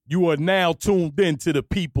You are now tuned in to the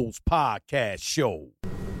People's Podcast Show.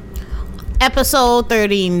 Episode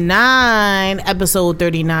 39 of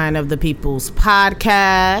the People's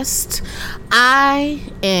Podcast. I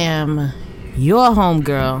am your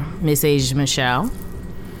homegirl, Miss Asia Michelle.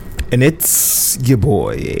 And it's your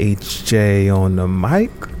boy, HJ on the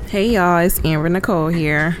mic. Hey y'all, it's Amber Nicole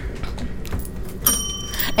here.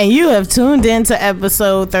 And you have tuned in to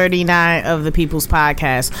episode 39 of the People's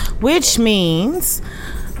Podcast, which means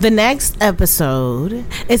the next episode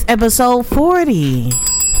is episode 40.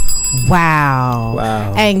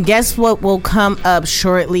 Wow. And guess what will come up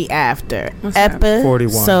shortly after?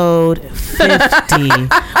 Episode 50.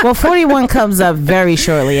 Well, 41 comes up very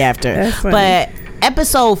shortly after. But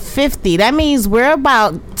episode 50, that means we're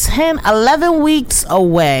about 11 weeks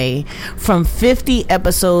away from 50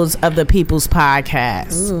 episodes of the People's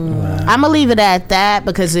Podcast. Wow. I'm going to leave it at that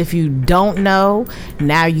because if you don't know,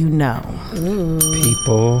 now you know. Ooh.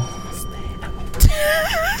 People.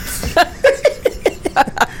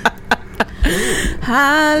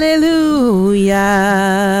 Hallelujah.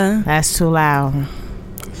 That's too loud.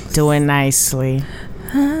 Doing nicely.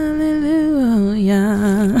 Hallelujah.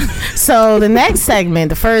 So the next segment,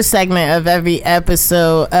 the first segment of every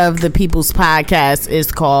episode of the People's Podcast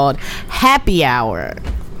is called Happy Hour.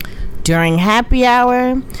 During Happy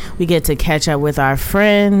Hour, we get to catch up with our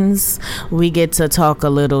friends. We get to talk a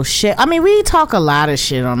little shit. I mean, we talk a lot of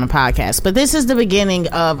shit on the podcast, but this is the beginning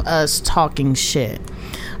of us talking shit.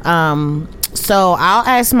 So I'll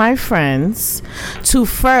ask my friends to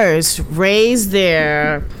first raise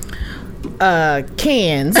their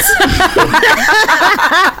cans.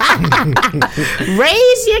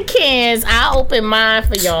 Raise your cans. I'll open mine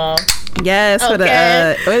for y'all. Yes, okay. For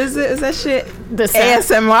the what is it? Is that shit? The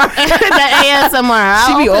ASMR. The ASMR.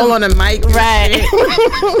 She be all on the mic, right?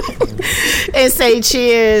 And say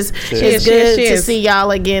cheers. It's good to see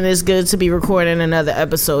y'all again. It's good to be recording another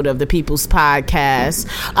episode of the People's Podcast.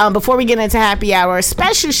 Before we get into Happy Hour, a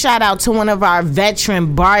special shout out to one of our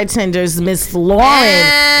veteran bartenders, Miss Lauren,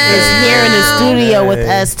 is here in the studio with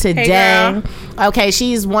us today. Hey, okay,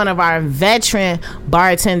 she's one of our veteran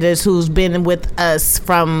bartenders who's been with us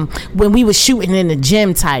from when we were shooting in the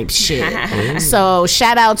gym type shit. So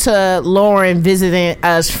shout out to Lauren visiting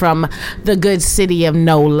us from the good city of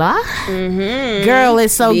NOLA. Mm-hmm. Girl,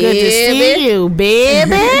 it's so good to see you,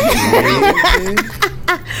 baby.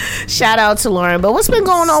 Shout out to Lauren. But what's been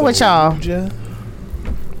going on with y'all?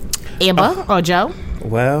 Amber or Joe?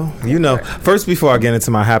 Well, you know, first before I get into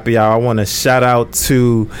my happy hour, I want to shout out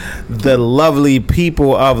to the lovely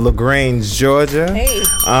people of LaGrange, Georgia. Hey.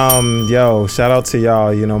 Yo, shout out to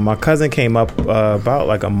y'all. You know, my cousin came up about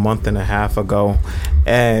like a month and a half ago,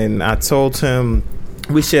 and I told him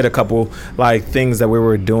we shared a couple like things that we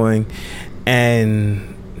were doing,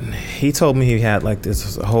 and he told me he had like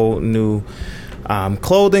this whole new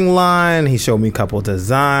clothing line. He showed me a couple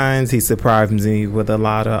designs. He surprised me with a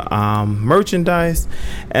lot of merchandise.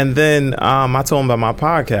 And then I told him about my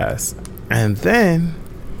podcast. And then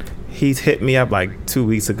he hit me up like 2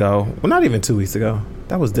 weeks ago. Well, not even 2 weeks ago.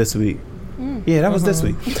 That was this week. Yeah, that was this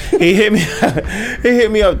week. He hit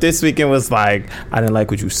me up this week and was like, I didn't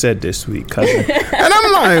like what you said this week, cousin. And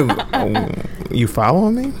I'm like, you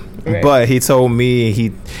following me? Right. But he told me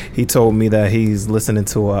he told me that he's listening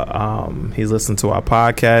to our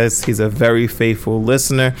podcast. He's a very faithful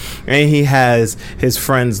listener, and he has his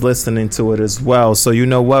friends listening to it as well. So you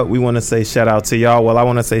know what? We want to say shout out to y'all. Well, I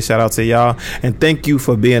want to say shout out to y'all and thank you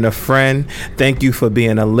for being a friend. Thank you for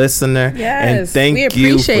being a listener. Yes, and thank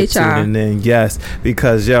you for tuning in. Yes,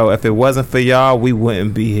 because if it wasn't for y'all, we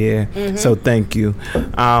wouldn't be here. Mm-hmm. So thank you.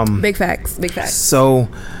 Big facts. So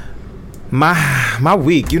my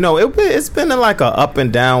week, it's been like a up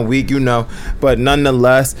and down week, but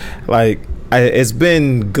nonetheless, like it's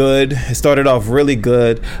been good. It started off really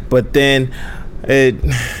good, but then it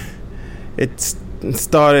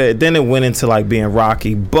went into like being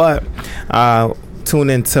rocky. But tune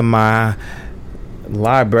into my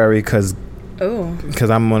library because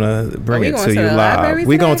I'm gonna bring it to you live.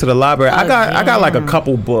 We going to the library. I got like a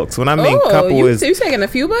couple books. When I mean couple you taking a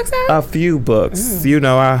few books out? A few books.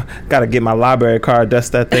 I gotta get my library card,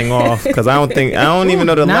 dust that thing off because I don't even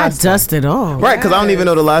know the last. Not dust it off. Right, because I don't even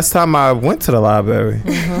know the last time I went to the library.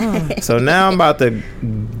 So now I'm about to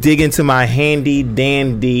dig into my handy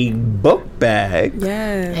dandy book bag.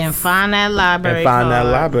 Yes. And find that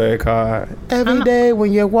library card. Every day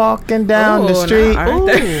when you're walking down the street.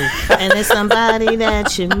 And it's somebody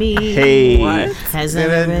that you meet. Hey. What? Has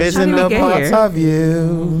envisioned parts of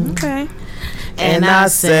you. Okay. And I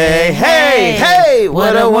say, hey,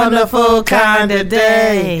 what a wonderful kind of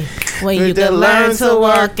day. when you can learn to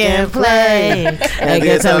work and play and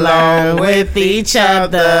get to learn with each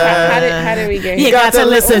other. How did we get here? You got to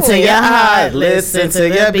listen to your heart, listen to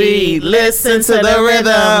your beat, listen to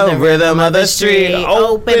the rhythm of the street.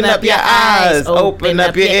 Open up your eyes, open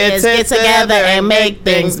up your ears, get together and make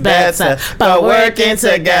things better by working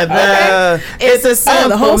together. It's a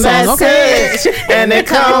simple message, and it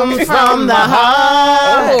comes from the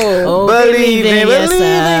heart. Believe in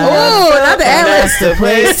yourself. Not the That's the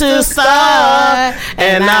place to start.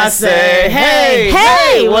 And I say,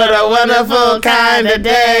 hey, what a wonderful kind of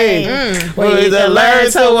day. We to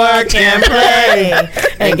learn to work and play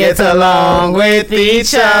and get along with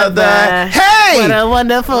each other. Hey! What a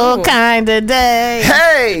wonderful kind of day.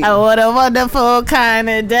 Hey! Oh, what a wonderful kind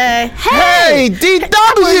of day. Hey,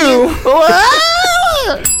 DW!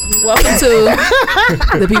 Welcome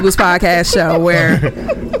to the People's Podcast Show, where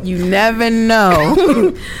you never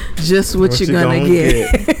know just what you're gonna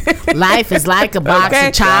get. Life is like a box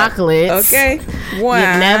of chocolates. Okay. Wow.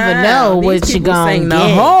 You never know what you're gonna get.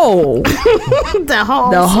 The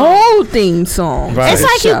the whole theme song. Right. It's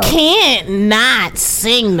like you can't not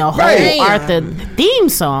sing the whole Arthur theme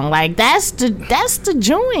song. Like that's the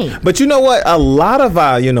joint. But you know what? A lot of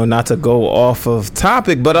our, not to go off of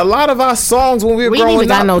topic, but a lot of our songs when we were We ain't growing even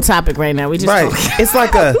got up, no topic right now. We just right? talking. It's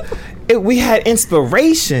like we had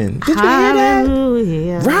inspiration. Did you hear that?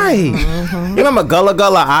 Hallelujah. Right. Remember Gullah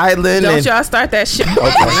Gullah Island? Don't y'all start that shit.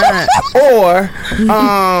 Or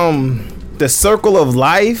The Circle of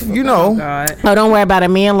Life, God. Oh, don't worry about it.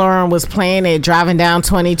 Me and Lauren was playing it, driving down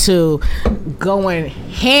 22, going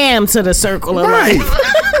ham to the Circle of Right. Life.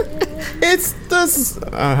 It's this.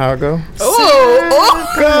 How it go? How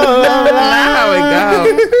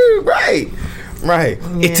it go. Right.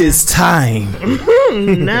 It is time.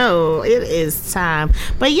 No, it is time.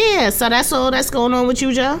 But yeah, so that's all that's going on with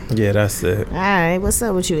you, Joe. Yeah, that's it. All right, what's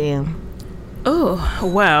up with you, Em? Oh,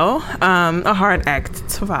 well, a hard act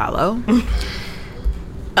to follow.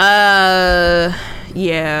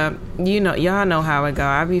 Yeah, y'all know how it go.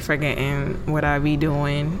 I be forgetting what I be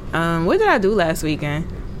doing. What did I do last weekend?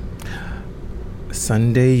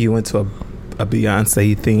 Sunday, you went to a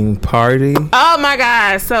Beyonce themed party. Oh my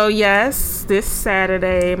God! So yes, this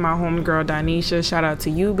Saturday, my homegirl Donisha. Shout out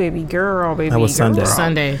to you, baby girl, baby. That was girl.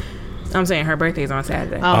 Sunday. I'm saying her birthday's on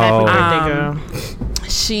Saturday. Oh, happy birthday, girl.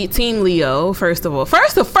 She Team Leo. First of all,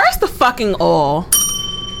 first of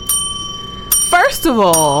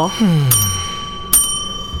all.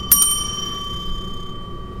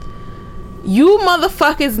 You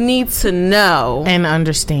motherfuckers need to know And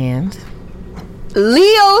understand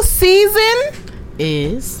Leo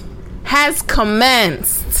season has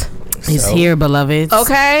commenced. is here, beloveds.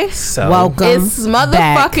 Okay? So, Welcome. It's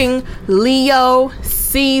motherfucking Leo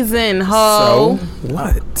season, ho. So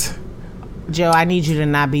what? Joe, I need you to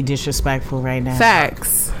not be disrespectful right now.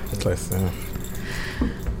 Facts. Listen.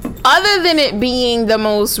 Other than it being the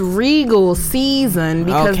most regal season,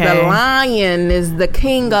 because Okay. the lion is the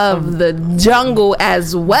king of the jungle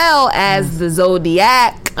as well as the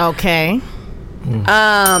zodiac. Okay.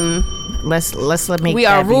 Let's make We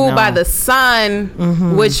that are be ruled by known. the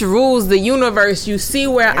sun, which rules the universe. You see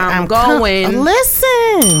where I'm going.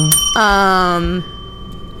 Listen.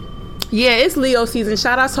 Yeah, it's Leo season.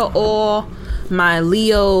 Shout out to all my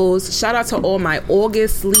Leos. Shout out to all my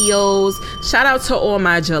August Leos. Shout out to all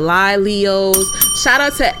my July Leos. Shout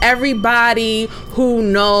out to everybody who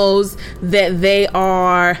knows that they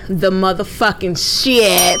are the motherfucking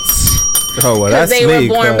shit. Oh, well, Because that's they me,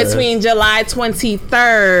 were born 'cause- between July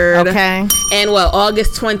 23rd Okay. and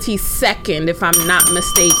August 22nd, if I'm not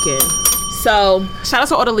mistaken. So shout out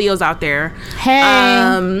to all the Leos out there.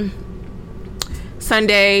 Hey.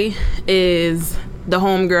 Sunday is the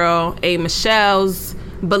homegirl A Michelle's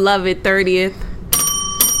beloved 30th.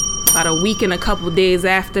 About a week and a couple days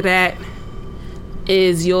after that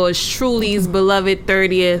is yours truly's beloved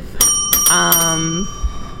 30th.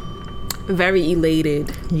 Very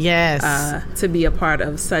elated Yes. to be a part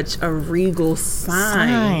of such a regal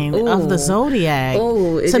sign of the zodiac.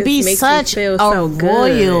 Ooh, it to just be makes me such feel a so good.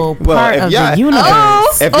 royal Well, part if of y'all- the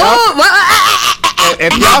universe.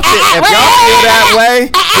 If y'all feel that way,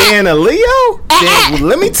 being a Leo, then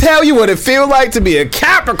let me tell you what it feels like to be a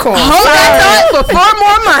Capricorn. Hold that thought for 4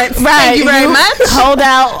 more months. Right. Thank you very much. Hold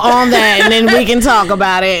out on that, and then we can talk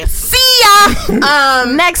about it. See ya.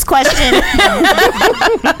 Next question.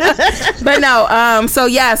 But no, so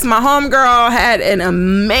yes, my homegirl had an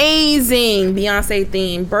amazing Beyonce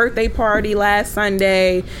themed birthday party last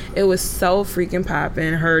Sunday. It was so freaking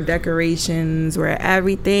popping. Her decorations were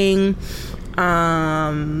everything.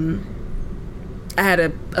 I had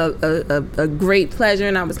a great pleasure,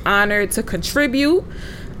 and I was honored to contribute.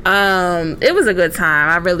 It was a good time.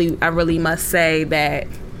 I really must say that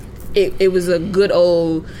it was a good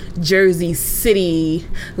old Jersey City,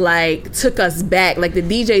 like, took us back. Like, the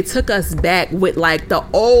DJ took us back with, like, the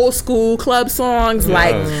old school club songs,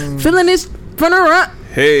 like, feeling this from the run.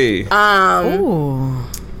 Hey.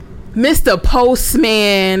 Mr.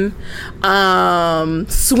 Postman,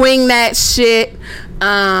 swing that shit,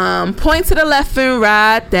 point to the left and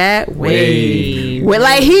ride that way. Where,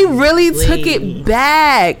 like, he really took it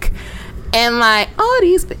back. And, like, all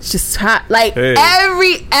these bitches hot. Like,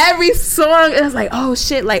 every song is like, oh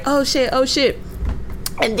shit, like, oh shit.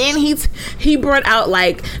 And then he brought out,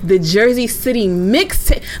 like, the Jersey City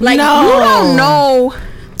mixtape. Like, you don't know.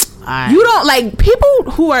 You don't, like,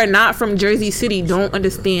 people who are not from Jersey City don't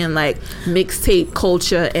understand, like, mixtape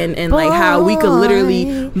culture and like, how we could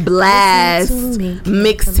literally blast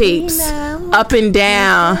mixtapes up and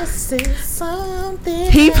down.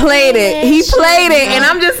 He played it, and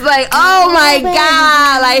I'm just like, oh my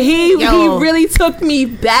God, like, he really took me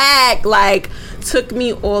back, like, took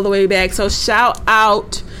me all the way back. So shout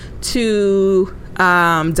out to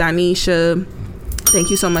Donisha.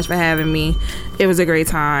 Thank you so much for having me. It was a great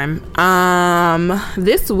time.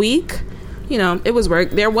 This week, you know, it was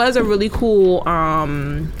work. There was a really cool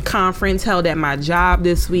conference held at my job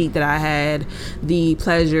this week that I had the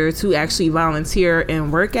pleasure to actually volunteer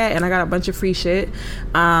and work at, and I got a bunch of free shit.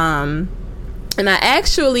 And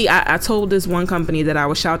I told this one company that I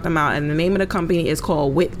would shout them out, and the name of the company is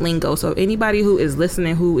called Wit Lingo. So anybody who is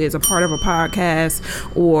listening who is a part of a podcast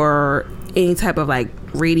or any type of, like,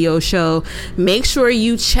 radio show, make sure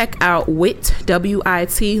you check out WIT,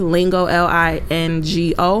 W-I-T, Lingo,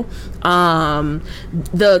 L-I-N-G-O.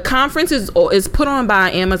 The conference is put on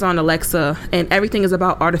by Amazon Alexa, and everything is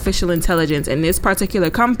about artificial intelligence, and this particular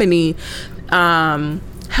company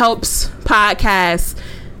helps podcasts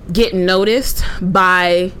get noticed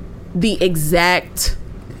by the exact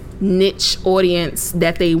niche audience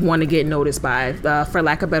that they want to get noticed by, for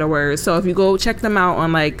lack of better words. So if you go check them out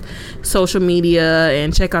on, like, social media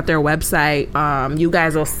and check out their website, you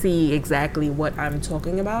guys will see exactly what I'm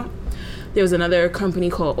talking about. There's another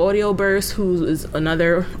company called AudioBurst, who is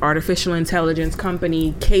another artificial intelligence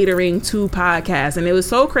company catering to podcasts. And it was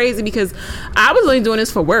so crazy because I was only doing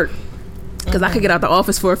this for work, because I could get out the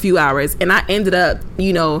office for a few hours, and I ended up,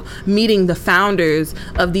 you know, meeting the founders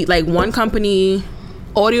of the, like, one company.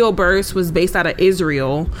 AudioBurst was based out of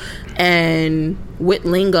Israel, and Wit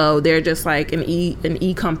Lingo, they're just like an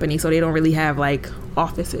e company, so they don't really have, like,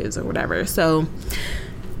 offices or whatever. So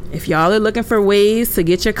if y'all are looking for ways to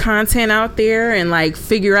get your content out there and, like,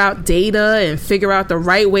 figure out data and figure out the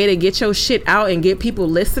right way to get your shit out and get people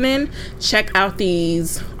listening, check out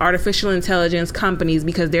these artificial intelligence companies,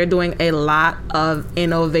 because they're doing a lot of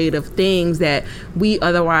innovative things that I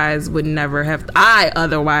otherwise would never have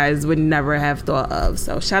thought of.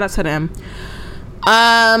 So shout out to them.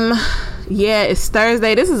 Yeah, it's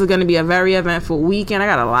Thursday. This is going to be a very eventful weekend. I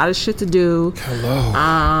got a lot of shit to do.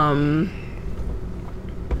 Hello.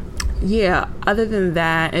 Yeah, other than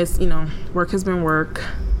that, it's, you know, work has been work.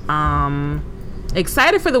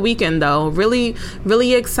 Excited for the weekend, though. Really,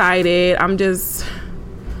 really excited. I'm just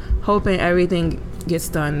hoping everything gets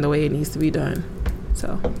done the way it needs to be done.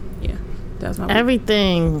 So, yeah, that's my week.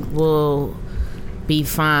 Everything will be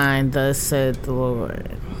fine, thus said the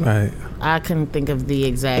Lord. Right. I couldn't think of the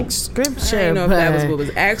exact scripture. I don't know if that was what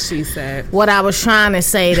was actually said. What I was trying to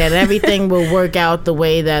say, that everything will work out the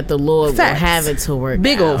way that the Lord Facts. will have it to work out.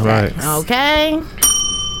 Big old facts. Right. Okay?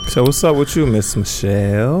 So what's up with you, Miss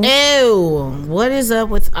Michelle? Ew. What is up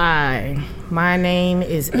with I? My name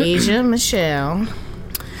is Asia Michelle.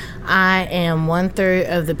 I am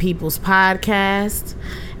 1/3 of the People's Podcast,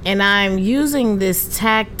 and I'm using this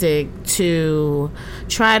tactic to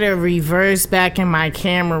try to reverse back in my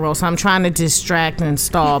camera roll. So I'm trying to distract and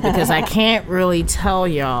stall because I can't really tell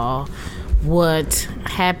y'all what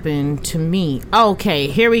happened to me. Okay,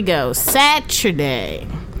 here we go. Saturday,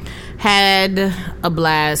 had a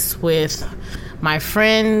blast with my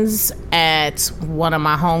friends at one of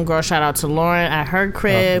my homegirls. Shout out to Lauren at her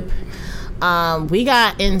crib. We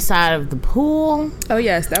got inside of the pool. Oh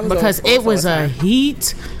yes, that was because it was a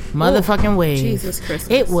heat motherfucking wave. Jesus Christmas.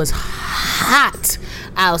 It was hot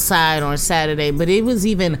outside on Saturday, but it was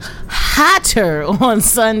even hotter on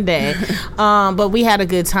Sunday. But we had a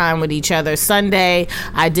good time with each other. Sunday,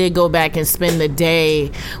 I did go back and spend the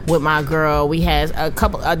day with my girl. We had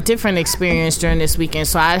a different experience during this weekend,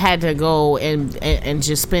 so I had to go and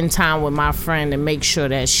just spend time with my friend and make sure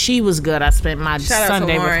that she was good. I spent my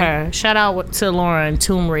Sunday with her. Shout out to Lauren,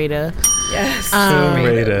 Tomb Raider. Yes, Tomb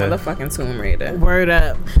Raider. Motherfucking Tomb Raider. Word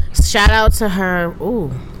up. Shout out to her.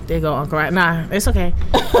 Ooh, there go Uncle Ryan. Nah, it's okay.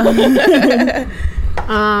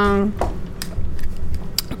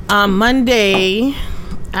 Monday,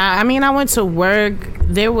 I went to work.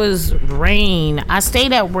 There was rain. I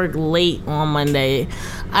stayed at work late on Monday.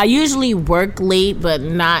 I usually work late, but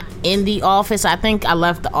not in the office. I think I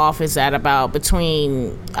left the office at about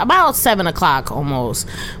 7 o'clock almost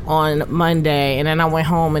on Monday. And then I went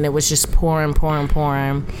home and it was just pouring.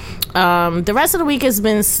 The rest of the week has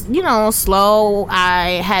been, slow.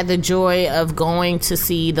 I had the joy of going to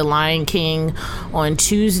see The Lion King on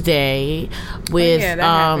Tuesday with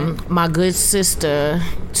my good sister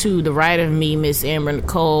to the right of me, Miss Amber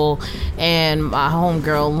Nicole, and my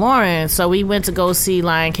homegirl Lauren. So we went to go see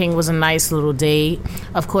Lion King. It was a nice little date.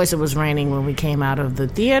 Of course, it was raining when we came out of the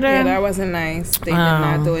theater. Yeah, that wasn't nice. They did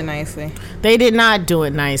not do it nicely. They did not do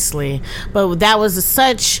it nicely. But that was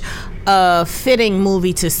such a fitting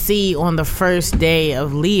movie to see on the first day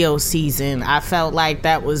of Leo season. I felt like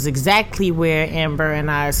that was exactly where Amber and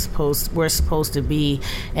I were supposed to be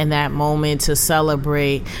in that moment to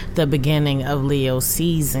celebrate the beginning of Leo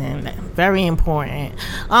season. Very important.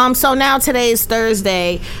 So now today is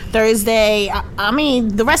Thursday.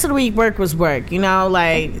 The rest of the week work was work.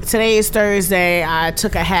 Today is Thursday. I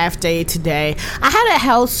took a half day today. I had a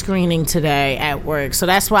health screening today at work, so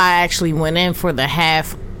that's why I actually went in for the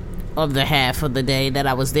half of the day that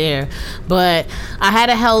I was there. But I had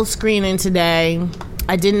a health screening today.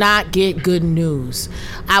 I did not get good news.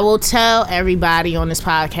 I will tell everybody on this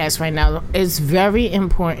podcast right now, it's very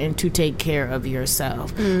important to take care of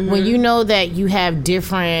yourself. Mm-hmm. When you know that you have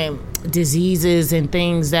different diseases and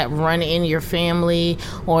things that run in your family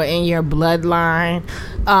or in your bloodline,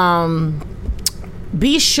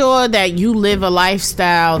 be sure that you live a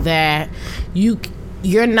lifestyle that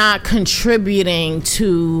you're not contributing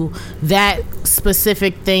to that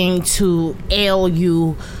specific thing to ail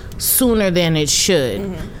you sooner than it should.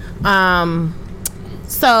 Mm-hmm.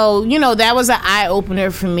 So, that was an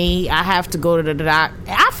eye-opener for me. I have to go to the doc.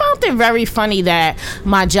 I found it very funny that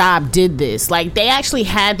my job did this. Like, they actually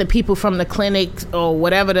had the people from the clinic or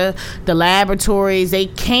whatever, the laboratories. They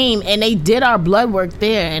came and they did our blood work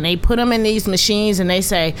there. And they put them in these machines and they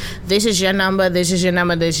say, this is your number, this is your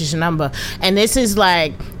number, this is your number. And this is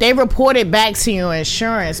like, they report it back to your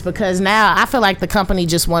insurance, because now I feel like the company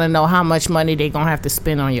just want to know how much money they're going to have to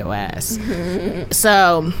spend on your ass.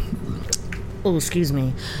 So... Oh, excuse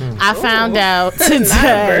me. I found out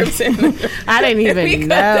today. I didn't even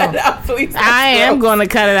know. Cut that out, please. I am going to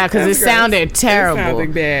cut it out because it sounded terrible. It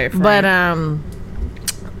sounded bad. But I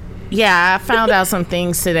found out some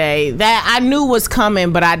things today that I knew was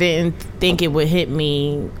coming, but I didn't think it would hit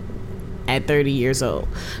me at 30 years old.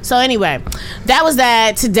 So anyway, that was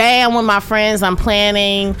that. Today I'm with my friends. I'm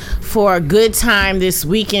planning for a good time this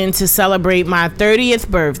weekend to celebrate my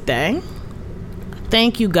 30th birthday.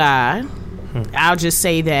 Thank you, God. I'll just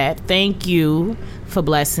say that. Thank you for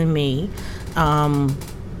blessing me. And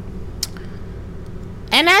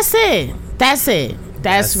that's it. That's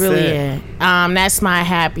really it. That's my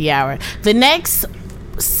happy hour. The next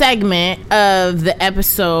segment of the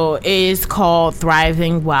episode is called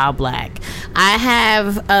Thriving While Black. I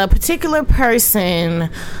have a particular person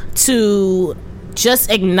to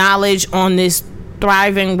just acknowledge on this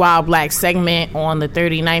Thriving While Black segment on the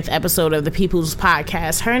 39th episode of the People's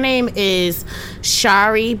Podcast. Her name is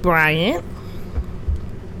Shari Bryant.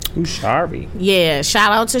 Who's Shari? Yeah,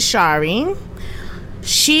 shout out to Shari.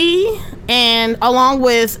 She and along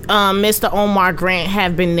with Mr. Omar Grant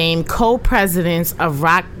have been named co-presidents of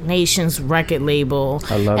Roc Nation's record label.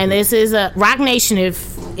 I love it. And this is a Roc Nation,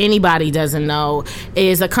 if anybody doesn't know,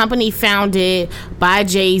 is a company founded by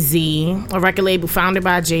Jay-Z, a record label founded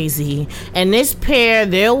by Jay-Z. And this pair,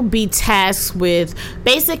 they'll be tasked with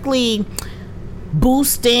basically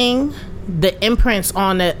boosting the imprints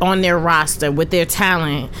on their roster with their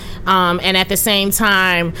talent, and at the same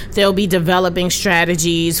time they'll be developing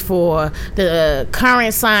strategies for the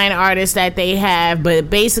current signed artists that they have. But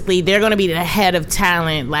basically they're going to be the head of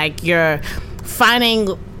talent. Like, you're finding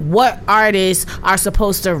what artists are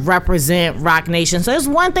supposed to represent Roc Nation. So it's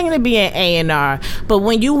one thing to be an A&R, but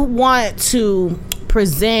when you want to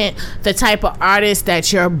present the type of artist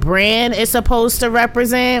that your brand is supposed to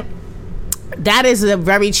represent, that is a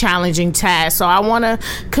very challenging task. So I want to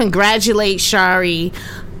congratulate Shari,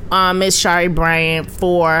 Miss Shari Bryant,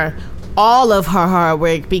 for all of her hard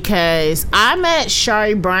work, because I met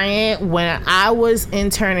Shari Bryant when I was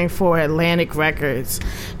interning for Atlantic Records,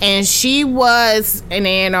 and she was an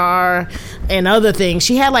A&R and other things.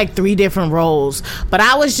 She had like 3 different roles, but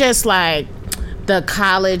I was just like the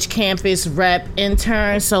college campus rep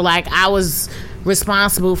intern. So like I was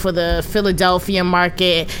responsible for the Philadelphia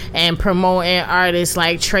market and promoting artists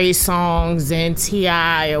like Trey Songz and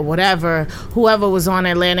T.I. or whoever was on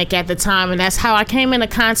Atlantic at the time. And that's how I came into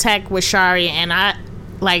contact with Shari, and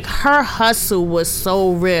her hustle was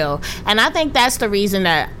so real. And I think that's the reason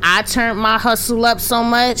that I turned my hustle up so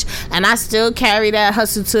much, and I still carry that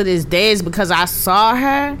hustle to this day, is because I saw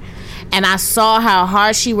her and I saw how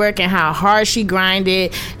hard she worked and how hard she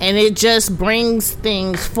grinded, and it just brings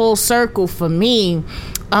things full circle for me,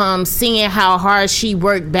 seeing how hard she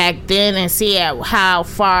worked back then and seeing how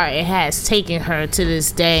far it has taken her to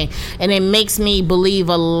this day. And it makes me believe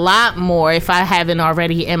a lot more, if I haven't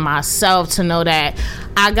already, in myself, to know that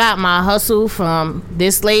I got my hustle from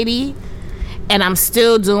this lady and I'm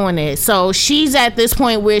still doing it. So she's at this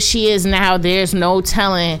point where she is now. There's no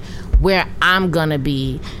telling where I'm gonna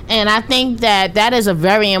be. And I think that is a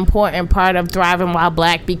very important part of Thriving While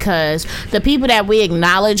Black, because the people that we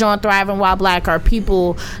acknowledge on Thriving While Black are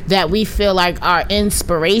people that we feel like are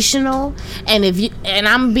inspirational. And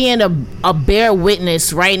I'm being a bare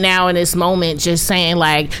witness right now in this moment, just saying,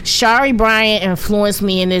 like, Shari Bryant influenced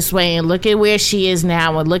me in this way, and look at where she is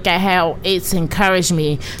now, and look at how it's encouraged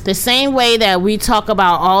me. The same way that we talk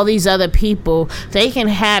about all these other people, they can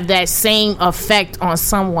have that same effect on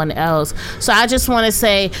someone else. So I just want to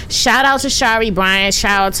say, shout out to Shari Bryant,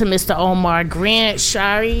 shout out to Mr. Omar Grant.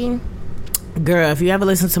 Shari, girl, if you ever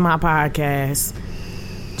listen to my podcast,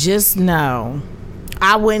 just know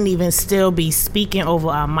I wouldn't even still be speaking over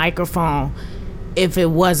a microphone if it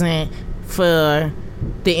wasn't for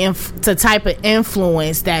the type of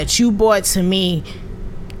influence that you brought to me,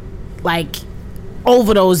 like,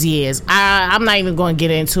 over those years. I'm not even going to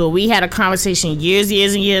get into it. We had a conversation years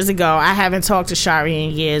and years ago. I haven't talked to Shari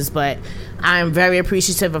in years, but I'm very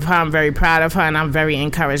appreciative of her. I'm very proud of her, and I'm very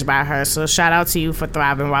encouraged by her. So shout out to you for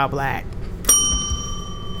Thriving While Black.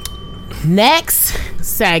 Next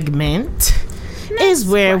segment is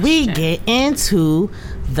where we get into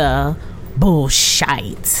the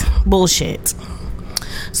bullshit.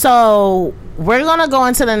 So we're going to go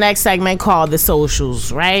into the next segment called The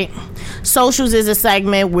Socials, right? Socials is a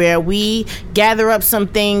segment where we gather up some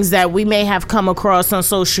things that we may have come across on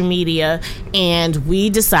social media, and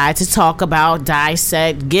we decide to talk about,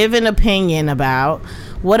 dissect, give an opinion about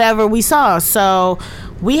whatever we saw. So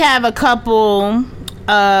we have a couple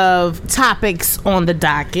of topics on the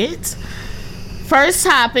docket. First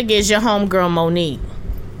topic is your homegirl Monique.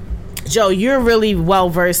 Joe, you're really well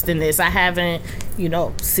versed in this. I haven't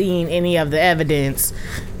seen any of the evidence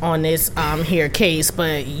on this here case,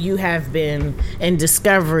 but you have been in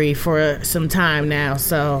discovery for some time now,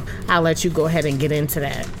 so I'll let you go ahead and get into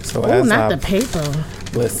that. So the paper.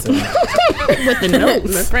 Listen. With the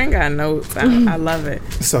notes. My friend got notes. I love it.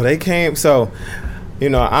 So they came. So,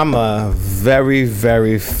 I'm a very,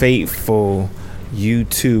 very faithful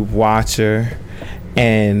YouTube watcher.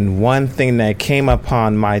 And one thing that came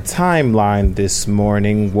upon my timeline this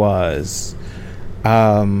morning was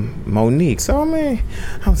Monique. So I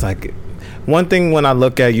was like, one thing when I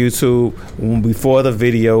look at YouTube, before the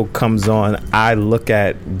video comes on, I look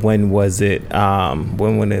at when was it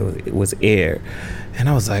when it was aired, and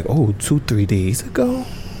I was like, 2-3 days ago.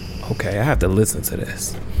 Okay, I have to listen to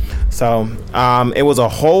this. So it was a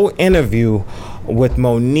whole interview with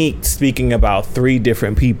Monique speaking about 3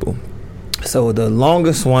 different people. So the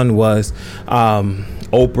longest one was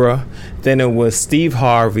Oprah. Then it was Steve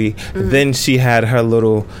Harvey. Mm-hmm. Then she had her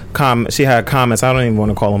little she had comments. I don't even want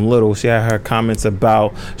to call them little. She had her comments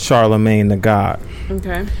about Charlemagne the God.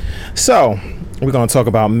 Okay. So we're going to talk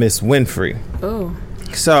about Miss Winfrey. Oh.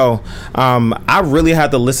 So I really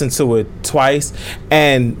had to listen to it twice.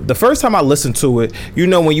 And the first time I listened to it,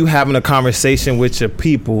 when you're having a conversation with your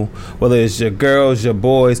people, whether it's your girls, your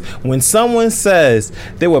boys, when someone says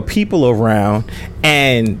there were people around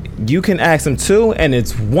and you can ask them too, and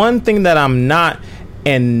it's one thing that I'm not,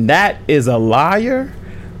 and that is a liar,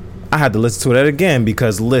 I had to listen to it again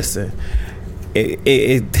because, listen,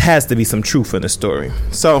 it has to be some truth in the story.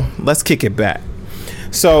 So let's kick it back.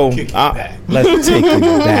 So let's take it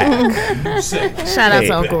back. Shout out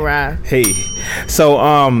to Uncle Rob. Hey, so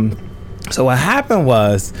what happened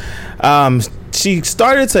was, she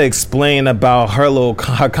started to explain about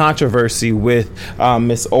her controversy with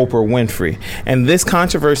Miss Oprah Winfrey, and this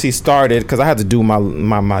controversy started because I had to do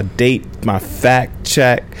my fact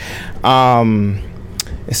check.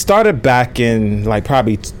 It started back in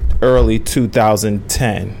probably early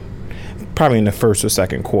 2010, probably in the first or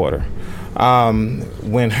second quarter.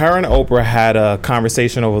 When her and Oprah had a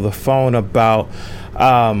conversation over the phone about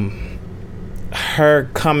her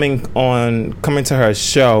coming to her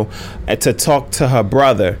show to talk to her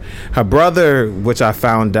brother. Her brother, which I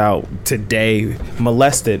found out today,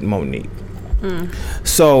 molested Monique.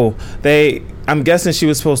 So I'm guessing she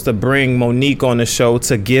was supposed to bring Monique on the show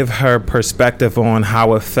to give her perspective on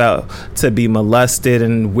how it felt to be molested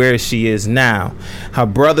and where she is now. Her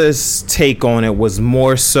brother's take on it was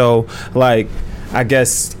more so like, I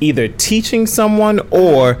guess, either teaching someone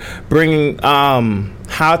or bringing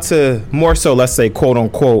how to, more so, let's say, quote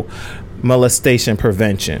unquote, molestation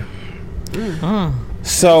prevention.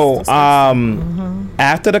 So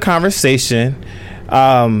after the conversation,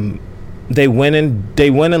 they went in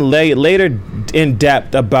later in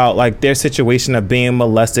depth about like their situation of being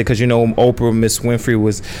molested, because Oprah, Miss Winfrey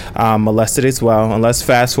was molested as well. And let's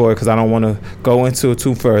fast forward because I don't want to go into it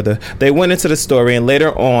too further. They went into the story, and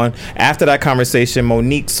later on, after that conversation,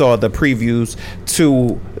 Monique saw the previews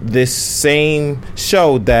to this same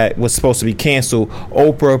show that was supposed to be canceled.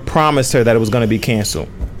 Oprah promised her that it was going to be canceled.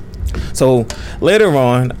 So later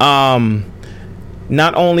on,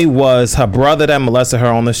 not only was her brother that molested her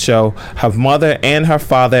on the show, her mother and her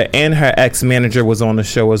father and her ex-manager was on the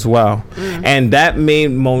show as well. And that made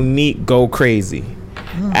Monique go crazy.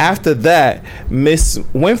 After that, Miss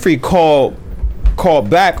Winfrey called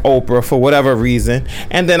back Oprah for whatever reason.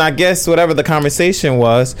 And then I guess whatever the conversation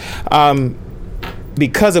was,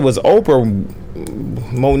 because it was Oprah,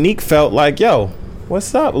 Monique felt like, yo,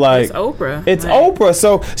 what's up? Like, It's Oprah. It's Oprah.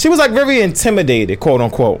 So she was like very intimidated, quote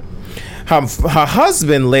unquote. Her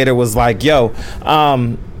husband later was like, yo,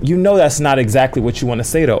 that's not exactly what you want to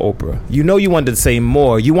say to Oprah. You wanted to say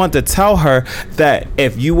more. You want to tell her that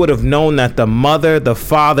if you would have known that the mother, the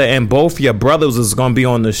father, and both your brothers was going to be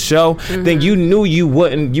on the show, then you knew you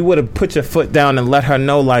would have put your foot down and let her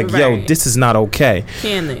know, like, yo, this is not okay.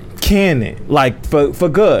 Can it? Like, for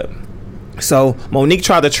good. So Monique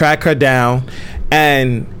tried to track her down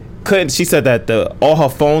and couldn't. She said that all her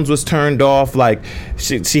phones was turned off, like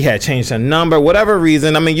she had changed her number, whatever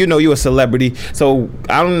reason. I mean, you're a celebrity, so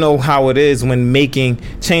I don't know how it is when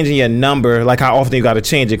changing your number, like how often you got to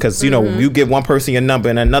change it, because you give one person your number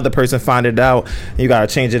and another person find it out and you got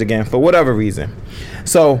to change it again for whatever reason.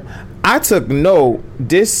 So I took note,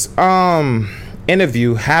 this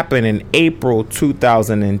interview happened in April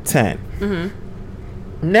 2010.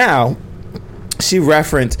 Now she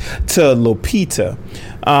referenced to Lupita.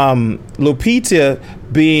 Lupita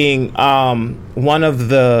being one of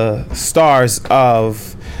the stars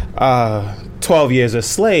of 12 Years a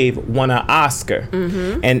Slave, won an Oscar.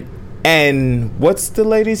 And what's the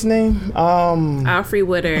lady's name? Alfre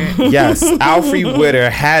Witter. Yes, Alfre Witter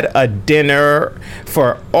had a dinner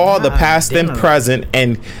for all the past and present,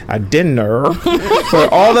 and a dinner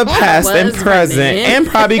for all the past and present and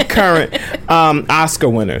probably current Oscar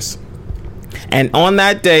winners. And on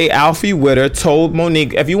that day, Alfre Witter told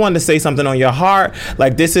Monique, if you want to say something on your heart,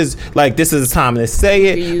 this is the time to say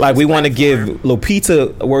it. Like, we want to give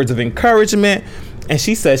Lupita words of encouragement. And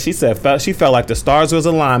she said she felt like the stars was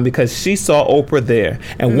aligned because she saw Oprah there.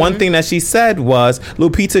 And one thing that she said was,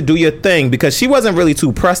 Lupita, do your thing, because she wasn't really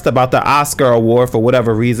too pressed about the Oscar award for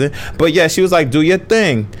whatever reason. But yeah, she was like, do your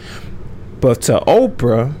thing. But to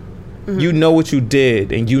Oprah, you know what you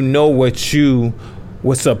did, and you know what you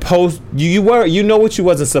was supposed what you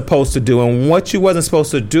wasn't supposed to do, and what you wasn't supposed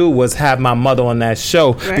to do was have my mother on that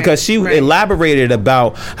show, because she elaborated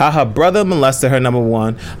about how her brother molested her, number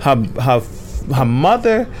one, her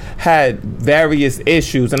mother had various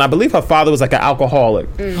issues, and I believe her father was like an alcoholic,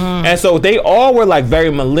 and so they all were like very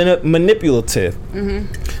manipulative.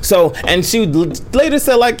 So, and she later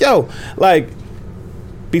said like, yo, like,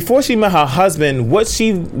 before she met her husband, what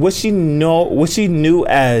she knew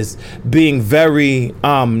as being very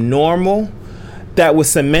normal, that was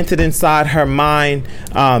cemented inside her mind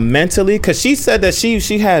mentally, because she said that she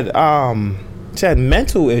had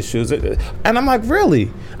mental issues, and I'm like, really?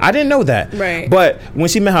 I didn't know that. Right. But when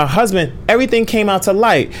she met her husband, everything came out to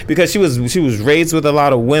light, because she was raised with a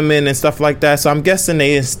lot of women and stuff like that. So I'm guessing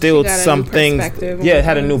they instilled something. Yeah,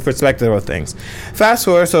 had a new perspective of things. Fast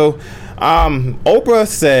forward, so Oprah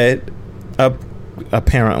said,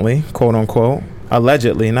 apparently, quote unquote,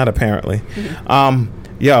 allegedly, not apparently,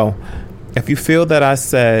 yo, if you feel that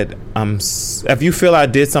if you feel I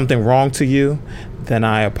did something wrong to you, then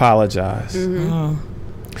I apologize.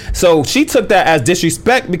 So she took that as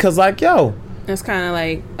disrespect, because like, yo, it's kind of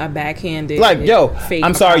like a backhanded, like, yo,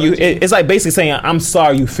 I'm sorry apology. It's like basically saying, I'm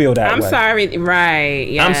sorry you feel that way. I'm sorry, right?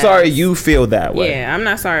 Yes. I'm sorry you feel that way. Yeah, I'm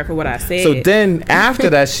not sorry for what I said. So then after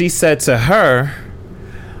that, she said to her,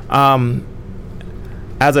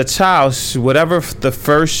 as a child, whatever the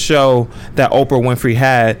first show that Oprah Winfrey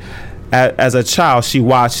had, as a child, she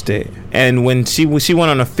watched it. And when she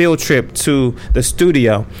went on a field trip to the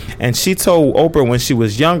studio, and she told Oprah when she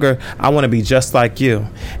was younger, I want to be just like you.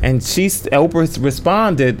 And Oprah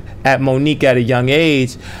responded at Monique at a young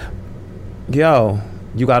age, yo,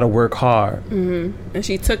 you got to work hard. Mm-hmm. And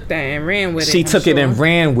she took that and ran with it. She took it and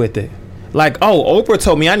ran with it. Like, oh, Oprah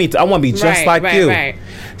told me I want to be just like you. Right.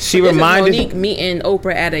 She reminded Monique meeting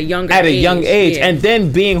Oprah at a young age, and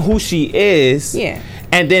then being who she is. Yeah.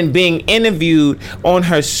 And then being interviewed on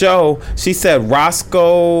her show, she said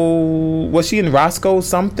Roscoe, was she in Roscoe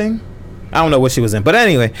something? I don't know what she was in. But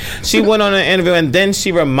anyway, she went on an interview, and then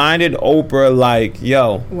she reminded Oprah, like,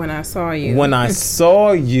 yo, when I saw you when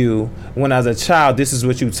I was a child, this is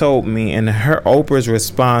what you told me. And Oprah's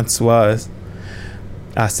response was,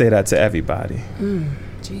 I say that to everybody.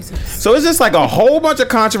 Jesus. So it's just like a whole bunch of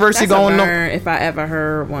controversy going on. If I ever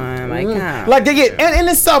heard one, like, like they get and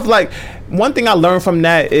it's stuff. Like, one thing I learned from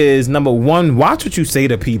that is, number one, watch what you say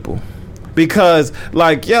to people, because,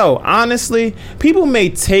 like, yo, honestly, people may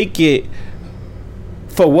take it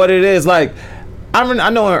for what it is. Like, I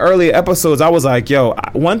know in earlier episodes I was like, yo,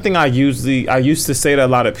 one thing I used to say to a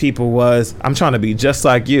lot of people was, I'm trying to be just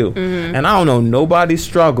like you, and I don't know nobody's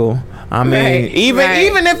struggle. I mean,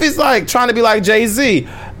 even if it's like trying to be like Jay-Z,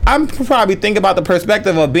 I'm probably thinking about the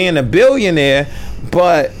perspective of being a billionaire,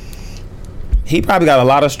 but he probably got a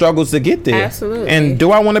lot of struggles to get there. Absolutely. And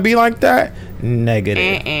do I want to be like that?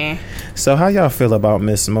 Negative. So how y'all feel about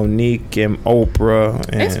Miss Monique and Oprah?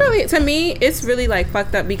 And it's really, to me, it's really like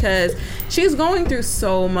fucked up, because she's going through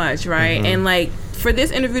so much, right? And like, for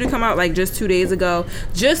this interview to come out like just 2 days ago,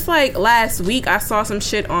 just like last week, I saw some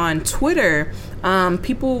shit on Twitter.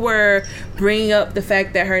 People were bringing up the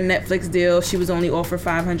fact that her Netflix deal, she was only offered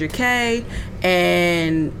 $500K,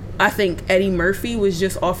 and I think Eddie Murphy was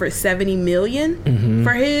just offered $70 million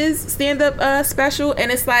for his stand-up special.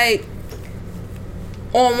 And it's like,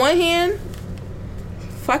 on one hand,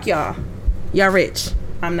 fuck y'all rich,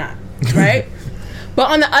 I'm not, right? But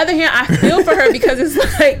on the other hand, I feel for her, because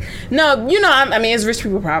it's like, no, you know, I mean, it's rich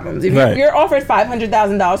people problems. If you're offered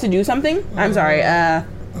 $500,000 to do something, I'm sorry,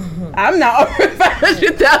 I'm not offered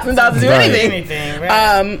 $500,000 to do anything.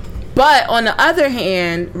 Right. But on the other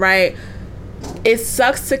hand, right, it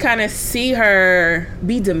sucks to kind of see her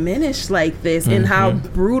be diminished like this, and how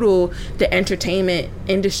brutal the entertainment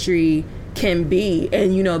industry can be.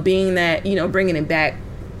 And, you know, being that, you know, bringing it back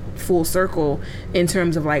full circle in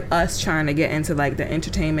terms of like us trying to get into like the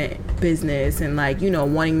entertainment business, and like, you know,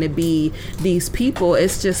 wanting to be these people,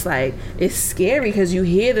 it's just like, it's scary, because you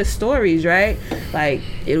hear the stories, right? Like,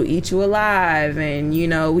 it'll eat you alive. And, you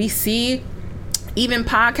know, we see even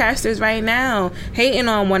podcasters right now hating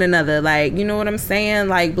on one another, like, you know what I'm saying,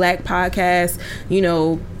 like black podcasts, you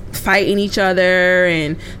know, fighting each other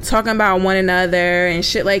and talking about one another and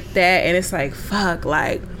shit like that. And it's like, fuck,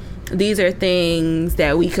 like, these are things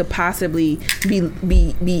that we could possibly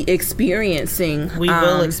be experiencing. We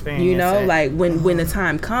will experience, you know, it. like when the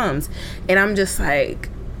time comes. And I'm just like,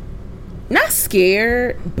 not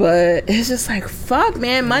scared, but it's just like, fuck,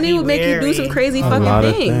 man, money will make you do some crazy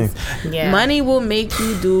fucking things. Yeah. Money will make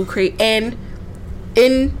you do crazy. And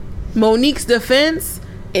in Monique's defense,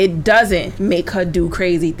 it doesn't make her do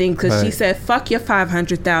crazy things, because she said, fuck your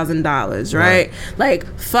 $500,000, right? Like,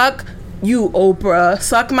 fuck you, Oprah,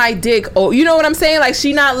 suck my dick. Oh, you know what I'm saying? Like,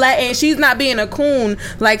 she's not being a coon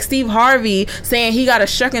like Steve Harvey, saying he got a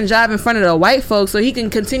shucking job in front of the white folks so he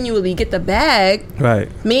can continually get the bag. Right.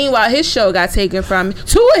 Meanwhile, his show got taken from,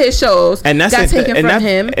 2 of his shows got taken from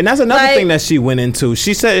him. And that's another thing that she went into.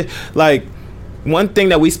 She said, like, one thing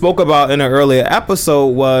that we spoke about in an earlier episode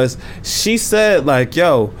was, she said, like,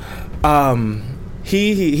 yo,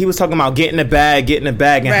 he was talking about getting the bag, and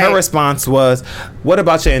her response was, what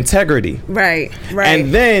about your integrity? Right.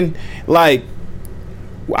 And then, like,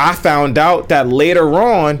 I found out that later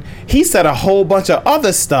on he said a whole bunch of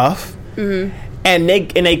other stuff, and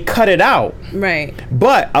they cut it out. Right.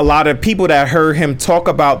 But a lot of people that heard him talk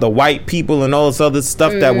about the white people and all this other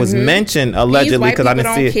stuff that was mentioned allegedly, because I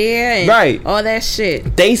didn't see it. Right. All that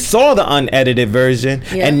shit. They saw the unedited version,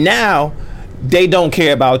 and now they don't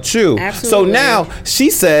care about you. Absolutely. So now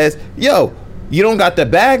she says, yo, you don't got the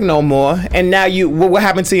bag no more, and now what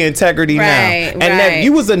happened to your integrity now? And that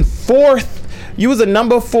you was in a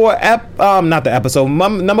number 4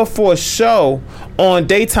 number 4 show on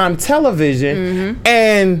daytime television,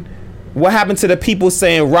 and what happened to the people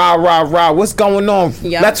saying, rah, rah, rah, what's going on?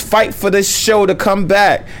 Yep. Let's fight for this show to come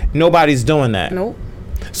back. Nobody's doing that. Nope.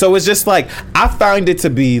 So it's just like, I find it to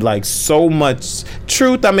be like so much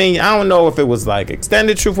truth. I mean, I don't know if it was like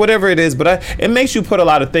extended truth, whatever it is, but it makes you put a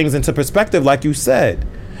lot of things into perspective, like you said.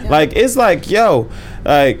 Yeah. Like, it's like, yo,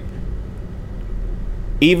 like,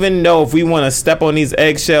 even though if we want to step on these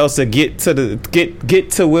eggshells to get to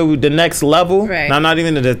the next level, right. now not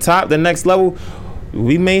even to the top, the next level,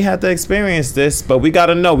 we may have to experience this, but we got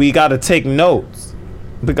to know, we got to take notes.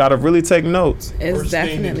 We got to really take notes. It's First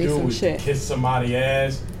definitely thing to do some is shit. kiss somebody's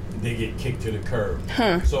ass, they get kicked to the curb.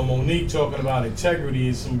 So Monique talking about integrity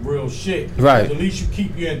is some real shit. Right. At least you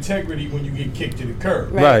keep your integrity when you get kicked to the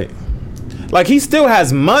curb. Right. Like, he still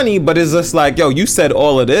has money, but it's just like, yo, you said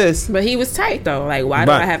all of this. But he was tight though. Like, why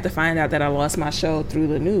do Right. I have to find out that I lost my show through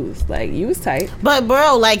the news? Like, you was tight. But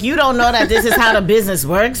bro, like, you don't know that this is how the business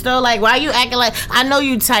works though. Like, why you acting like, I know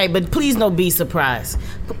you tight, but please don't be surprised.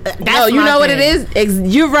 No, you know what it is?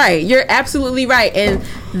 You're right. You're absolutely right. And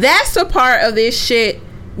that's the part of this shit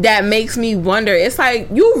that makes me wonder. It's like,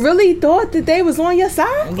 you really thought that they was on your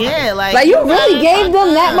side? Yeah, like Like, you really gave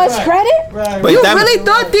them that much credit? Right. But You that- really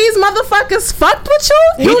thought these motherfuckers fucked with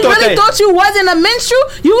you? You thought really that- thought you wasn't a minstrel?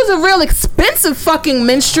 You was a real expensive fucking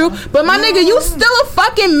minstrel. But my nigga, you still a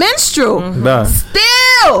fucking minstrel. Bruh.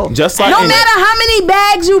 Still. Just like no in- matter how many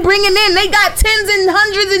bags you bringing in, they got tens and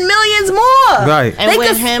hundreds and millions more. Right. And They with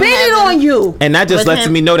could him spend it having- on you. And that just With lets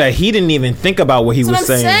him- me know that he didn't even think about what he was That's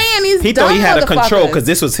what I'm saying. These He thought he dumb had a control motherfuckers. because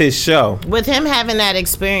this was his show. With him having that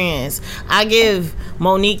experience, I give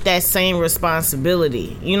Monique that same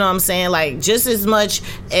responsibility. You know what I'm saying? Like, just as much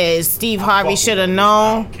as Steve Harvey should have I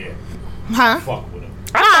known. don't care. Huh? Fuck with him.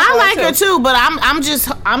 I like her too, but I'm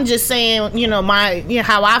just saying, you know,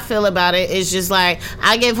 how I feel about it is just like,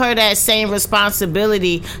 I give her that same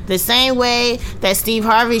responsibility, the same way that Steve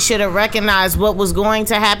Harvey should have recognized what was going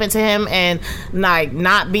to happen to him and like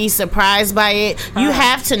not be surprised by it. You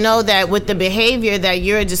have to know that with the behavior that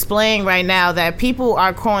you're displaying right now, that people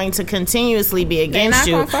are going to continuously be against not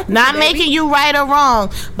you, gonna fuck with not you, baby. making you right or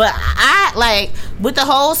wrong. But I like with the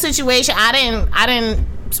whole situation, I didn't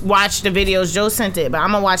watch the videos. Joe sent it, but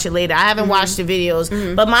I'm gonna watch it later. I haven't watched the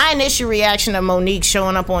videos, but my initial reaction to Monique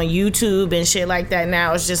showing up on YouTube and shit like that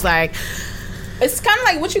now is just like, It's kind of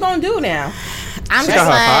like, what you gonna do now? I'm She just got her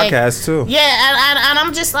like, podcast too. yeah, and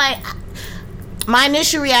I'm just like, my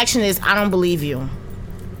initial reaction is I don't believe you,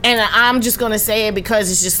 and I'm just gonna say it because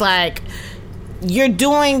it's just like, you're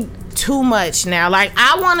doing too much now. Like,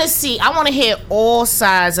 I want to hear all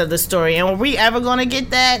sides of the story. And are we ever going to get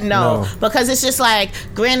that? No. Because it's just like,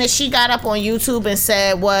 granted, she got up on YouTube and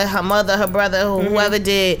said what her mother, her brother, whoever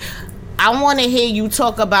did. I want to hear you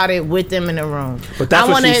talk about it with them in the room. But that's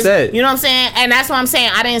what she said. You know what I'm saying? And that's what I'm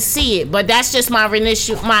saying. I didn't see it, but that's just my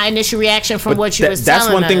initial reaction from But what you was that's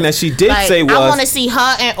telling one thing us. that she did Like, say was, I want to see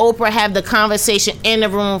her and Oprah have the conversation in the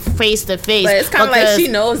room face to face. But it's kind of like because she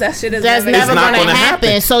knows that shit is that's never not going to gonna happen.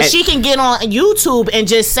 happen. So And- she can get on YouTube and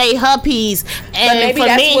just say her piece. But And maybe for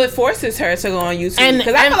that's me, what forces her to go on YouTube. And-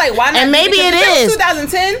 Because I feel like, why not? and maybe because it is.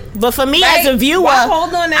 2010. but for me Right? as a viewer, Why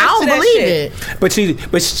hold on I don't to that believe shit?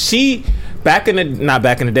 it. but she not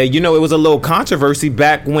back in the day, you know, it was a little controversy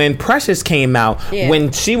back when Precious came out, Yeah.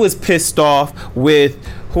 when she was pissed off with,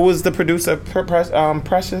 who was the producer,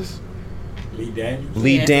 Precious? Lee Daniels.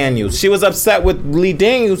 Lee Yeah. Daniels. She was upset with Lee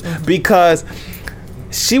Daniels because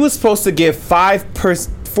she was supposed to get 4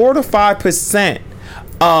 to 5%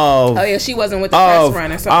 of Oh yeah, she wasn't with the press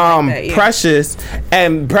run or something like that. Yeah. Precious,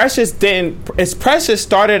 and Precious didn't. Precious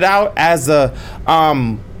started out as a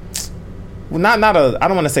not a, I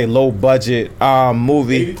don't want to say low budget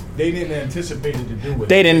movie. They didn't anticipate it to do it.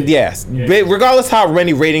 They didn't, yes. Yeah. But regardless how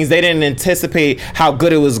many ratings, they didn't anticipate how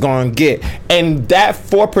good it was going to get. And that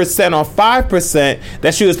 4% or 5%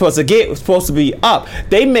 that she was supposed to get was supposed to be up.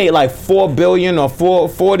 They made like $4 billion or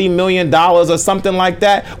 $40 million or something like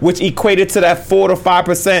that, which equated to that 4 to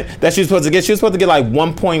 5% that she was supposed to get. She was supposed to get like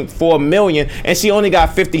 1.4 million, and she only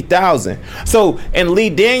got 50,000. So, and Lee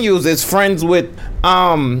Daniels is friends with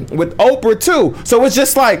Oprah too. So it's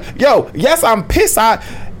just like, yo, yes, I'm pissed.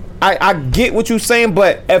 I get what you're saying,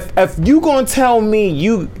 but if you gonna tell me,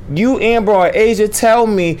 you Amber or Asia tell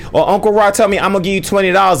me, or Uncle Rod tell me I'm gonna give you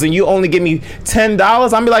 $20 and you only give me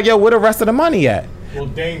 $10, I'm be like, yo, where the rest of the money at? Well,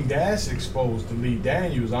 Dame Dash exposed to Lee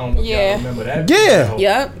Daniels. I don't know if Yeah. y'all remember that. Yeah. video.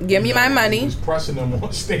 Yep. Give me You my know, money. He was pressing them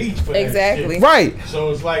on stage for that Exactly. shit. Right.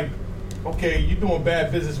 So it's like, okay, you're doing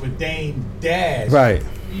bad business with Dame Dash. Right.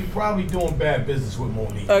 You're probably doing bad business with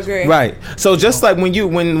Monique. Agree. Right. So just like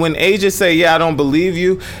when Asia say, yeah, I don't believe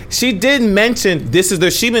you, she did mention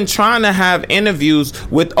she been trying to have interviews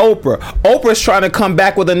with Oprah. Oprah's trying to come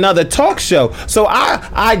back with another talk show. So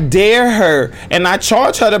I dare her and I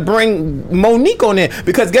charge her to bring Monique on there,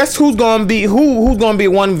 because guess who's gonna be who's gonna be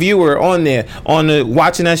one viewer on there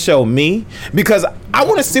watching that show? Me, because I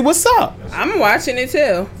want to see what's up. I'm watching it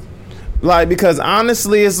too. Like, because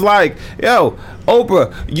honestly, it's like, yo,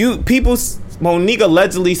 Oprah, Monique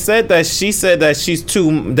allegedly said that she's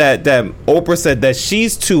too, that Oprah said that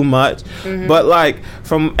she's too much. But like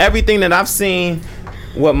from everything that I've seen,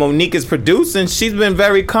 what Monique is producing, she's been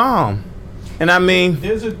very calm. And I mean,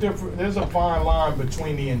 there's a fine line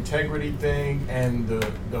between the integrity thing and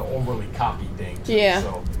the overly cocky thing too. Yeah.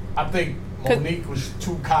 So I think Monique was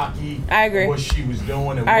too cocky. I agree. What she was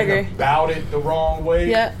doing and went about it the wrong way.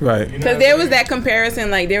 Yeah. right. Because there was that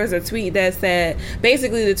comparison, like there was a tweet that said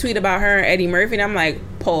basically the tweet about her and Eddie Murphy, and I'm like,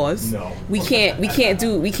 pause. No. We can't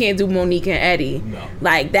do Monique and Eddie. No.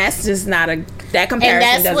 Like that's just not that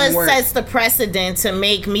comparison. And that's what work. sets the precedent to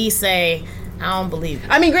make me say, I don't believe it.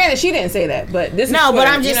 I mean, granted, she didn't say that, but this is No, Twitter, but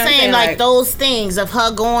I'm just saying, like those things of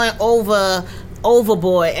her going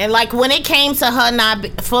overboard, and like when it came to her not,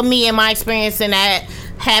 for me in my experience in that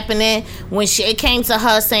happening, when it came to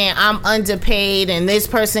her saying I'm underpaid and this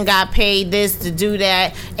person got paid this to do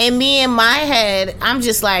that, and me in my head, I'm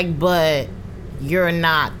just like, but you're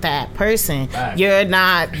not that person. Right. You're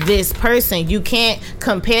not this person. You can't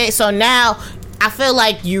compare. So now I feel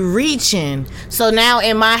like you reaching. So now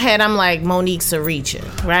in my head, I'm like, Monique's a reacher,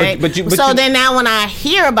 right? But then now when I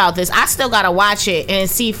hear about this, I still gotta watch it and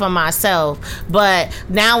see for myself. But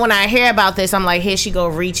now when I hear about this, I'm like, here she go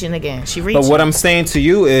reaching again. She reaching. But what I'm saying to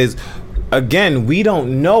you is, again, we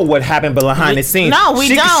don't know what happened behind the scenes. No,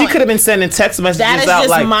 we don't. She could have been sending text messages That is out just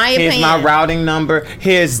like, my here's opinion. my routing number,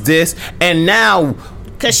 here's this, and now.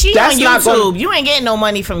 Cause she That's on not YouTube. gonna- You ain't getting no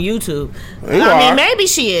money from YouTube. You I are. mean, maybe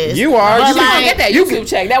she is. You are. But You you like, don't get that YouTube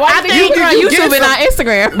check. That why I you think think you put on you YouTube get and on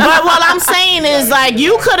Instagram? But what I'm saying is, like,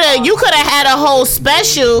 you could have had a whole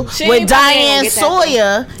special She with ain't probably Diane gonna get that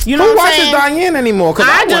Sawyer. You know Who what I'm watches saying? Diane anymore? 'Cause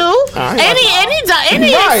I do. Right.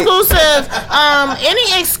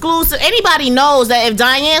 Any exclusive. Anybody knows that if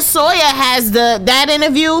Diane Sawyer has that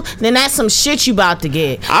interview, then that's some shit you about to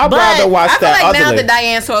get. I'd But- rather watch I feel that like now other that lady.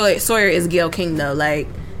 Diane Sawyer is Gayle King though, like.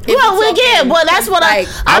 Well, we get. Well, that's what like,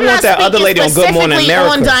 I'm want not that other speaking lady on Good Morning specifically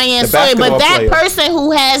America, on Diane the Sawyer, but basketball that player. person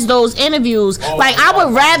who has those interviews, like I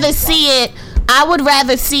would rather see it. I would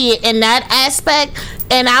rather see it in that aspect,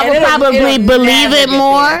 and I would it'll probably believe never it get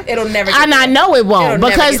more. there. It'll never get And I there. know it won't, It'll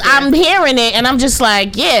never because get there. I'm hearing it, and I'm just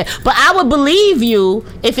like, yeah. But I would believe you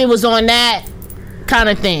if it was on that kind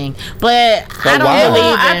of thing. But I don't why? believe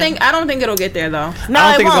it. I don't think it'll get there though. No,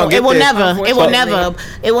 I don't it think it's gonna won't. get It will there. never. It will Unfortunately. never.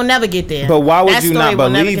 It will never get there. But why would That you story not will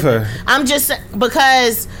never believe get there. her? I'm just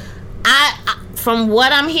because I from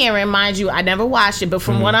what I'm hearing, mind you, I never watched it, but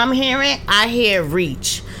from what I'm hearing, I hear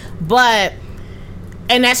reach. But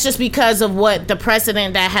and that's just because of what the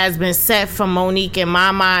precedent that has been set for Monique in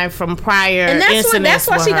my mind from prior And incidents that's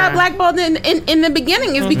why with she got her. blackballed in the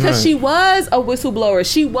beginning, is because she was a whistleblower.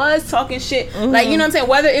 She was talking shit, like, you know what I'm saying.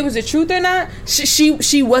 Whether it was the truth or not,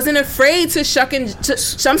 she wasn't afraid to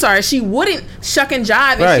she wouldn't shuck and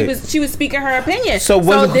jive, and Right. she was speaking her opinion. So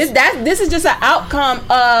when- this is just an outcome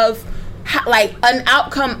of. Like an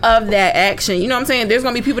outcome of that action, you know what I'm saying? There's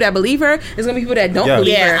gonna be people that believe her. There's gonna be people that don't Yeah.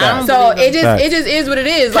 believe Yeah, her. I don't So believe her. it just is what it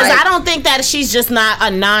is. Because Like, I don't think that she's just not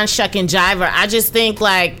a non-shuck and jiver. I just think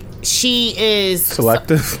like she is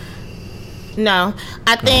Selective. No,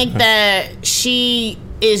 I think that she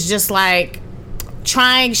is just like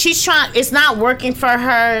she's trying. It's not working for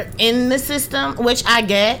her in the system, which I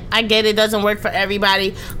get it doesn't work for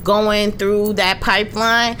everybody going through that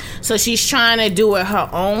pipeline, so she's trying to do it her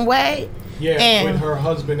own way. Yeah, And- with her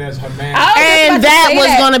husband as her man. I was just And about to that say was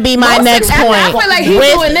that. going to be my Most next of- point. I feel like he's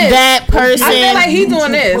with doing this. that person. I feel like he's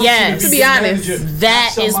doing this. Yes. To be honest.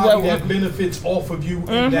 That is Somebody what- that benefits off of you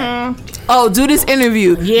in that. Oh, do this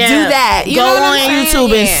interview. Yeah. Do that. You Go know what on I'm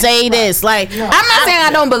YouTube and saying? say this. Like, I'm not saying I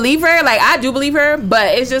don't believe her. Like, I do believe her,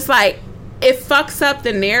 but it's just like it fucks up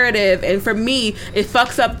the narrative, and for me, it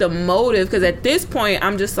fucks up the motive. Because at this point,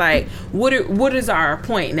 I'm just like, what is our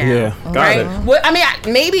point now? Yeah, got right? it. What, I mean,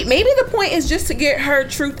 maybe the point is just to get her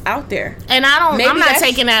truth out there. and I'm not that's-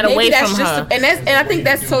 taking that maybe away that's from just her. and I think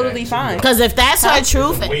that's totally fine. Because if that's her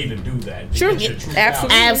truth, There's a way to do that. to Sure. get your truth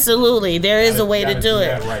Absolutely. out. absolutely, there is a way to Gotta do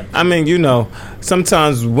it. that right. I mean, you know,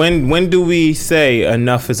 sometimes when do we say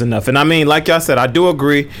enough is enough? And I mean, like y'all said, I do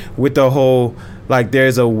agree with the whole, like,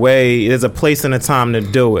 there's a place and a time to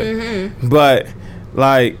do it. But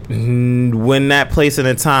like when that place and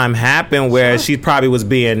a time happened where she probably was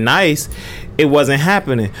being nice, it wasn't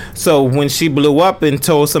happening. So when she blew up and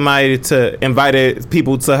told somebody to invite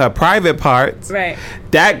people to her private parts, Right.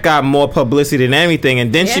 that got more publicity than anything.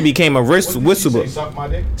 And then she Yeah. became a What did she say, whistleblower. suck my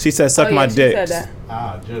dick? She said, "Suck Oh, my yeah, she dick." said that.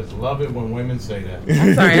 I just love it when women say that.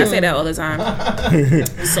 I'm sorry, I say that all the time.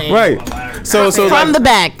 Same. Right. So From like, the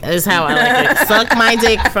back is how I like it. Suck my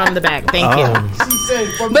dick from the back. Thank you. She said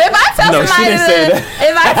from But if I tell No, she somebody didn't say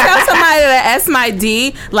if I tell somebody to S my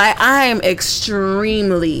D, like I am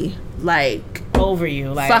extremely like Over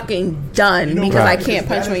you, like fucking done You know because why? I can't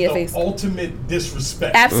Because punch you in your that is face. the ultimate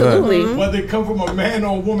disrespect. Absolutely. Whether it come from a man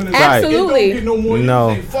or a woman, it's Right. Absolutely. It don't get no more. You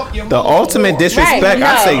no, say, fuck your the mother, ultimate whore. disrespect. Right, I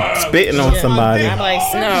no. say spitting on somebody. I'm like,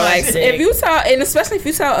 No, like if you tell, and especially if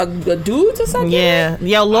you tell a dude to suck your yeah,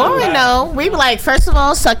 yo, Lauren, no, we be like, first of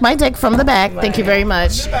all, suck my dick from the back. Thank you very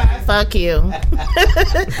much. Fuck you.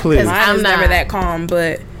 Please. Mine I'm is not. never that calm,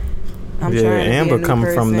 but I'm Yeah, trying to Amber be a new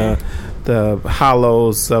coming from person. the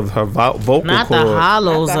hollows of her vocal Not cord. the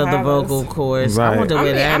hollows Not the of the hollows. vocal cords. Right. I wonder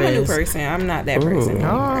where that I'm a new is. person. I'm not that person. Ooh.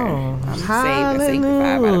 anymore. Oh, I'm saved and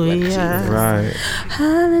sanctified by the blood of Jesus. hallelujah. Right.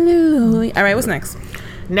 Hallelujah. All right, what's next?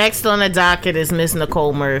 Next on the docket is Miss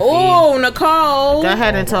Nicole Murphy. Oh, Nicole. Go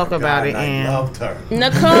ahead and talk about it, I Ann. loved her.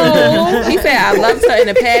 Nicole. He said I loved her in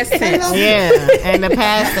the past tense. Yeah, and the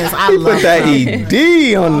past is I love Put that her.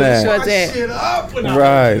 ED on that. Sure Fuck did. shit up when I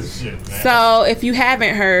Right. heard this shit, man. So, if you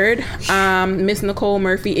haven't heard, Miss Nicole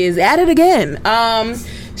Murphy is at it again.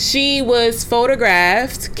 She was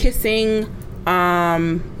photographed kissing,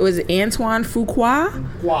 was it Antoine Fuqua?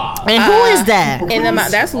 Wow. And who is that? And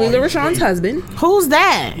that's Lila Rashawn's husband. Who's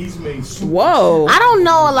that? He's made super Whoa. I don't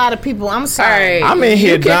know a lot of people. I'm sorry. All right. I'm in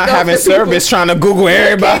here You kicked not off having the people- service trying to Google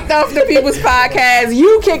everybody. Kicked off the People's Podcast.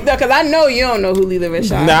 You kicked up because I know you don't know who Lila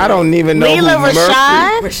Rashawn. Nah, I don't even know Lila who Murphy.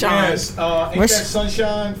 Rashad? Rashawn. Yes, ain't that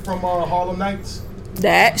Sunshine from Harlem Nights?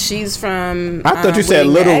 That she's from. I thought you said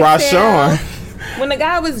Waiting Little to Exhale. Rashawn. When the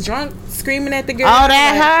guy was drunk screaming at the girl. Oh,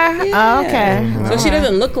 that her? Yeah. Oh, okay. So she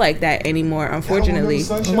doesn't look like that anymore, unfortunately.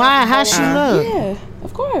 Why? How she look? Yeah,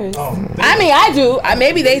 of course. Oh, I mean, I do.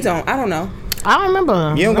 Maybe they don't. I don't know. I don't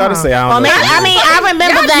remember. You don't gotta say I don't know. I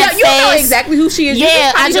remember that You know face. exactly who she is. You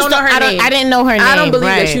Yeah, just probably I just don't know her name. I didn't know her name. I don't believe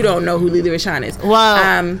right. that you don't know who Lila Rashawn is.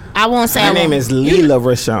 Well, I won't say. Her I name won't. is Lila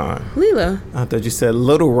Rashawn. Lila. I thought you said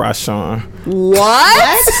Little Rashawn.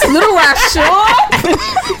 What? Little Rashawn?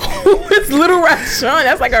 Who is Little Rashawn?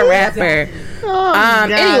 That's like a rapper. Oh,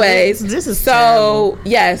 God, Anyways, this is so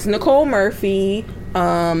terrible. yes, Nicole Murphy,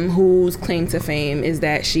 whose claim to fame is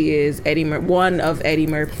that she is one of Eddie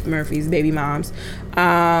Murphy's baby moms,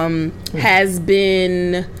 has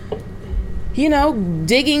been,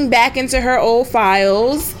 digging back into her old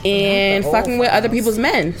files and fucking with other people's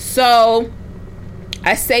men. So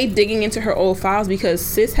I say digging into her old files because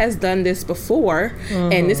sis has done this before,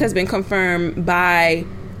 and this has been confirmed by.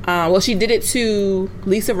 She did it to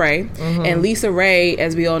Lisa Ray, and Lisa Ray,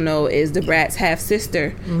 as we all know, is Da Brat's half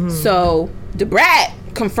sister. So Da Brat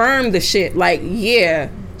confirmed the shit. Like, yeah,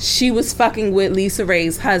 she was fucking with Lisa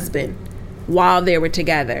Ray's husband while they were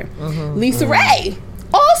together. Lisa Ray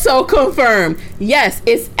also confirmed, yes,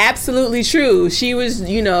 it's absolutely true. She was,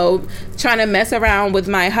 trying to mess around with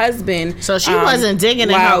my husband. So she wasn't digging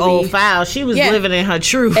in her old file. She was living in her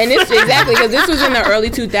truth. And it's exactly because this was in the early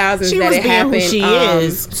 2000s She that was it being who happened she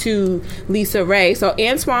is. to Lisa Ray. So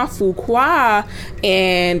Antoine Fuqua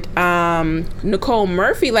and Nicole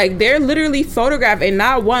Murphy, like they're literally photographed, and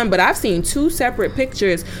not one, but I've seen two separate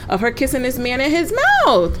pictures of her kissing this man in his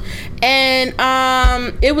mouth. And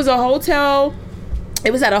it was a hotel.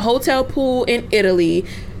 It was at a hotel pool in Italy.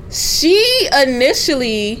 She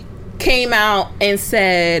initially came out and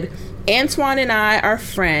said, Antoine and I are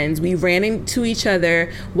friends. We ran into each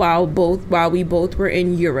other while we both were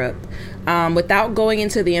in Europe. Without going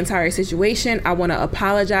into the entire situation, I want to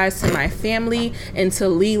apologize to my family and to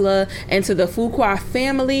Lila and to the Fuqua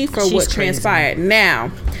family for what transpired. Now,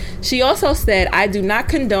 she also said, I do not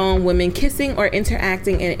condone women kissing or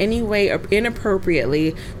interacting in any way or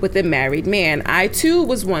inappropriately with a married man. I too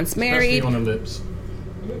was once married. Especially on the lips.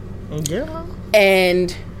 Yeah.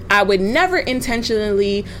 And I would never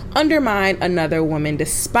intentionally undermine another woman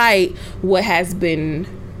despite what has been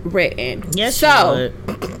written. Yes, so,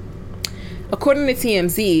 according to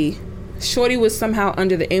TMZ, Shorty was somehow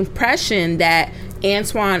under the impression that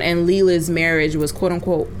Antoine and Lila's marriage was quote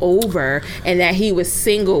unquote over and that he was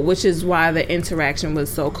single, which is why the interaction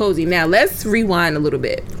was so cozy. Now, let's rewind a little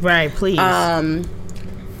bit. Right, please. I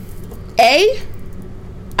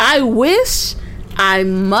wish I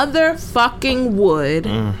motherfucking would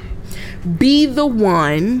be the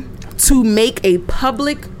one to make a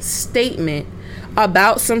public statement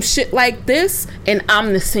about some shit like this, and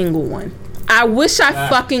I'm the single one. I wish I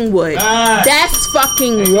fucking would. That's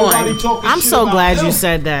fucking one. I'm so glad you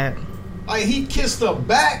said that. Like, he kissed her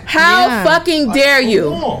back. How fucking Like, dare come you?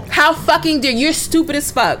 on. How fucking dare you? You're stupid as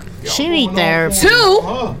fuck. She need therapy.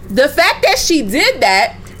 Two, the fact that she did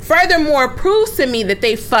that, furthermore, proves to me that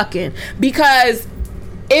they fucking. Because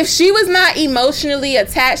if she was not emotionally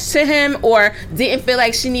attached to him or didn't feel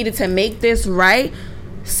like she needed to make this right,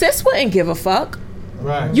 sis wouldn't give a fuck.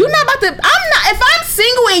 Right. You not about to. I'm not. If I'm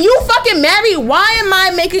single and you fucking married, why am I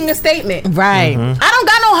making a statement? Right. I don't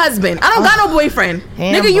got no husband. I don't got no boyfriend.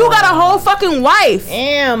 Amber. Nigga, you got a whole fucking wife.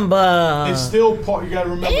 Amber. It's still part. You gotta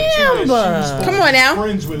remember too that she was supposed Come to on be now.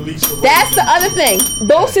 friends with Lisa Ray. That's the other thing.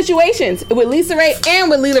 Those situations with Lisa Ray and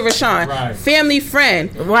with Leela Rashawn, Right. family friend.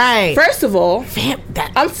 Right. First of all,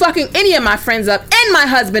 I'm fucking any of my friends up and my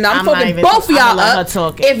husband. I'm not fucking even- both of I'ma y'all let her up.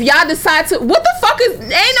 talk. If y'all decide to, what the fuck is?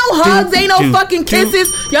 Ain't no hugs, ain't no fucking kisses.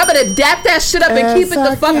 Y'all better dap that shit up and keep it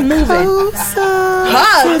the fuck moving.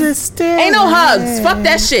 Hugs. Ain't no hugs. Fuck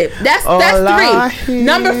that shit. That's three.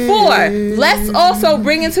 Number 4. Let's also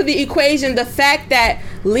bring into the equation the fact that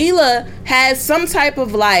Leela has some type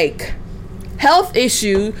of like health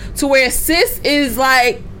issue to where sis is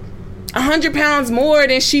like 100 pounds more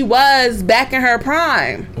than she was back in her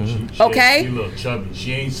prime. Okay? She a little chubby.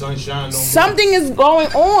 She ain't sunshine no more. Something is going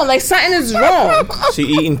on. Like something is wrong. She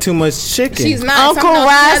eating too much chicken. She's not. Uncle Something else. She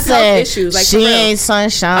Rod has health said issues. Like, she for real. ain't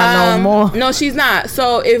sunshine no more. No, she's not.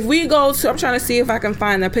 So if we go to, I'm trying to see if I can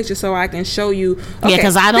find that picture so I can show you. Okay, Yeah,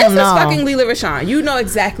 'cause I don't this know. This is fucking Leela Rashawn. You know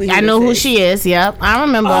exactly who I know this who is. she is. Yep, I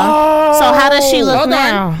remember. So how does she look Hold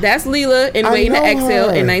now? on. That's Leela in I Waiting to know Exhale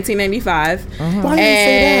her. in 1995. Why you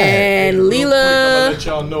say And Real quick, I'm gonna Leela. let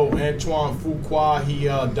y'all know Antoine Fuqua. He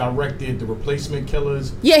directed The Replacement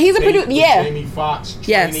Killers. Yeah, he's a Date producer. with Yeah. Jamie Foxx.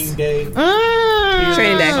 Yes. Training Day.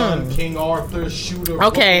 Training Day. Son, King Arthur. Shooter.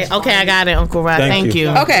 Okay, Brooklyn's I got it, Uncle Rod. Thank Thank you.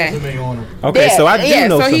 you. Okay. Resume on him. that? Okay, so I do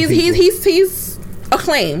know so some he's people. he's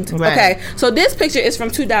acclaimed. Right. Okay, so this picture is from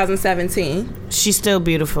 2017. She's still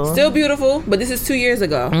beautiful. Still beautiful, but this is 2 years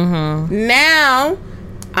ago. Now,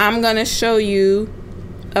 I'm gonna show you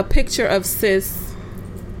a picture of sis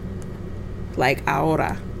like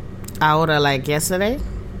ahora. Ahora, like yesterday,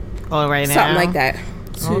 or right now, Something like that.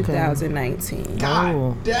 Okay. 2019. God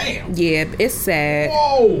Oh. damn. Yeah, it's sad.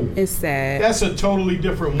 Whoa. It's sad. That's a totally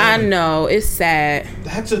different woman. I know, it's sad.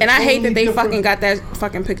 That's a And I hate that they totally fucking different- got that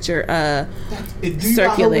fucking picture Do you got her with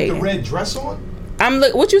circulating. the red dress on?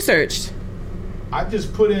 What you searched? I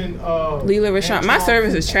just put in Leela Rashawn. My Antoine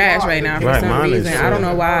service is trash Fuqua. right now for Right, some mine is reason. I don't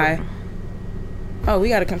know too. why. Oh, we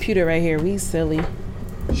got a computer right here. We silly.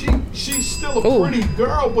 She's still a Ooh. pretty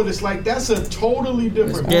girl, but it's like that's a totally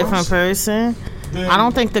different different person. than- I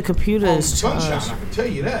don't think the computer Oh, is Sunshine, charged. I can tell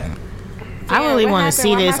you that. I really what want to happened? see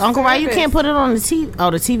Why this, my Uncle Rod. You service? can't put it on the TV.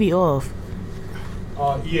 Oh, the TV off.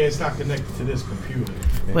 Yeah, it's not connected to this computer.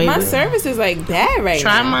 Wait, My wait. service is like bad right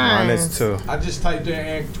Try now. mine. Mine is too. I just typed in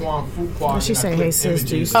Antoine Fuqua. What she and I say? clicked Hey, sis, do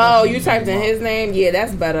you images. see- Oh, you typed in his name? Yeah,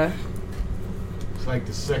 that's better. It's like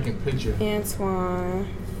the second picture. Antoine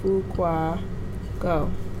Fuqua. Go.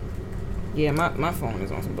 Yeah, my phone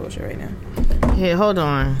is on some bullshit right now. Here, hold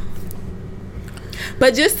on.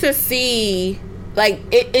 But just to see, like,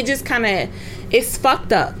 it just kind of, it's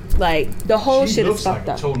fucked up. Like, the whole She shit looks is fucked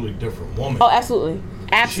like up. a totally different woman. Oh, absolutely.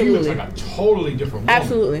 She Absolutely. looks like a totally different woman.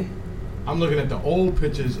 Absolutely. I'm looking at the old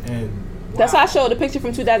pictures and That's why I showed the picture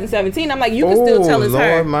from 2017. I'm like, you can still tell it's Lord,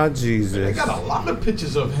 her. my They Jesus. got a lot of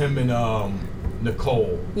pictures of him and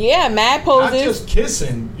Nicole. Yeah, mad Not poses. just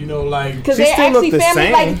kissing, you know, like Because She they're still look actually the family.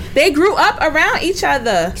 same. Like, they grew up around each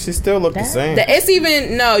other. She still look the same. It's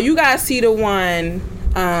even, no, you guys see the one,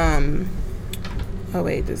 oh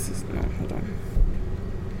wait, this is, no, hold on.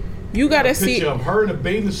 You gotta a see, picture of her in a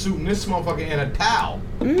bathing suit and this motherfucker in a towel.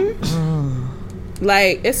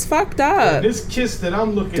 like, it's fucked And up. this kiss that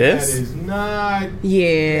I'm looking This? at is not. That ain't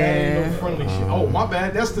Yeah. no friendly shit. Oh, my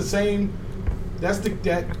bad. That's the same. That's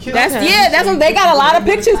that kiss. That's what they got a lot of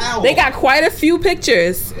pictures. They got quite a few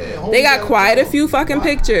pictures. Yeah, They got homie quite a towel. few fucking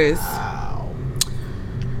pictures. Wow.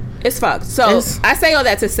 It's fucked. So It's- I say all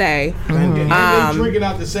that to say, And they drinking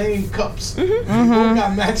out the same cups. They both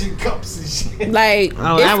got matching cups and shit. like,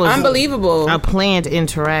 Oh, it's that was unbelievable. a planned That ain't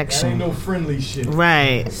interaction. no friendly shit.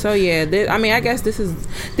 Right. So yeah, I mean, I guess this is.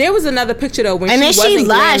 There was another picture though when And then she wasn't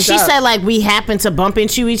lied. glammed She up. said like we happened to bump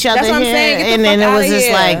into each other That's what I'm here, saying. Get the and then fuck it was outta just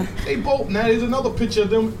here. like, They both. Now there's another picture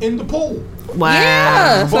of them in the pool. wow,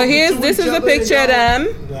 Yeah. So Bumping here's into this each is a other picture of and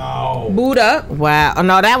them No. booed up. wow. Oh,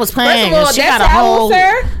 no, that was First planned. of all, 'cause she that's got a how, whole.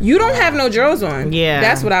 sir. You don't have no drawers on. Yeah.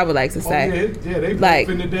 That's what I would like to Oh, say. yeah, they Like-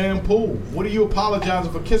 both in the damn pool. What are you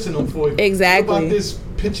apologizing for kissing them for? Exactly. What about this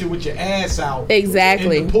picture with your ass out?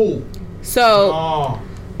 Exactly. In the pool. So Oh,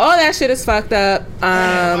 all that shit is fucked up.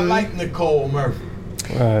 man, I like Nicole Murphy.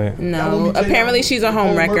 Right. No, apparently she's a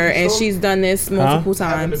homewrecker, and she's done this multiple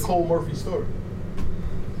Having times. Nicole Murphy story.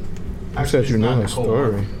 I said you know her Nicole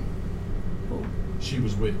story. Murphy. She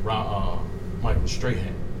was with Michael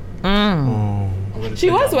Strahan. She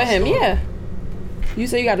was with him, yeah. You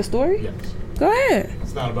say you got a story? Yes. Go ahead.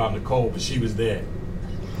 It's not about Nicole, but she was there.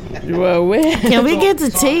 Well, where? Can we get to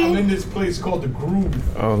I'm tea? in this place called the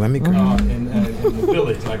Groove Oh, let me go. in the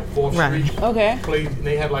village, like a 4th Right. Street. Okay. Place, and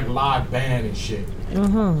they had like live band and shit.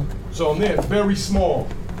 Mm-hmm. So I'm there, very small,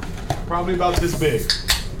 probably about this big.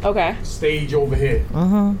 Okay. Stage over here.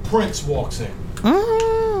 Prince walks in.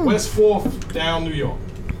 West 4th, down New York.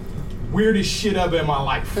 Weirdest shit ever in my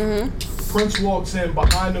life. Prince walks in.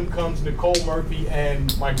 Behind him comes Nicole Murphy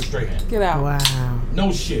and Michael Strahan. Get out. Wow.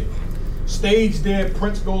 No shit. Stage there.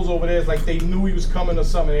 Prince goes over there. It's like they knew he was coming or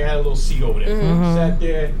something. They had a little seat over there. Sat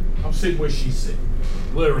there. I'm sitting where she's sitting.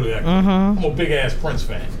 Literally, like, I'm a big ass Prince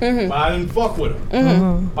fan, but I didn't fuck with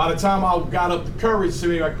him. By the time I got up the courage to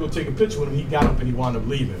maybe I could go take a picture with him, he got up and he wound up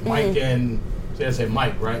leaving. Mike and I said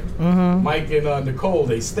Mike, right? Mike and Nicole,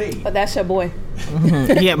 they stayed. But that's your boy.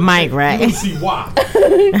 Yeah, Mike, You right? don't see why.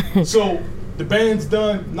 So the band's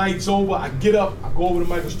done, night's over. I get up, I go over to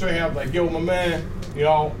Michael Strahan. I'm like, yo, my man, you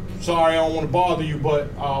know, sorry, I don't want to bother you, but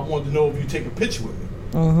I wanted to know if you take a picture with me.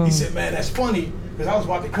 He said, man, that's funny. Because I was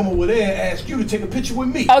about to come over there and ask you to take a picture with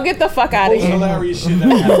me. Oh, get the fuck out of Most here. hilarious shit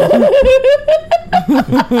that happened.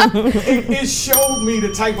 it showed me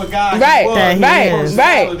the type of guy Right, he was. that he His is.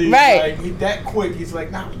 personality, Right. Like, he that quick. He's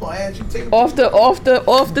like, nah, I'm gonna ask you to take a Off the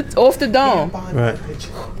dome. behind Right. that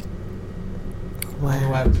picture. Wow. What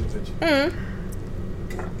happened to the picture?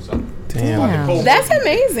 So, Damn. Nicole That's Murphy,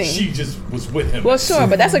 amazing. She just was with him. Well, sure,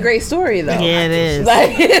 but that's a great story, though. Yeah, it is.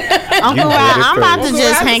 Like, Uncle Rob, I'm about to Uncle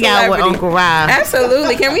just Rob's hang a out with celebrity. Uncle Rob.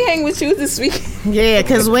 absolutely. Can we hang with you this week? Yeah,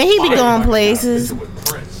 because when he be going places. With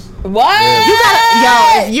Prince. What? You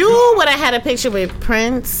gotta, yo, if you would have had a picture with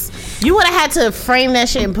Prince, you would have had to frame that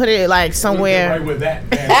shit and put it like somewhere. Right with that.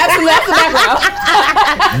 Man. Absolutely, that's the background.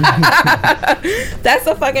 That's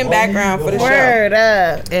the fucking background for the show. Word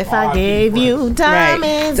up. If I R.I.P. gave you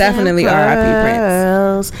diamonds. Definitely and R.I.P.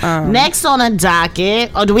 pearls. Next on the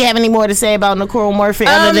docket. Oh, do we have any more to say about Nicole Murphy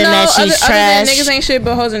other than No, that she's other than trash? niggas ain't shit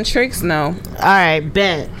but hoes and tricks, no. All right,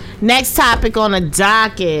 bet. Next topic on the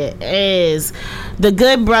docket is the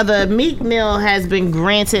good brother Meek Mill has been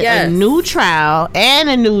granted a new trial and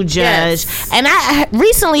a new judge. Yes. And I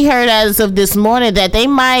recently heard as of this morning that they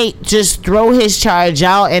might just throw his charge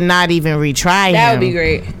out and not even retry him. That would be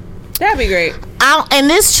great. That'd be great. And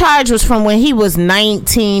this charge was from when he was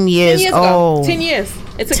 19 years, 10 years old. ago. 10 years.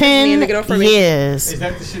 It took me to get off 10 probation. years. Is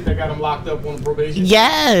that the shit that got him locked up on probation?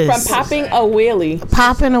 Yes. From popping a wheelie.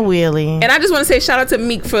 Popping a wheelie. And I just want to say shout out to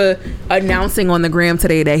Meek for announcing on the gram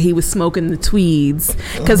today that he was smoking the tweeds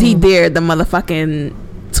because he dared the motherfucking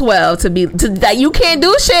 12 to that you can't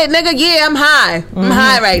do shit, nigga. Yeah, I'm high. I'm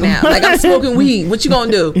high right now. Like, I'm smoking weed. What you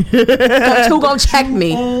gonna do? Who gonna check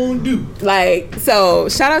me? Like, so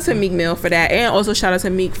shout out to Meek Mill for that, and also shout out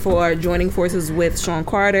to Meek for joining forces with Sean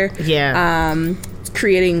Carter. Yeah.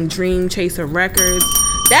 Creating Dream Chaser Records.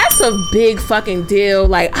 That's a big fucking deal.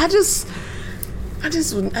 Like, I just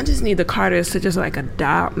need the Carters to just like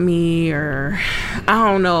adopt me, or I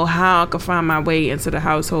don't know how I could find my way into the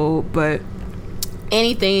household, but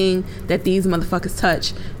anything that these motherfuckers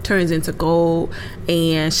touch turns into gold.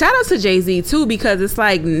 And shout out to Jay-Z too, because it's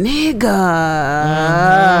like, nigga,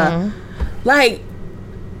 like,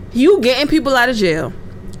 you getting people out of jail,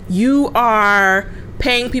 you are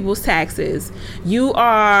paying people's taxes, you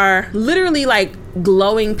are literally like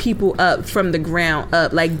glowing people up from the ground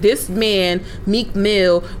up. Like, this man Meek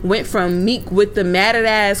Mill went from Meek with the matted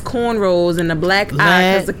ass cornrows and the black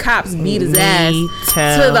eye because the cops beat his ass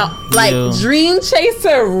to the like Dream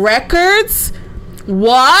Chaser Records.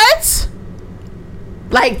 What?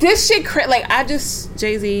 Like, this shit like, I just,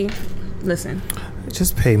 Jay-Z, listen,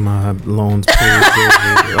 just pay my loans, please.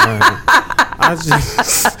 I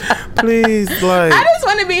just, please, like, I just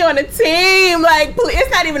want to be on a team. Like,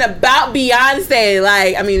 it's not even about Beyonce.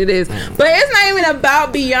 Like, I mean, it is, but it's not even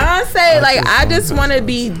about Beyonce. Like, I just want to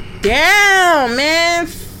be down, man.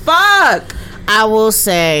 Fuck. I will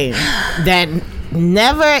say that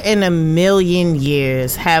never in a million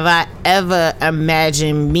years have I ever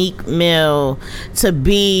imagined Meek Mill to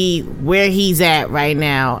be where he's at right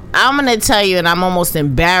now. I'm gonna tell you, and I'm almost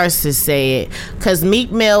embarrassed to say it, because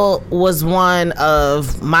Meek Mill was one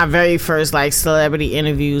of my very first like celebrity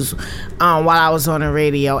interviews while I was on the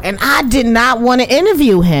radio, and I did not want to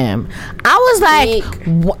interview him. I was like,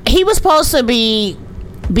 he was supposed to be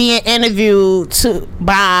being interviewed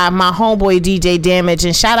by my homeboy DJ Damage,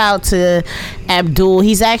 and shout out to Abdul.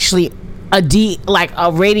 He's actually a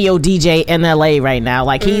radio DJ in LA right now.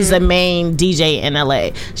 Like he's the main DJ in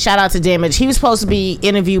LA. Shout out to Damage. He was supposed to be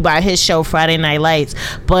interviewed by his show Friday Night Lights,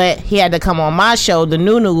 but he had to come on my show, the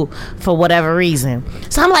Nunu, for whatever reason.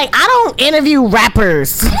 So I'm like, I don't interview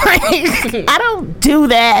rappers. Like, I don't do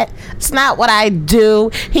that. It's not what I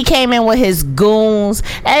do. He came in with his goons.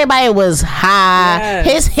 Everybody was high.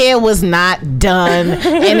 Yes. His hair was not done,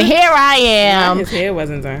 and here I am. His hair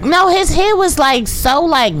wasn't done. No, his hair was like so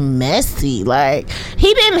like messy. Like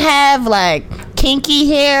he didn't have like kinky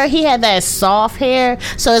hair. He had that soft hair.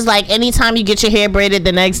 So it's like anytime you get your hair braided,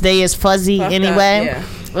 the next day it's fuzzy anyway. Yeah.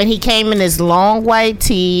 And he came in this long white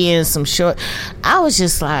tee and some short. I was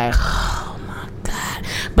just like, oh my God.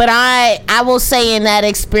 But I will say in that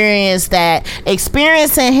experience, that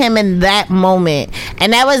experiencing him in that moment,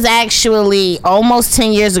 and that was actually almost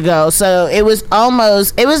 10 years ago. So it was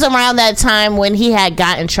around that time when he had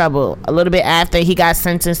got in trouble, a little bit after he got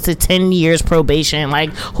sentenced to 10 years probation.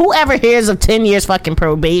 Like, whoever hears of 10 years fucking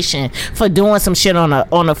probation for doing some shit on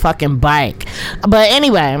a fucking bike? But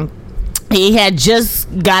anyway, he had just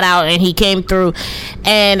got out and he came through,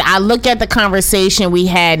 and I look at the conversation we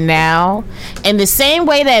had now, and the same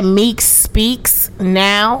way that Meek speaks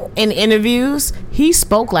now in interviews, he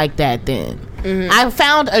spoke like that then. I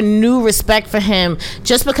found a new respect for him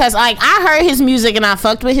just because, like, I heard his music and I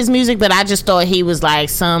fucked with his music, but I just thought he was like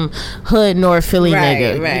some hood North Philly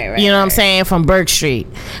nigga. Right, you know what I'm saying? From Burke Street.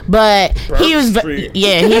 But he was,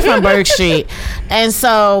 he's from Burke Street. And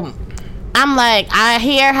so I'm like, I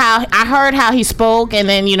heard how he spoke, and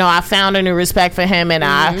then, you know, I found a new respect for him, and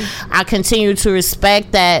I continue to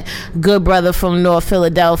respect that good brother from North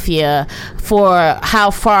Philadelphia for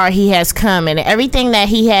how far he has come, and everything that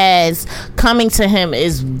he has coming to him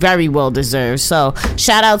is very well deserved. So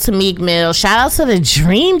shout out to Meek Mill, shout out to the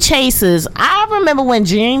Dream Chasers. I remember when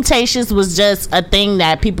Dream Chasers was just a thing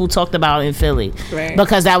that people talked about in Philly,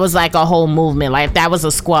 because that was like a whole movement, like that was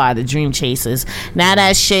a squad, the Dream Chasers. Now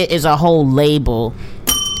that shit is a whole label.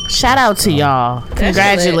 Shout out to y'all.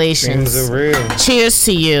 Congratulations. Dreams are real. Cheers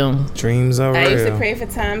to you. Dreams are real. I used to pray for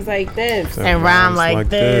times like this. And rhyme like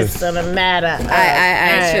this. Doesn't matter.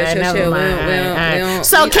 Chill. We don't.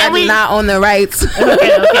 So can we not own the rights?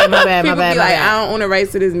 Okay, my bad. People be like, I don't own the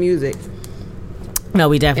rights to this music. No,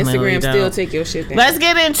 we definitely Instagram don't. Still take your shit down. Let's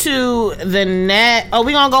get into the net. Oh,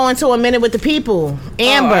 we're going to go into a minute with the people.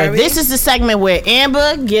 Amber, this is the segment where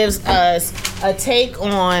Amber gives us a take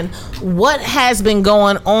on what has been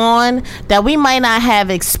going on that we might not have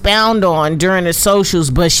expound on during the socials,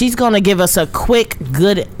 but she's going to give us a quick,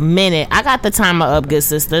 good minute. I got the timer up, good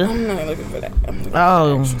sister. I'm not looking for that.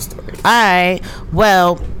 All right.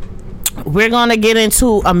 Well, we're going to get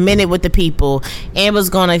into a minute with the people. Amber's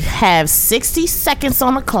going to have 60 seconds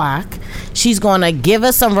on the clock. She's going to give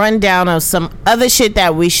us a rundown of some other shit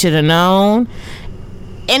that we should have known.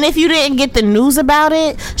 And if you didn't get the news about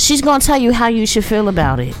it, she's going to tell you how you should feel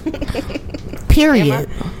about it. Period.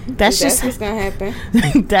 That's just what's going to happen.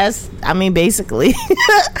 Basically.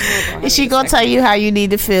 She going to tell you how you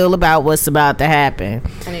need to feel about what's about to happen.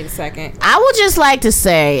 I need a second. I would just like to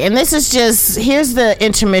say, and this is just, here's the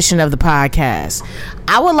intermission of the podcast.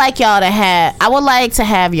 I would like to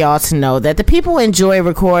have y'all to know that the people enjoy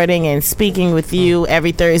recording and speaking with you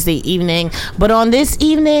every Thursday evening. But on this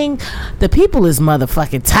evening, the people is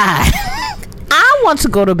motherfucking tired. I want to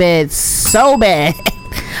go to bed so bad.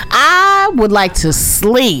 I would like to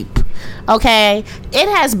sleep. Okay, it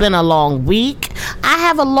has been a long week. I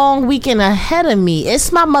have a long weekend ahead of me.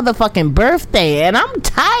 It's my motherfucking birthday, and I'm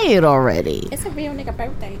tired already. It's a real nigga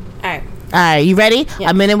birthday. All right, you ready?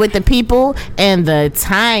 Yeah. A minute with the people, and the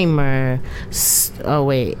timer.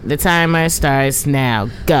 The timer starts now.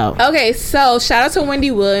 Go. Okay, so shout out to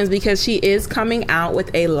Wendy Williams because she is coming out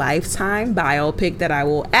with a Lifetime biopic that I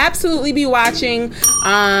will absolutely be watching.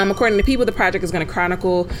 According to people, the project is going to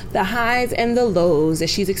chronicle the highs and the lows that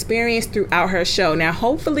she's experienced throughout her show. Now,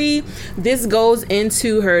 hopefully, this goes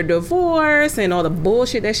into her divorce and all the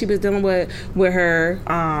bullshit that she was dealing with her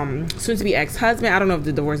soon-to-be ex-husband. I don't know if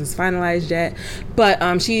the divorce is finalized yet,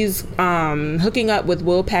 but she's hooking up with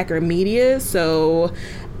Will Packer Media, so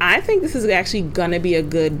I think this is actually gonna be a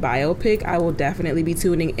good biopic. I will definitely be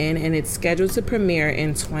tuning in, and it's scheduled to premiere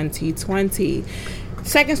in 2020.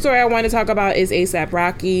 Second story I want to talk about is A$AP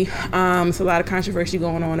Rocky. It's a lot of controversy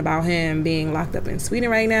going on about him being locked up in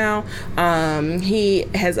Sweden right now. He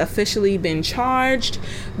has officially been charged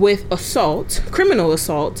with criminal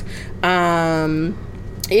assault.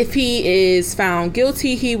 If he is found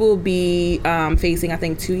guilty, he will be facing, I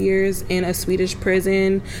think, 2 years in a Swedish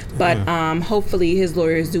prison. But hopefully his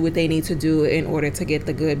lawyers do what they need to do in order to get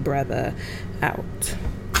the good brother out.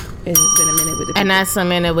 It has been a minute with the people. And that's a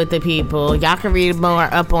minute with the people. Y'all can read more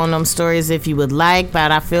up on them stories if you would like,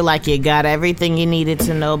 but I feel like you got everything you needed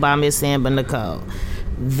to know about Miss Amber Nicole.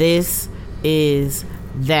 This is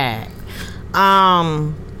that.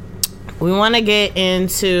 We want to get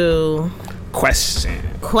into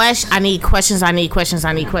I need questions.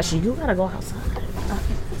 You gotta go outside.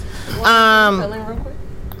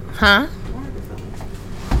 Huh?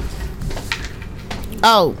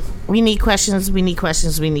 Oh, we need questions.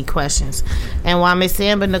 And while Miss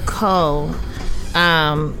Amber Nicole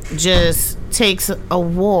just takes a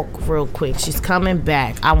walk real quick, she's coming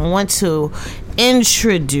back. I want to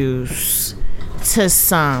introduce to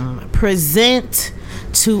some, present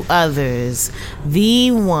to others,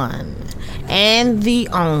 the one and the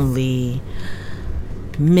only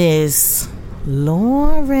Miss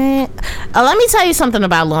Lauren. Let me tell you something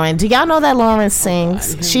about Lauren. Do y'all know that Lauren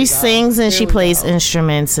sings? She sings and she plays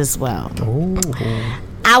instruments as well. Ooh.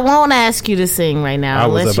 I won't ask you to sing right now. I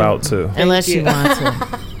was about to. Unless you want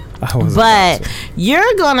to. But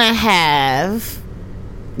you're gonna have.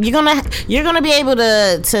 You're gonna be able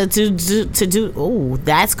to do. Oh,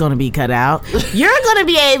 that's gonna be cut out. You're gonna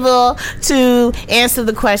be able to answer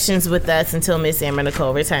the questions with us until Miss Amber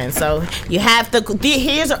Nicole returns. So you have to.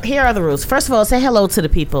 Here are the rules. First of all, say hello to the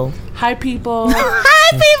people. Hi, people.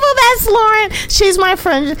 Hi, people. That's Lauren. She's my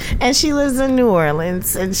friend, and she lives in New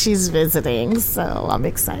Orleans, and she's visiting. So I'm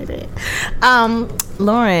excited.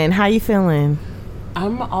 Lauren, how you feeling?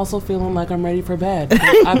 I'm also feeling like I'm ready for bed.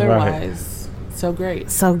 Otherwise. So great.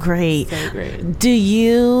 Do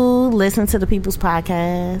you listen to the People's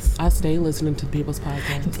Podcast? I stay listening to People's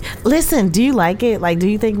Podcast. Listen, do you like it? Like, do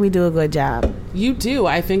you think we do a good job? You do.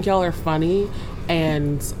 I think y'all are funny,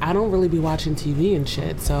 and I don't really be watching TV and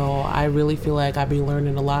shit, so I really feel like I be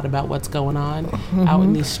learning a lot about what's going on out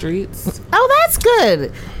in these streets. Oh,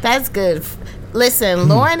 that's good. Listen,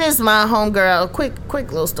 Lauren is my homegirl.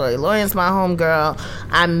 Quick little story. Lauren's my homegirl.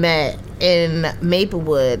 I met in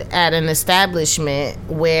Maplewood at an establishment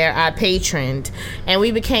where I patroned, and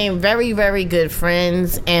we became very, very good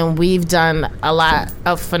friends, and we've done a lot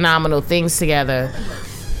of phenomenal things together.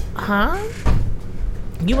 Huh?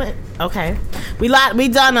 You went? Okay. We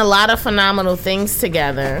done a lot of phenomenal things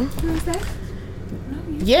together. Who is that?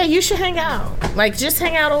 Yeah, you should hang out. Like, just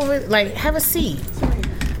hang out over, like, have a seat.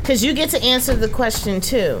 Because you get to answer the question,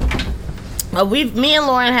 too. Me and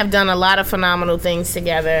Lauren have done a lot of phenomenal things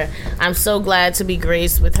together. I'm so glad to be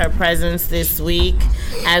graced with her presence this week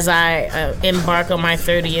as I embark on my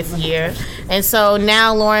 30th year. And so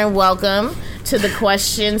now, Lauren, welcome to the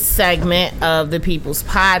question segment of the People's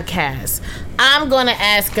Podcast. I'm going to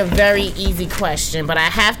ask a very easy question, but I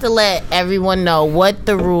have to let everyone know what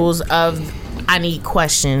the rules of I Need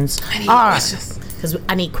Questions are. Because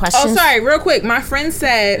I need questions. Oh, sorry, real quick. My friend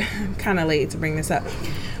said, I'm kind of late to bring this up.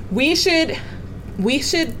 We should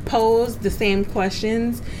pose the same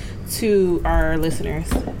questions to our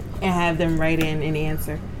listeners and have them write in and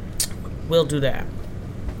answer. We'll do that.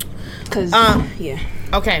 Yeah.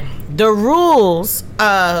 Okay. The rules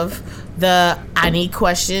of the I Need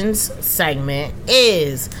Questions segment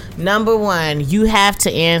is, number 1, you have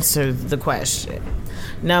to answer the question.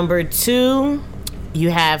 Number 2, you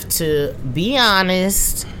have to be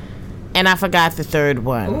honest. And I forgot the third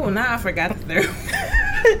one. Oh, now I forgot the third one.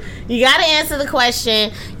 You got to answer the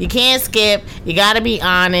question. You can't skip. You got to be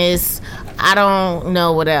honest. I don't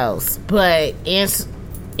know what else, but answer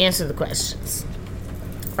the questions.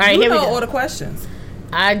 All right, you here we know go. all the questions.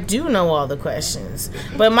 I do know all the questions,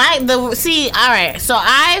 but all right. So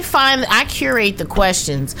I curate the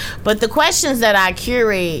questions, but the questions that I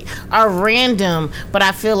curate are random, but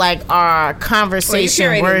I feel like are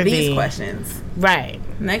conversation worthy. These questions, right?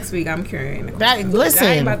 Next week I'm curating the questions. Listen,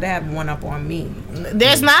 I ain't about to have one up on me.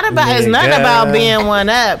 It's nothing about being one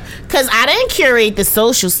up, because I didn't curate the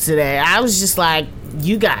socials today. I was just like,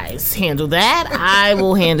 you guys handle that. I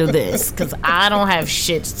will handle this, because I don't have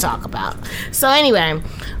shit to talk about. So anyway,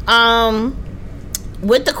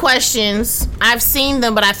 with the questions, I've seen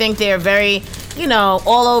them, but I think they're very,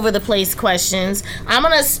 all over the place questions. I'm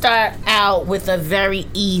going to start out with a very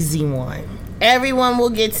easy one. Everyone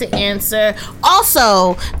will get to answer.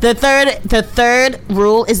 Also, the third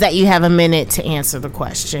rule is that you have a minute to answer the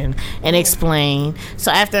question and explain.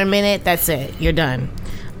 So after a minute, that's it. You're done.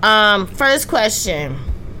 First question.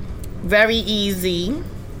 Very easy.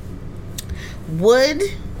 Would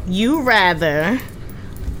you rather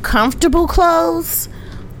comfortable clothes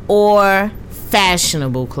or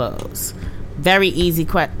fashionable clothes? Very easy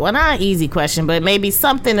question. Well, not an easy question, but maybe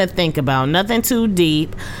something to think about. Nothing too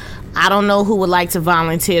deep. I don't know who would like to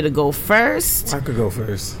volunteer to go first. I could go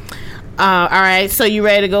first. All right, so you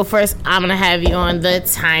ready to go first? I'm gonna have you on the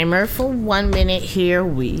timer for 1 minute. Here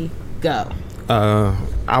we go.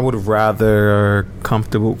 I would rather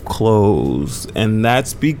comfortable clothes, and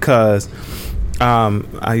that's because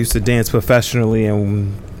I used to dance professionally,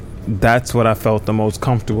 and that's what I felt the most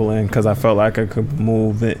comfortable in because I felt like I could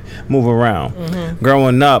move around. Mm-hmm.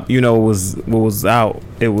 Growing up, what was out.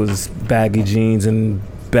 It was baggy jeans and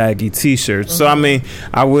baggy t-shirts. Mm-hmm. So I mean,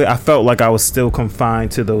 I felt like I was still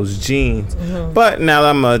confined to those jeans. Mm-hmm. But now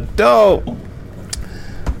that I'm an adult,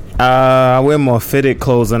 I wear more fitted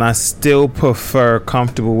clothes, and I still prefer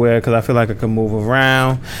comfortable wear because I feel like I can move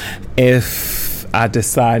around. If I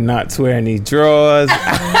decide not to wear any drawers,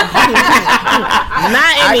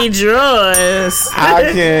 any drawers,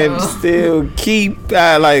 I can still keep.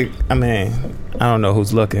 I don't know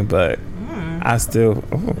who's looking, but I still.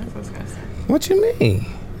 What you mean?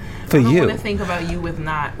 For you, I don't want to think about you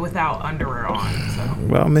without underwear on. So.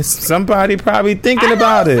 Well, somebody probably thinking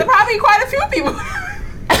about it. There probably quite a few people.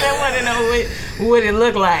 I want to know what it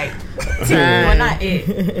looked like. Well, not it.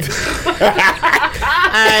 All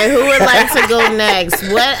right, who would like to go next?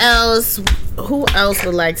 Who else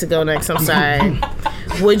would like to go next? I'm sorry.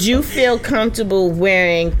 Would you feel comfortable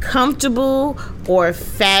wearing comfortable or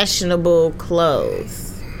fashionable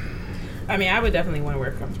clothes? I mean, I would definitely want to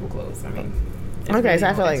wear comfortable clothes. I mean, okay, so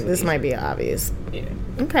I feel like this might be obvious. Yeah.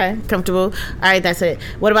 Okay, comfortable. All right, that's it.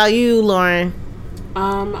 What about you, Lauren?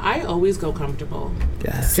 I always go comfortable.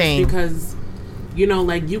 Yeah. Same. Because,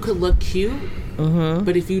 you could look cute,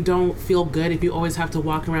 but if you don't feel good, if you always have to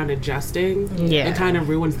walk around adjusting, it kind of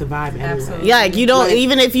ruins the vibe anyway. Absolutely. Yeah, you don't,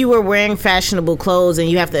 even if you were wearing fashionable clothes and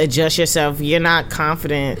you have to adjust yourself, you're not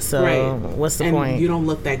confident, so what's the point? You don't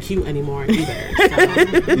look that cute anymore either.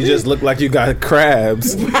 So. You just look like you got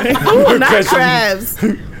crabs. Ooh, not crabs.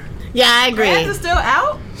 Yeah, I agree. Crabs are still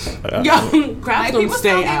out? Crabs don't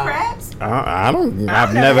stay out. Crabs?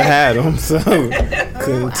 I've never had them, so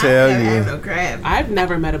couldn't tell you. No crabs. I've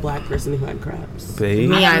never met a black person who had crabs. Babe.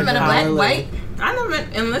 I never met a black white. I never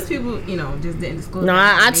met, unless people, just didn't disclose. No,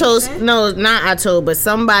 I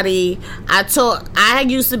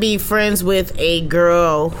used to be friends with a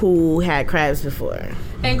girl who had crabs before.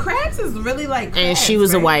 And crabs is really like crabs, and she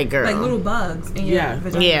was a white girl. Like little bugs in your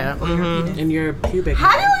vagina. Yeah. Mm-hmm. In your pubic.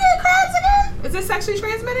 How do you get crabs again? Is it sexually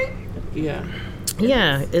transmitted? Yeah.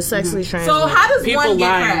 Yeah, it's sexually transmitted. So how does people one get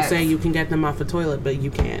lie crabs? And say you can get them off a toilet, but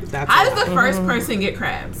you can't. How does the first person get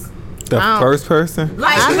crabs? The first person?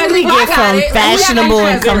 Like, I really get from fashionable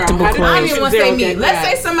and comfortable clothes. I don't even want to say me. Let's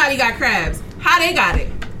say somebody got crabs. How they got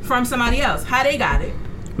it? From somebody else. How they got it?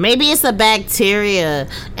 Maybe it's a bacteria,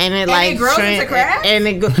 and it grows into crabs.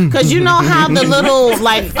 Because you know how the little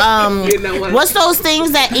what's those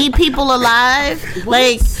things that eat people alive?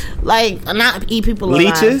 What? Like not eat people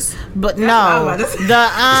alive. Leeches? But no, the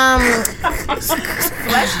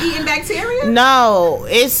flesh eating bacteria. No,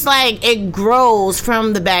 it's like it grows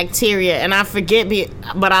from the bacteria, and I forget,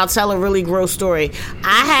 but I'll tell a really gross story.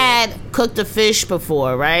 I had cooked a fish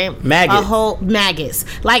before, right? Maggots,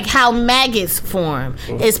 like how maggots form.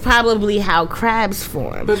 It's probably how crabs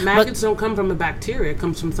form. But maggots don't come from a bacteria. It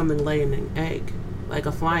comes from something laying an egg. Like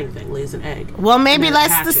a flying thing lays an egg. Well, maybe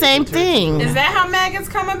that's the same thing. Is that how maggots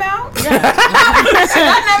come about? Yeah.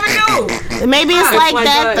 I never knew. Maybe it's like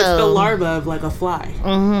that, though. It's the larva of like a fly.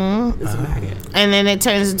 Mm-hmm. It's a maggot. And then it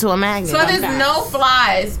turns into a maggot. So there's no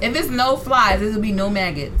flies. If there's no flies, there will be no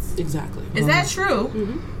maggots. Exactly. Is that true?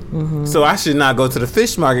 Mm-hmm. Mm-hmm. So I should not go to the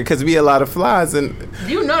fish market because we a lot of flies and.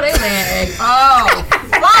 They lay an egg. Oh,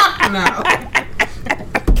 fuck no.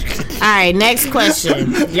 All right, next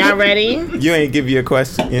question. Y'all ready? You ain't give you a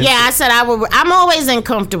question. Yeah, I said I would. I'm always in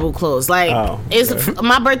comfortable clothes. Like it's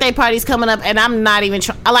my birthday party's coming up, and I'm not even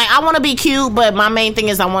I want to be cute, but my main thing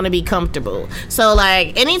is I want to be comfortable. So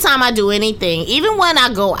like anytime I do anything, even when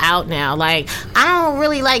I go out now, like I don't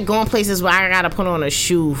really like going places where I gotta put on a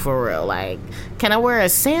shoe for real. Like, can I wear a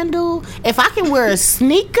sandal? If I can wear a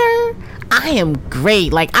sneaker, I am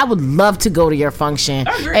great. Like, I would love to go to your function.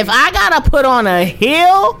 If I gotta put on a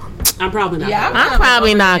heel, I'm probably not. Yeah, I'm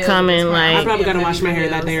probably not coming. Like, I probably gotta wash my hair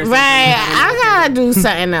that day or something. Right, I gotta do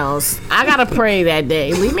something else. I gotta pray that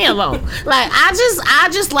day. Leave me alone. Like, I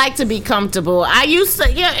just like to be comfortable. I used to,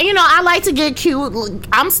 I like to get cute.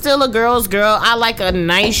 I'm still a girl's girl. I like a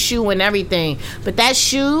nice shoe and everything. But that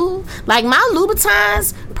shoe, like my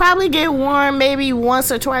Louboutins, probably get worn maybe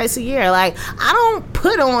once or twice a year. Like, I don't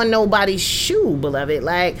put on nobody's shoe, beloved.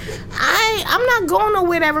 Like, I'm not going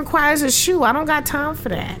nowhere that requires a shoe. I don't got time for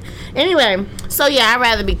that. Anyway, so yeah, I'd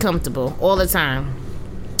rather be comfortable all the time.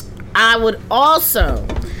 I would also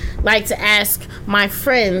like to ask my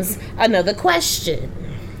friends another question.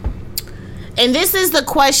 and this is the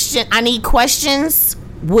question. I need questions.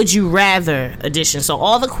 Would you rather edition. So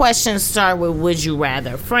all the questions start with would you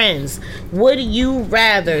rather. Friends, would you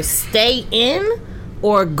rather stay in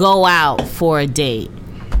or go out for a date?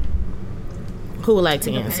 Who would like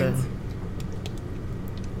to answer?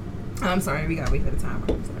 I'm sorry, we gotta wait for the timer.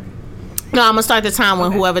 I'm sorry. No, I'm gonna start the time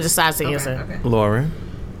when whoever decides to answer. Okay. Lauren.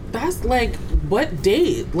 That's like what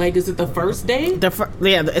date? Like, is it the first date?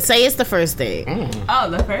 Say it's the first date.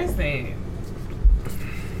 Oh, the first date.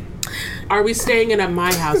 Are we staying in at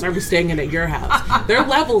my house? Are we staying in at your house? There are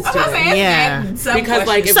levels to it. Yeah. Because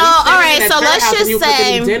like, if so all right, so let's just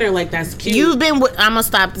say dinner, like that's cute. You've been. I'm gonna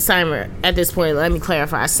stop the timer at this point. Let me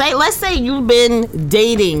clarify. Let's say you've been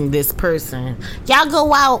dating this person. Y'all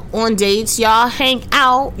go out on dates. Y'all hang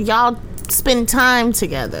out. Y'all spend time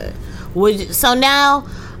together. So now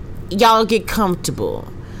y'all get comfortable.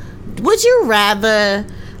 Would you rather?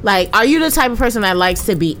 Like, are you the type of person that likes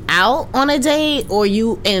to be out on a date, or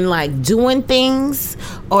you in like doing things,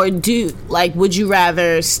 or would you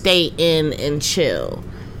rather stay in and chill?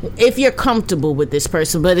 If you're comfortable with this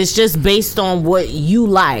person, but it's just based on what you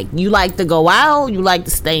like. You like to go out, you like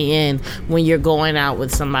to stay in when you're going out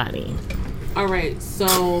with somebody. All right,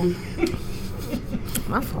 so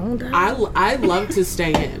my phone died. I love to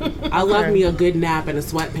stay in. I love me a good nap and a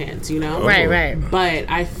sweatpants, you know? Right. But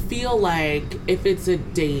I feel like if it's a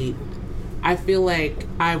date, I feel like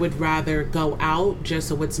I would rather go out just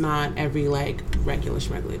so it's not every like regular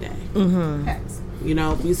day. Mm-hmm. You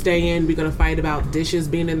know, if we stay in, we're gonna fight about dishes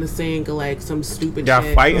being in the sink or like some stupid y'all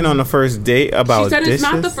shit. Fighting on the first date about dishes? She said it's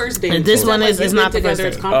not the first date. This one is not the first date.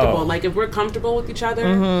 It's comfortable. Like if we're comfortable with each other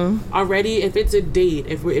already, if it's a date,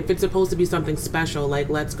 if it's supposed to be something special, like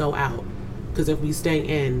let's go out. Because if we stay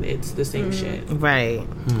in, it's the same shit. Right.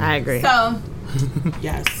 I agree. So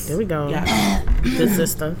yes. There we go. Yes. The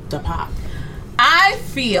sister. The pop. I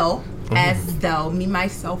feel as though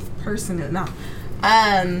myself personally,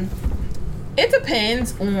 it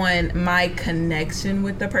depends on my connection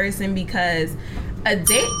with the person, because a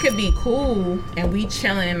date could be cool and we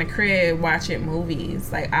chilling in the crib watching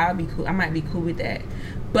movies. Like, I'll be cool. I might be cool with that.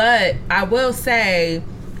 But I will say,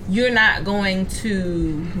 you're not going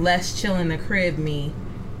to let's chill in the crib me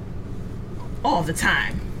all the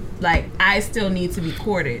time. Like, I still need to be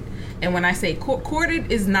courted. And when I say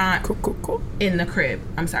courted is not in the crib.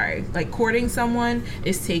 I'm sorry. Like, courting someone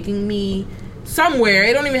is taking me somewhere.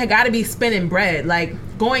 It don't even got to be spinning bread. Like,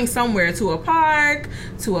 going somewhere, to a park,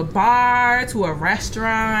 to a bar, to a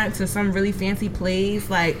restaurant, to some really fancy place.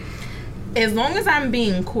 Like, as long as I'm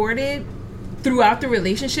being courted throughout the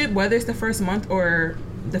relationship, whether it's the first month or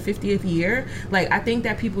the 50th year, like, I think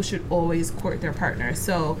that people should always court their partner.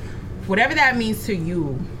 So whatever that means to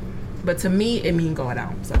you, but to me it means going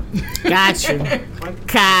out. So got you.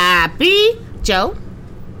 Copy. Joe?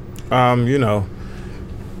 You know,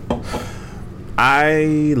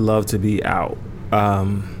 I love to be out.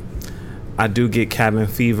 I do get cabin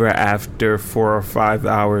fever after 4 or 5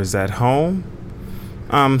 hours at home.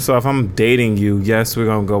 So if I'm dating you, yes, we're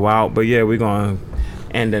gonna go out, but yeah, we're gonna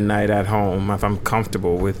end the night at home if I'm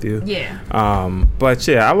comfortable with you. Yeah. But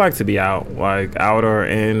yeah, I like to be out, like out or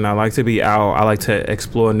in. I like to be out. I like to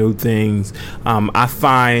explore new things. I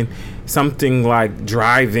find something like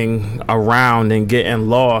driving around and getting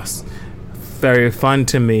lost very fun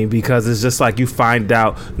to me, because it's just like you find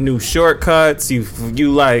out new shortcuts. You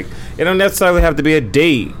like, it don't necessarily have to be a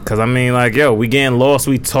date, because I mean, like, yo, we getting lost,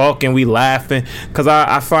 we talking, we laughing, because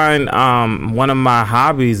I find one of my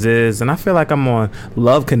hobbies is, and I feel like I'm on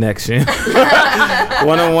Love Connection.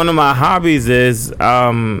 one of my hobbies is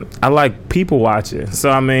I like people watching.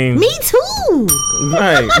 So I mean, me too.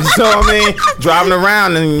 Right. So I mean, driving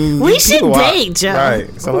around and we should date, Joe.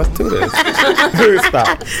 Right. So let's do this.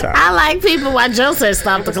 Stop. I like people. Why Joe said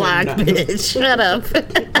stop the clock, bitch. Shut up.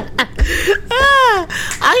 Okay,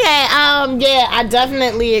 yeah, I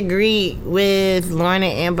definitely agree with Lauren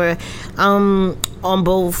and Amber on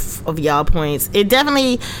both of y'all points. It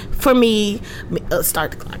definitely, for me,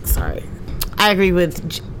 start the clock, sorry. I agree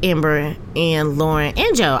with Amber and Lauren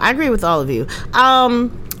and Joe. I agree with all of you.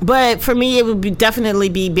 But for me, it would definitely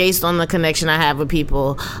be based on the connection I have with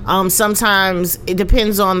people. Sometimes it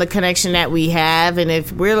depends on the connection that we have, and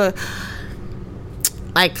if we're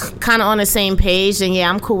like kind of on the same page, then yeah,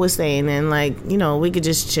 I'm cool with staying in. Like, you know, we could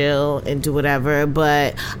just chill and do whatever.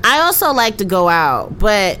 But I also like to go out.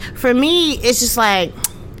 But for me, it's just like,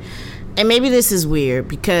 and maybe this is weird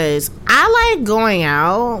because I like going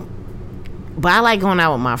out, but I like going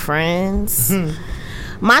out with my friends.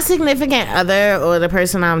 My significant other or the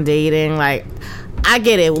person I'm dating, like, I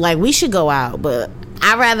get it. Like, we should go out, but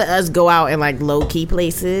I'd rather us go out in like low key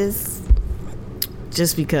places.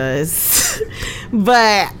 just because.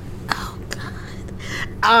 But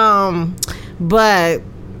but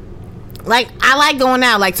like I like going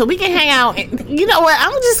out, like so we can hang out. You know what?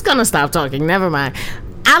 I'm just gonna stop talking. Never mind.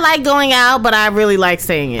 I like going out, but I really like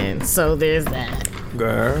staying in. So there's that.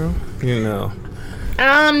 Girl, you know.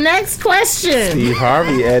 Next question. Steve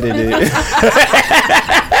Harvey edited.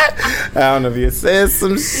 I don't know if you said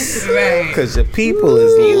some shit because your people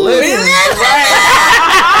is listening.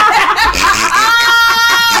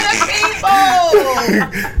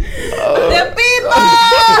 The people.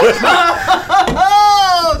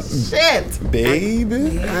 Oh shit,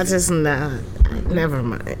 baby. I just not. Never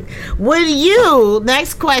mind. Would you?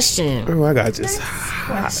 Next question. Oh, I got just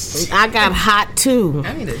hot. I got hot too.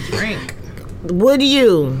 I need a drink. Would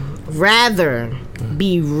you rather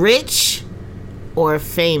be rich or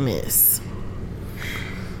famous?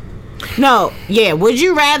 No, yeah. Would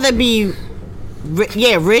you rather be,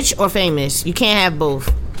 rich or famous? You can't have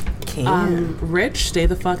both. Rich, stay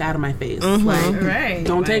the fuck out of my face. Mm-hmm. Like, right.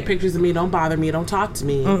 Don't take pictures of me. Don't bother me. Don't talk to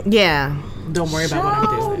me. Yeah. Don't worry about what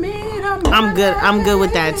I'm doing. I'm good. I'm good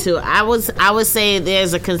with that too. I would say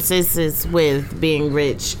there's a consensus with being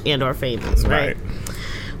rich and or famous, right?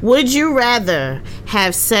 Would you rather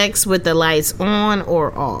have sex with the lights on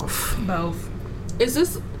or off? Both. Is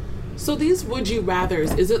this so? These would you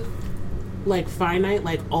rather's? Is it like finite?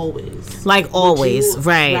 Like always? Like always,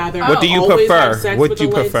 right? What do you prefer? What do you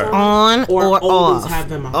prefer? On or off? Have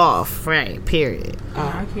them off. Off, right? Period.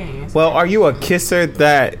 I can't. Well, are you a kisser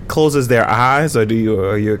that closes their eyes, or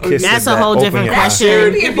are you a kisser That's that a whole open different your question.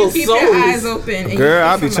 eyes? If you keep your eyes open. Girl,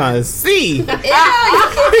 I'll be trying to see. So,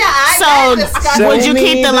 would you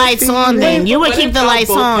keep the lights on then? You would keep the lights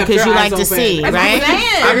on because you like to see, right?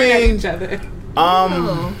 I mean,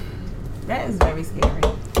 that is very scary.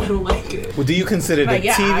 I don't like it. Well, do you consider the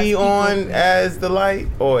TV on as the light,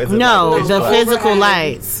 or is it no, like the physical overhead.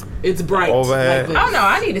 lights? It's bright. Overhead. Like Oh no,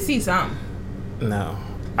 I need to see something. No,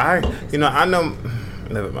 I know.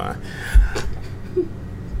 Never mind.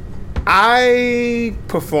 I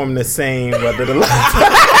perform the same whether the lights.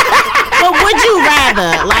 But would you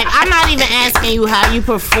rather? Like, I'm not even asking you how you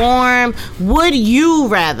perform. Would you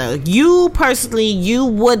rather? You personally, you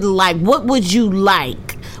would like. What would you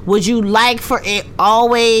like? Would you like for it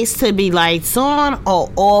always to be lights on or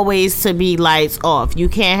always to be lights off? You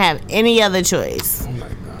can't have any other choice. Oh my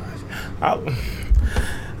gosh.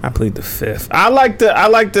 I plead the fifth. I like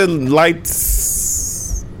the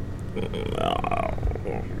lights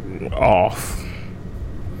off.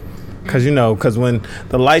 Cause when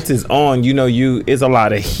the lights is on, it's a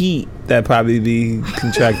lot of heat that probably be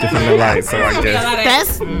contracted from the lights. So I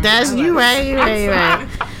guess that's you right. You right.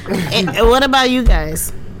 And what about you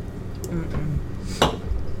guys?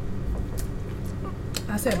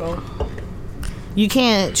 I said both. You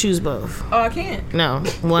can't choose both. Oh, I can't. No,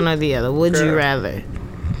 one or the other. Would you rather?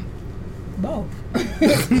 Both.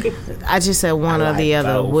 I just said one or the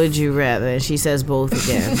other. Both. Would you rather? And she says both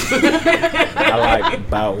again. I like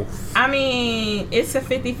both. I mean, it's a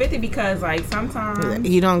 50-50 because like sometimes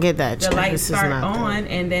You don't get that. the lights This is start not on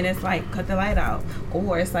and then it's like cut the light out,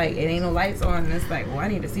 or it's like it ain't no lights on and it's like, well, I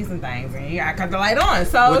need to see some things and you gotta cut the light on.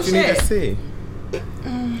 So What you need to see?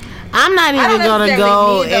 I'm not even gonna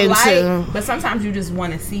go into. light, but sometimes you just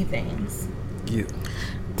want to see things. You.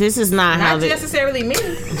 This is not how Not necessarily me.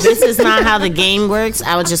 This is not how the game works.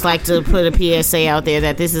 I would just like to put a PSA out there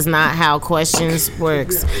that this is not how questions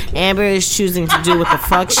works. Amber is choosing to do what the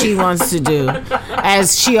fuck she wants to do,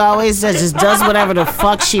 as she always does. Just does whatever the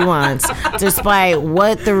fuck she wants, despite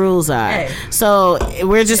what the rules are. Hey. So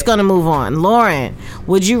we're just gonna move on. Lauren,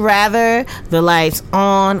 would you rather the lights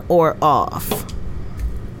on or off?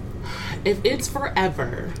 if it's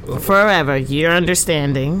forever, you're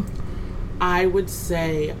understanding. I would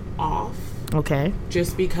say off. Okay.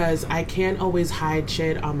 Just because I can't always hide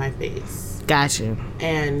shit on my face. Gotcha.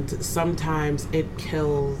 And sometimes it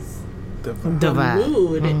kills the vibe.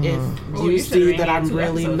 mood if you see that I'm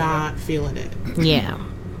really not feeling it. Yeah.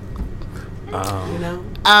 You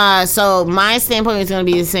know? So my standpoint is going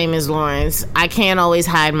to be the same as Lauren's. I can't always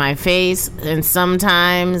hide my face, and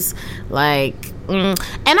sometimes, and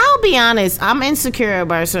I'll be honest, I'm insecure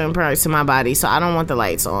about certain parts of my body, so I don't want the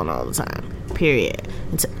lights on all the time. Period.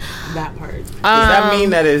 That part. Does that mean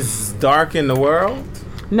that it's dark in the world?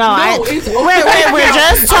 No, wait, we're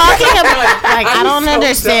just talking about, I don't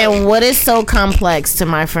understand what is so complex to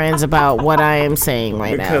my friends about what I am saying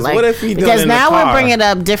right now. What if you because now we're bringing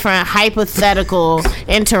up different hypothetical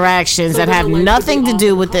interactions that have nothing to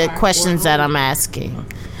do with the questions that I'm asking.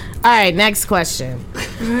 All right, next question.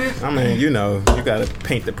 I mean, you gotta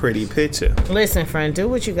paint the pretty picture. Listen, friend, do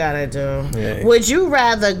what you gotta do. Yeah. Would you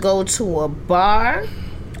rather go to a bar,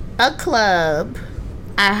 a club,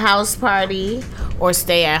 a house party, or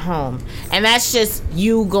stay at home? And that's just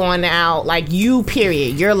you going out, like you,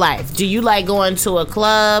 period, your life. Do you like going to a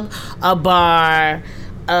club, a bar,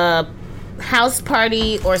 a house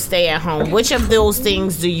party, or stay at home? Which of those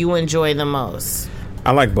things do you enjoy the most?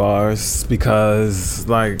 I like bars because,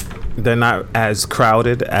 like, they're not as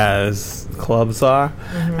crowded as clubs are.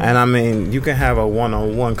 Mm-hmm. And, I mean, you can have a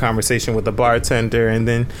one-on-one conversation with the bartender and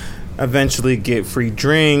then eventually get free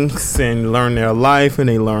drinks and learn their life and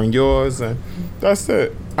they learn yours. And that's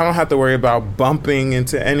it. I don't have to worry about bumping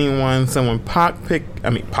into anyone, someone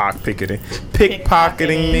pickpocketing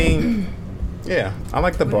me. Yeah, I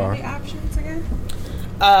like the bar. What are the options again?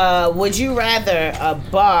 Would you rather a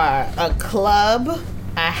bar, a club,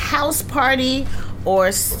 a house party,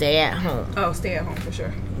 or stay at home? Oh, stay at home for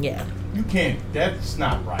sure. Yeah. You can't. That's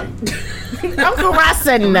not right. Uncle Ross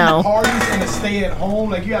said no. Parties and a stay at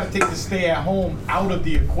home. Like, you got to take the stay at home out of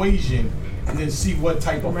the equation and then see what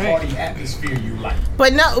type of party atmosphere you like.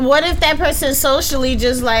 But no, what if that person socially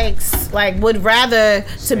just like would rather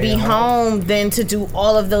to be home than to do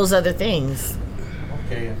all of those other things?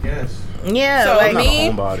 Okay, I guess. Yeah, so like me,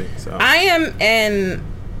 I'm a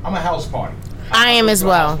house party. I am as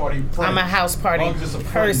well. I'm a house party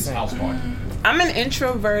person. House party. I'm an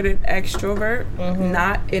introverted extrovert,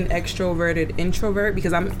 not an extroverted introvert,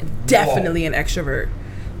 because I'm definitely an extrovert.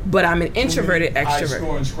 But I'm an introverted extrovert. High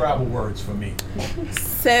scoring Scrabble words for me.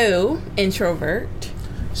 So, introvert.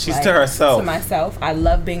 She's to herself. To myself. I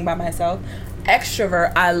love being by myself.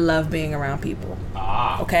 Extrovert, I love being around people.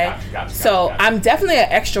 Okay? Gotcha. I'm definitely an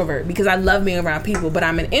extrovert because I love being around people, but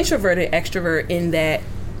I'm an introverted extrovert in that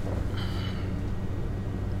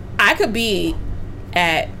I could be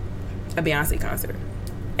at a Beyonce concert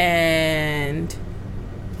and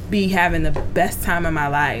be having the best time of my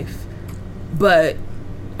life, but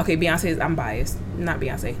I'm biased, not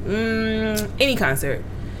Beyonce. Any concert,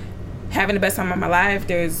 having the best time of my life.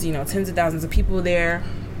 There's tens of thousands of people there,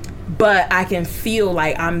 but I can feel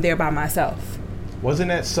like I'm there by myself. Wasn't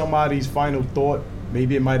that somebody's final thought?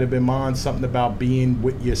 Maybe it might have been mine. Something about being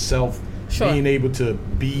with yourself. Sure. Being able to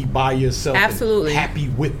be by yourself. Absolutely. And happy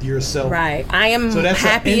with yourself. Right. I am so that's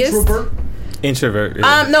happiest. An introvert? Introvert.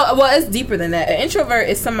 Yeah. No, well, it's deeper than that. An introvert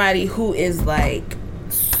is somebody who is like,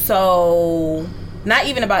 so not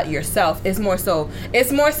even about yourself. It's more so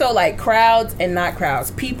like crowds and not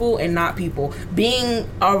crowds, people and not people, being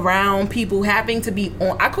around people, having to be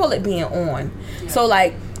on. I call it being on. Yeah. So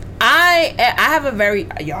like, I have a very,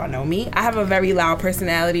 y'all know me, I have a very loud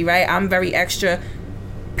personality, right? I'm very extra.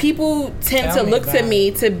 People tend to look to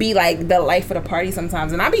me to be like the life of the party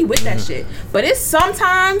sometimes, and I be with that shit. But it's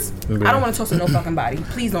sometimes I don't want to talk to no fucking body.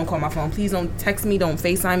 Please don't call my phone. Please don't text me. Don't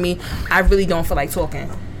FaceTime me. I really don't feel like talking.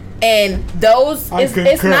 And those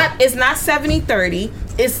it's not 70-30.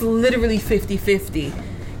 It's literally 50-50.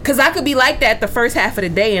 Cause I could be like that the first half of the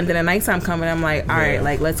day, and then the nighttime coming, I'm like, all right,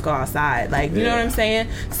 like let's go outside. Like you know what I'm saying?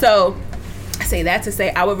 So I say that to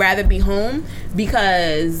say I would rather be home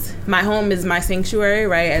because my home is my sanctuary,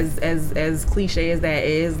 right? As cliche as that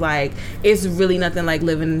is, like it's really nothing like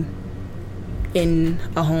living in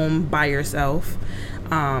a home by yourself.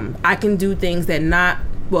 I can do things that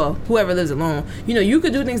whoever lives alone, you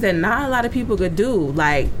could do things that not a lot of people could do.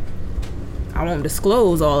 Like, I won't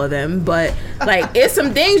disclose all of them, but like it's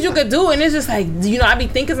some things you could do, and it's just like, I be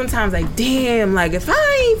thinking sometimes like, damn, like if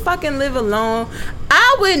I ain't fucking live alone,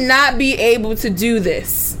 I would not be able to do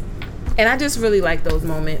this. And I just really like those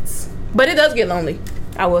moments. But it does get lonely.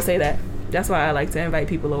 I will say that. That's why I like to invite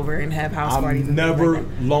people over and have house parties. I'm never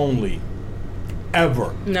lonely.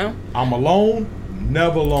 Ever. No? I'm alone.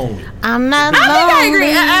 Never lonely. I'm not lonely. I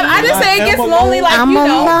agree. I just say it gets lonely like, I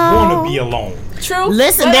want to be alone. True.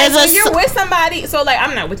 Listen, but like, when you're with somebody, so like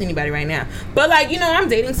I'm not with anybody right now, but like I'm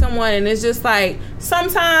dating someone, and it's just like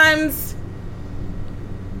sometimes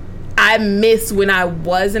I miss when I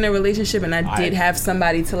was in a relationship and I did have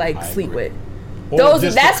somebody to like sleep with.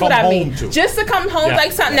 That's what I mean. Just to come home,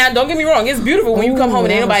 like something. Now, don't get me wrong. It's beautiful when you come home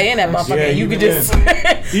and ain't nobody in that motherfucker. Yeah, you could just.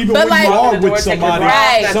 Even when you are with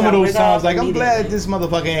somebody, some of those times, like, I'm glad this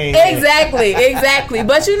motherfucker ain't. Exactly.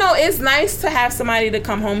 But it's nice to have somebody to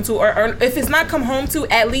come home to, or if it's not come home to,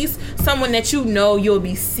 at least someone that you'll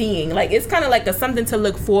be seeing. Like, it's kind of like something to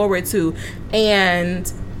look forward to,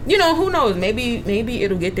 and who knows? Maybe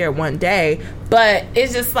it'll get there one day. But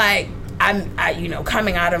it's just like. I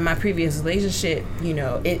coming out of my previous relationship,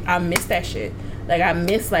 I miss that shit. Like, I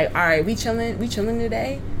miss, like, all right, we chilling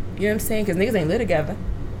today. You know what I'm saying? Because niggas ain't live together.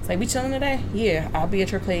 It's like, we chilling today? Yeah, I'll be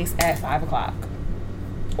at your place at 5 o'clock.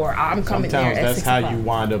 Or I'm coming there at 6 o'clock. Sometimes that's how you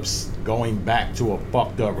wind up going back to a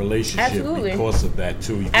fucked up relationship because of that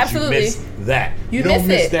too. Absolutely. You miss that. You don't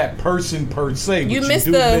miss that person per se, but you miss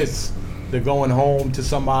the going home to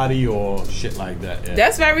somebody or shit like that. Yeah.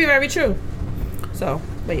 That's very, very true. So,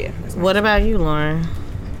 but yeah. What about you, Lauren?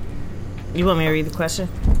 You want me to read the question?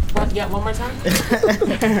 Yeah, one more time.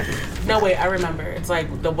 No, wait, I remember. It's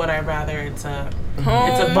like the what I'd rather. It's a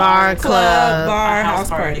bar, club, bar, house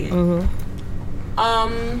party. Mm-hmm.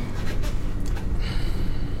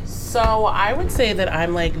 So I would say that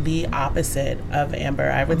I'm like the opposite of Amber.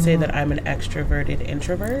 I would say that I'm an extroverted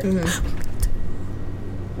introvert.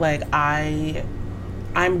 Like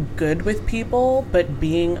I'm good with people, but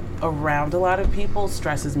being around a lot of people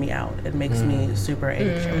stresses me out. It makes me super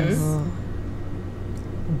anxious.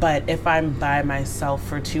 But if I'm by myself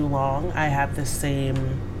for too long, I have the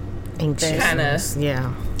same anxiousness.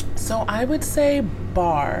 Yeah. So I would say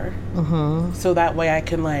bar. So that way I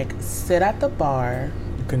can like sit at the bar.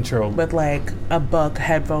 Control. With like a book,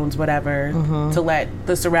 headphones, whatever, to let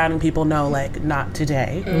the surrounding people know like not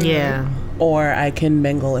today. Yeah. Or I can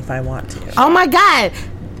mingle if I want to. Oh my God.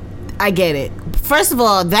 I get it. First of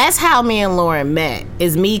all, that's how me and Lauren met.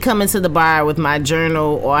 Is me coming to the bar with my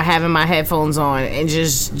journal or having my headphones on and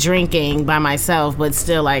just drinking by myself, but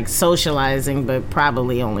still like socializing, but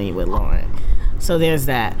probably only with Lauren. So there's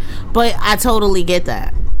that. But I totally get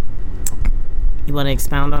that. You want to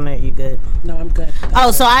expound on it? You good? No, I'm good.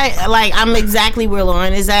 So I'm exactly where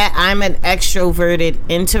Lauren is at. I'm an extroverted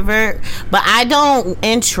introvert, but I don't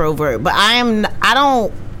introvert. But I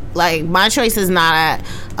don't like, my choice is not at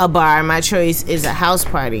a bar. My choice is a house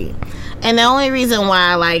party. And the only reason why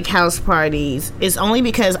I like house parties is only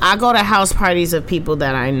because I go to house parties of people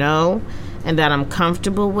that I know and that I'm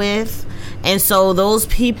comfortable with. And so those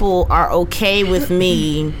people are okay with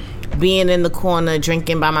me being in the corner,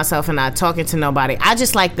 drinking by myself and not talking to nobody. I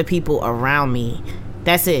just like the people around me.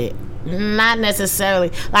 That's it. Not necessarily.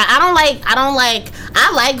 Like, I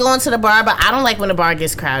like going to the bar, but I don't like when the bar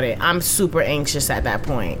gets crowded. I'm super anxious at that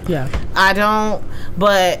point. Yeah. I don't,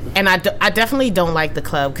 but, and I definitely don't like the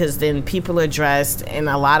club because then people are dressed and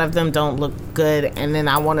a lot of them don't look good. And then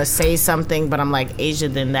I want to say something, but I'm like, Asia,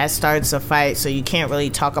 then that starts a fight. So you can't really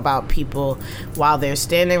talk about people while they're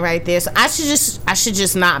standing right there. So I should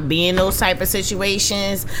just not be in those type of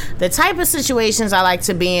situations. The type of situations I like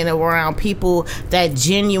to be in are around people that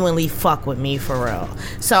genuinely fuck with me for real.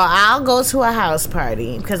 So I'll go to a house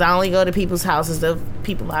party because I only go to people's houses, the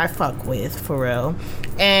people I fuck with for real.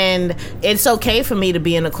 And it's okay for me to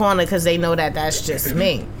be in the corner because they know that that's just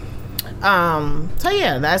me. So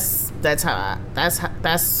yeah, that's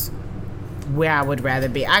where I would rather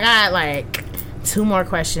be. I got like 2 more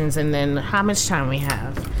questions, and then how much time we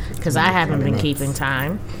have? Because I haven't been keeping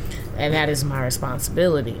time, and that is my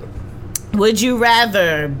responsibility. Would you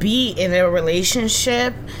rather be in a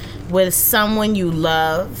relationship with someone you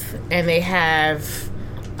love and they have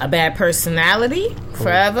a bad personality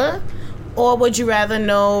forever, or would you rather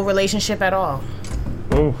no relationship at all?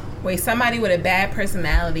 Wait, somebody with a bad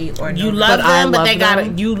personality, or you love them, but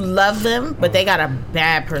they got a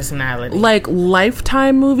bad personality. Like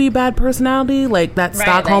Lifetime movie bad personality, like that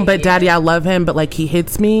Stockholm, but Daddy, I love him, but like he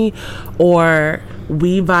hits me, or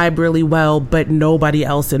we vibe really well, but nobody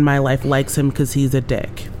else in my life likes him because he's a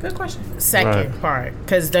dick. Good question. Second part,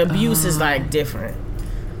 because the abuse is like different.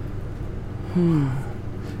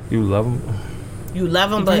 You love him? You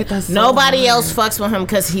love him, but nobody else fucks with him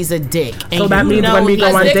because he's a dick. And so that means when we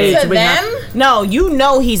go on dates, no, you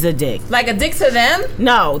know he's a dick. Like a dick to them?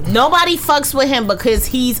 No, nobody fucks with him because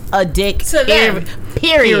he's a dick to them.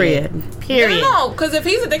 Period. No, because if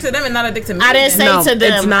he's a dick to them and not a dick to me, I didn't say to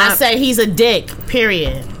them. I said he's a dick.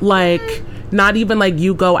 Period. Like, not even like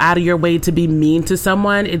you go out of your way to be mean to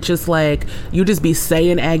someone. It's just like you just be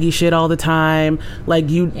saying aggy shit all the time. Like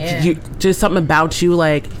you just something about you,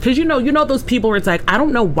 like, because you know those people where it's like, I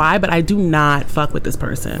don't know why, but I do not fuck with this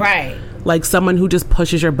person. Right. Like someone who just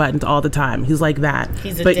pushes your buttons all the time. He's like that.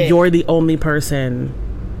 But dick. You're the only person.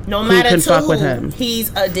 No matter who can fuck who, with him.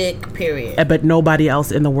 He's a dick, period. But nobody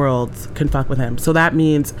else in the world can fuck with him. So that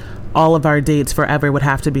means all of our dates forever would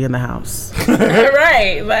have to be in the house.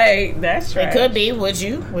 Right, like that's right. It could be. Would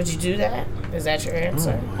you do that? Is that your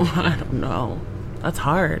answer? I don't know. That's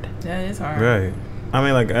hard. That is hard. Right. I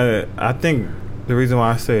mean, like, I think the reason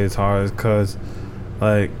why I say it's hard is because,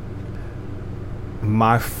 like,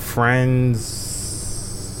 my friend's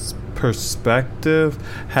perspective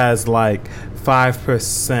has like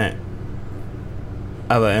 5%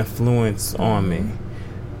 of an influence on me.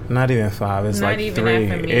 Not even 5. It's not like 3.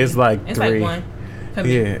 It's like 3. It's like 1.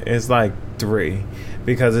 Yeah, it's like 3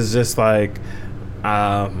 because it's just like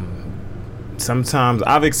sometimes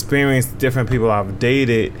I've experienced different people I've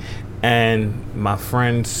dated, and my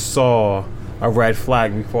friends saw a red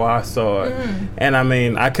flag before I saw it. And I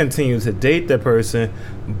mean, I continue to date the person,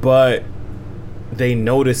 but they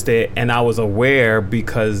noticed it, and I was aware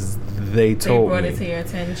because they told me. They brought it to your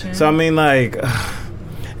attention. So I mean, like,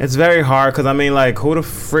 it's very hard because I mean, like, who the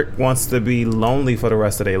frick wants to be lonely for the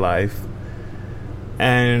rest of their life?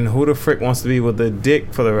 And who the frick wants to be with a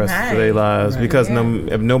dick for the rest of their lives? Because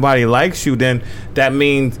if nobody likes you, then that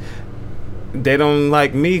means they don't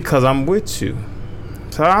like me because I'm with you.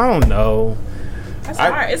 So I don't know. That's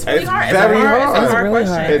hard. It's really hard. It's very hard. It's a hard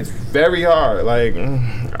question. It's very hard. Like,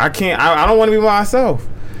 I can't. I don't want to be myself,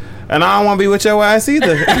 and I don't want to be with your ass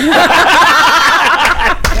either.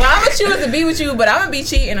 Well, I'm gonna choose to be with you, but I'm gonna be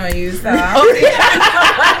cheating on you. So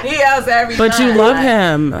somebody else every But time. you love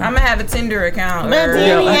him. I'm gonna have a Tinder account.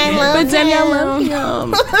 But Danielle love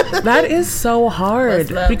him. That is so hard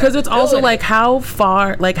because it's also like how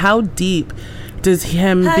far, like how deep does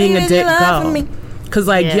him being a dick go? Because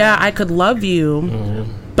like I could love you,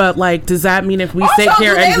 but like does that mean if we sit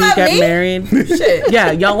here and we get married, shit,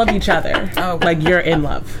 y'all love each other, like you're in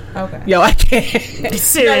love? Okay, yo, I can't.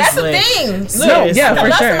 Seriously, no, that's the thing. No, yeah, for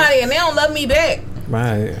love sure. Somebody and they don't love me back.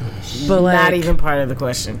 Right, but like, not even part of the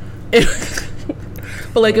question.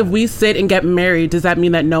 But like, if we sit and get married, does that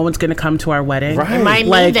mean that no one's gonna come to our wedding? Right. It might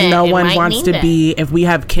like mean that. no it one might wants to be. If we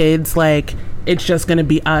have kids, like. It's just gonna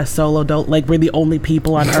be us solo dope. Like we're the only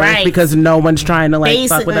people on earth because no one's trying to like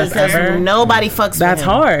fuck with us ever. Nobody fucks. That's with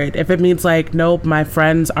him. hard. If it means like nope, my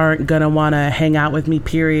friends aren't gonna want to hang out with me.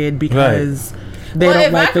 Period, because they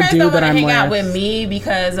don't like the dude that I'm with. Hang out with me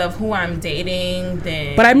because of who I'm dating.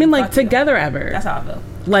 Then, but I mean like together ever. That's how I feel.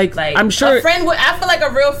 Like I'm sure a friend would. I feel like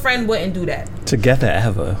a real friend wouldn't do that. Together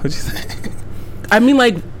ever. What'd you say? I mean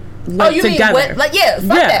like you together. mean what? Like fuck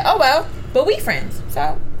that. Oh well, but we friends.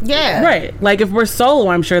 So. Yeah. Right. Like if we're solo,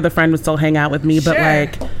 I'm sure the friend would still hang out with me, but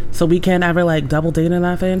like so we can't ever like double date or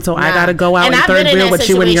nothing. So I gotta go out and third wheel with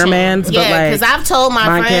you and your mans. Yeah, but like because I've told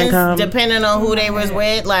my friends, depending on who they was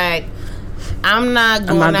with, like I'm not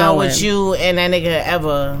going out with you and that nigga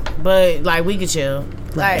ever. But like we could chill.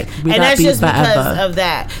 Like, and that's just because of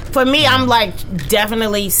that. For me, I'm like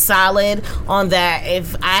definitely solid on that.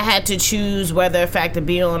 If I had to choose whether in fact to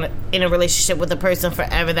be in a relationship with a person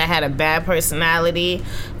forever that had a bad personality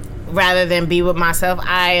rather than be with myself,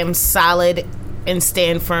 I am solid and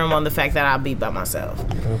stand firm on the fact that I'll be by myself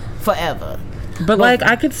forever. But like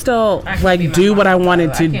I could still like do what I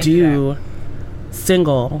wanted to do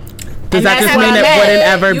single. Does that just mean it wouldn't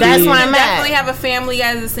ever be? That's why I'm at. Definitely have a family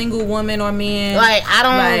as a single woman or man. Like I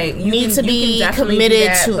don't need to be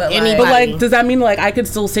committed to anybody. But like, does that mean like I could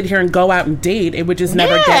still sit here and go out and date? It would just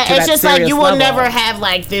never get to that serious level. It's just like you will never have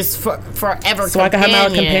like this forever. So I can have my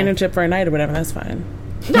own companionship for a night or whatever. That's fine.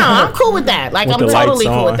 No, I'm cool with that. Like, I'm totally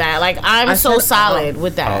cool with that. Like, I'm so solid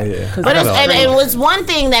with that. Oh, yeah. But it was one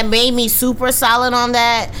thing that made me super solid on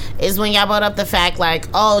that is when y'all brought up the fact, like,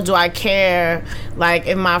 oh, do I care, like,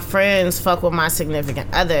 if my friends fuck with my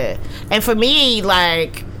significant other? And for me,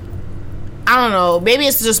 like, I don't know, maybe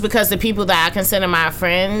it's just because the people that I consider my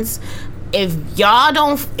friends, if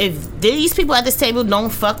these people at this table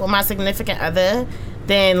don't fuck with my significant other,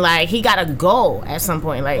 then like he gotta go at some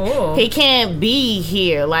point. Like he can't be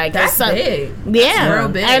here. Like that's big. Yeah, that's real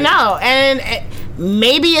big. I know. And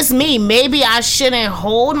maybe it's me. Maybe I shouldn't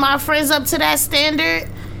hold my friends up to that standard.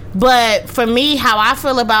 But for me, how I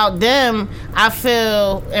feel about them, I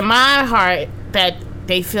feel in my heart that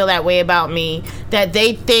they feel that way about me. That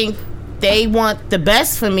they think they want the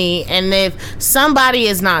best for me, and if somebody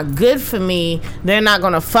is not good for me, they're not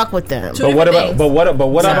gonna fuck with them. But what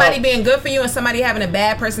about somebody being good for you and somebody having a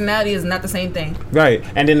bad personality is not the same thing, right?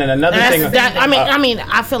 And then another thing. I mean,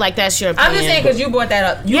 I feel like that's your opinion. I'm just saying because you brought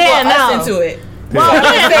that up. You brought us into it. Well, but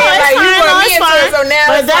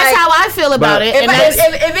that's how I feel about it. If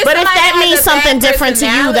that means something different to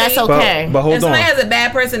you, that's okay. But hold on. If somebody has a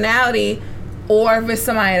bad personality, or if it's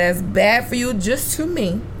somebody that's bad for you, just to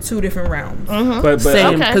me, two different realms. Mm-hmm. But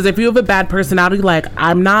same, because if you have a bad personality, like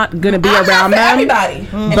I'm not gonna be around them. Everybody,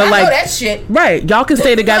 but I like know that shit, right? Y'all can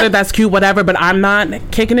stay together. That's cute, whatever. But I'm not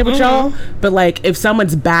kicking it with y'all. But like, if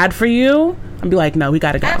someone's bad for you, I'd be like, no, we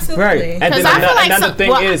gotta go. Absolutely. Right. And then another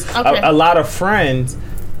thing is a lot of friends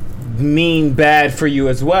mean bad for you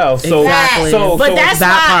as well. So exactly. But that's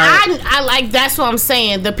why I like. That's what I'm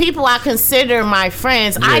saying. The people I consider my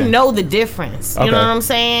friends, I know the difference. You know what I'm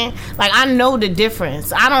saying? Like I know the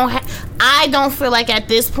difference. I don't feel like at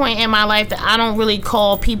this point in my life that I don't really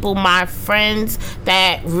call people my friends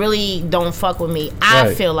that really don't fuck with me.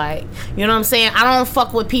 I feel like, you know what I'm saying? I don't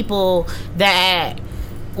fuck with people that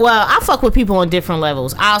well, I fuck with people on different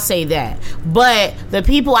levels. I'll say that. But the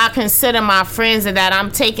people I consider my friends and that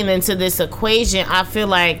I'm taking into this equation, I feel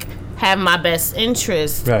like have my best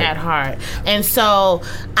interest at heart. And so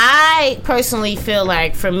I personally feel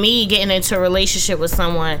like for me getting into a relationship with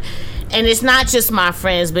someone, and it's not just my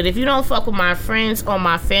friends, but if you don't fuck with my friends or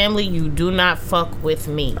my family, you do not fuck with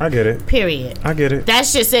me. I get it. Period. I get it.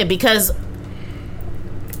 That's just it. Because,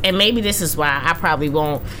 and maybe this is why I probably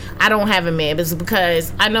won't, I don't have a man, but it's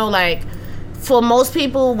because I know, like, for most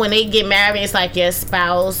people, when they get married, it's like your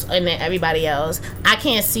spouse and then everybody else. I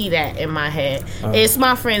can't see that in my head. It's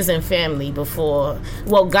my friends and family before.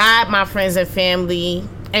 Well, God, my friends and family,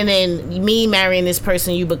 and then me marrying this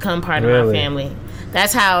person, you become part of my family.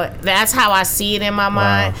 That's how I see it in my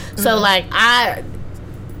mind. So like I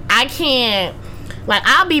can't, like,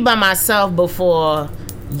 I'll be by myself before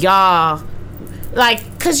y'all,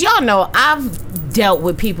 like, cause y'all know I've dealt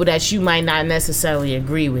with people that you might not necessarily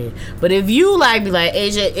agree with. But if you like be like,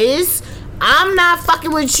 Asia, I'm not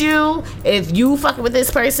fucking with you if you fucking with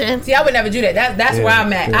this person. See, I would never do that. That's where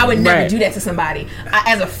I'm at. I would never do that to somebody.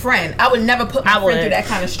 As a friend, I would never put my friend through that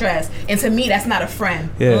kind of stress. And to me, that's not a friend.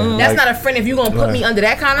 Yeah, that's not a friend if you're going to put me under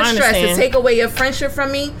that kind of stress to take away your friendship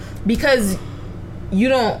from me because you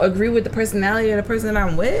don't agree with the personality of the person that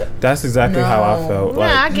I'm with. That's exactly how I felt. Like,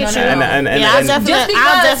 I get you.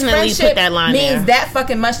 I'll definitely put that line means that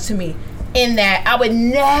fucking much to me. In that I would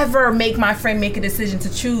never make my friend make a decision to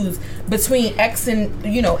choose between X and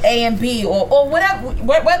A and B or whatever,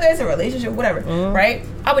 whether it's a relationship, whatever, right?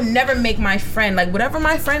 I would never make my friend, like, whatever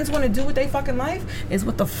my friends want to do with their fucking life is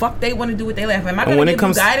what the fuck they want to do with their life. Am I going to give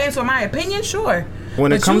you guidance or my opinion? Sure.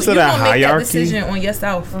 When it comes to that hierarchy, make that decision on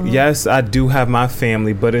yourself. Yes, I do have my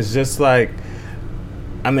family, but it's just like,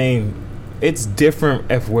 I mean, it's different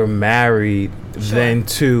if we're married than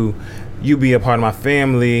to you be a part of my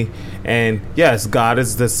family. And yes, God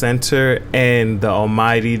is the center and the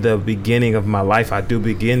Almighty, the beginning of my life. I do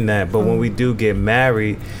begin that. But when we do get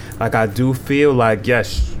married, like, I do feel like,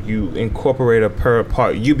 yes, you incorporate a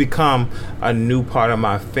part. You become a new part of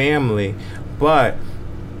my family. But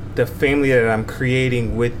the family that I'm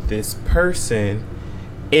creating with this person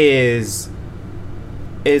is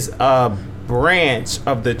a branch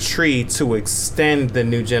of the tree to extend the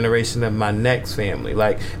new generation of my next family.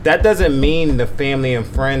 Like, that doesn't mean the family and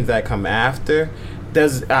friends that come after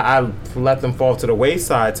I let them fall to the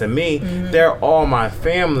wayside. To me, they're all my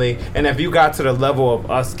family. And if you got to the level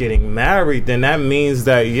of us getting married, then that means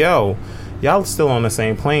that y'all still on the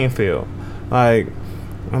same playing field. Like,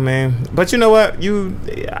 I mean, but you know what?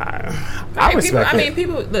 I respect people, it.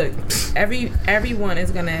 People look. Everyone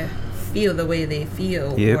is gonna feel the way they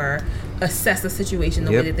feel or assess the situation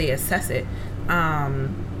the way that they assess it.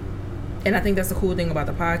 And I think that's the cool thing about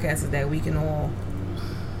the podcast is that we can all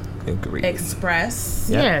express,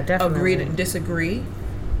 definitely, agree to disagree,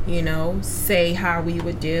 say how we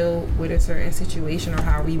would deal with a certain situation or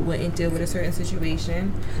how we wouldn't deal with a certain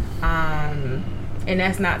situation. And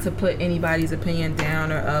that's not to put anybody's opinion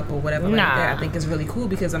down or up or whatever like that. I think it's really cool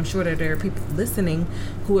because I'm sure that there are people listening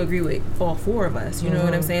who agree with all four of us. You know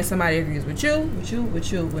what I'm saying? Somebody agrees with you,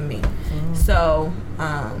 with me. So,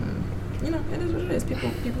 it is what it is.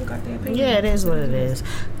 People got their opinion. Yeah, it is what it is.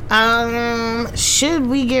 Should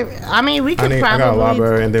we get? I mean, we could probably. I got a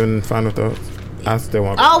library and then final thoughts. I still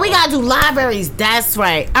want. We gotta do libraries. That's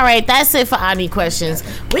right. All right, that's it for Ani questions.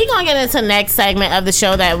 We're gonna get into the next segment of the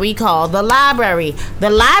show that we call the library. The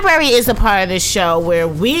library is a part of the show where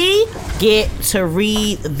we get to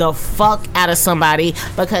read the fuck out of somebody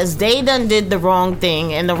because they done did the wrong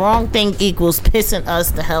thing, and the wrong thing equals pissing us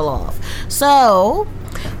the hell off. So,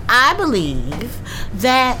 I believe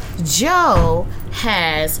that Joe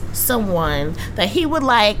has someone that he would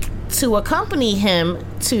like to accompany him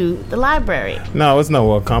to the library. No, it's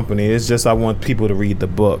no accompany. It's just I want people to read the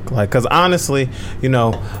book. Like, because honestly,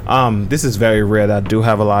 this is very rare that I do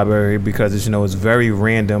have a library because it's very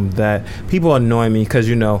random that people annoy me because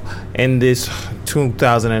in this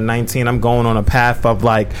 2019 I'm going on a path of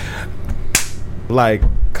like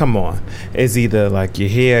come on, it's either like you're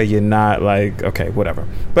here, you're not, like, okay, whatever.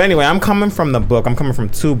 But anyway, I'm coming from the book. I'm coming from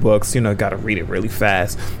two books. Gotta read it really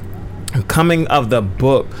fast. Coming of the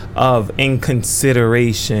book of In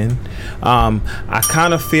Consideration. I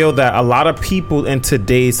kind of feel that a lot of people in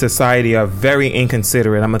today's society are very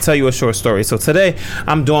inconsiderate. I'm gonna tell you a short story. So today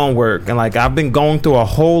I'm doing work and I've been going through a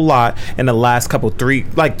whole lot in the last 2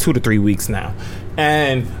 to 3 weeks now.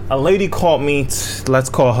 And a lady called me, let's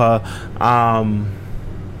call her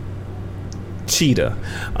Cheetah.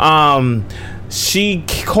 she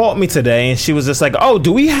called me today and she was just like, oh,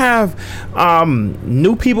 do we have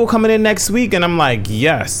new people coming in next week? And I'm like,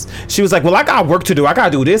 yes. She was like, well, I got work to do. I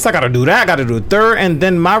gotta do this, I gotta do that, I gotta do the third. And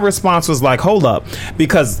then my response was like, hold up,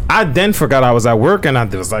 because I then forgot I was at work, and I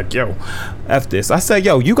was like, yo, F this. I said,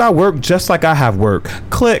 yo, you got work just like I have work.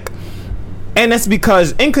 Click. And that's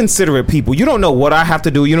because inconsiderate people, you don't know what I have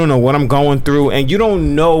to do, you don't know what I'm going through, and you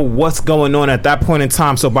don't know what's going on at that point in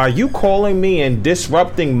time. So by you calling me and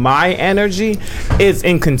disrupting my energy is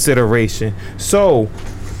inconsideration. So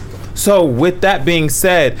with that being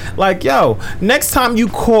said, like, yo, next time you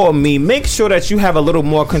call me, make sure that you have a little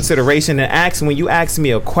more consideration and ask, when you ask me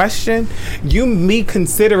a question, you be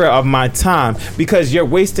considerate of my time, because you're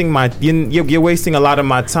wasting you're wasting a lot of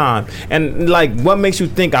my time. And like, what makes you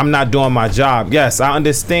think I'm not doing my job? Yes, I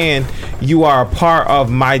understand you are a part of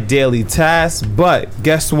my daily task, but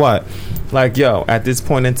guess what? Like, yo, at this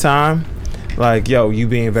point in time, like, yo, you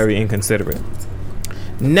being very inconsiderate.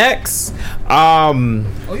 Next, you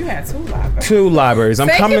had two libraries. I'm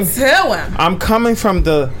coming from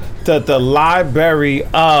the library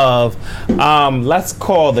of let's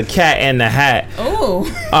call The Cat in the Hat. Oh.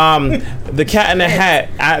 The Cat in the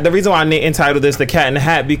Hat. The reason why I entitled this The Cat in the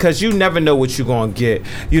Hat, because you never know what you're gonna get.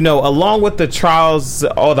 You know, along with the trials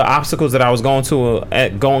or the obstacles that I was going through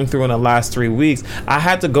in the last 3 weeks, I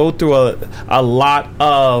had to go through a lot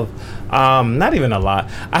of not even a lot.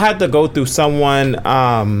 I had to go through someone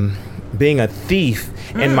being a thief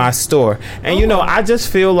in my store, and you know, I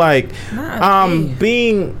just feel like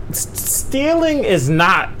stealing is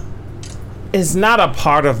not a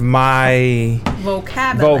part of my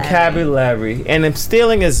vocabulary, and if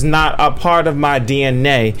stealing is not a part of my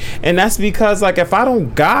DNA, and that's because, like, if I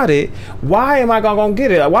don't got it, why am I gonna get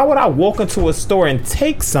it? Why would I walk into a store and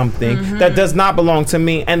take something that does not belong to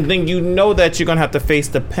me, and then you know that you're gonna have to face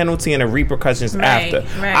the penalty and the repercussions after?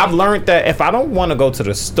 I've learned that if I don't want to go to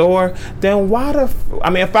the store, then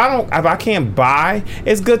if I can't buy,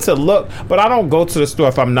 it's good to look, but I don't go to the store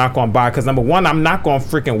if I'm not gonna buy, because number one, I'm not gonna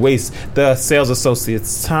freaking waste the sales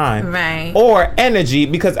associate's time or energy,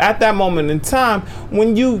 because at that moment in time,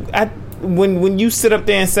 when you sit up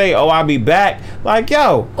there and say, oh, I'll be back, like,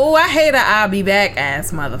 yo, I hate an I'll be back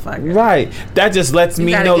ass motherfucker. Right. That just lets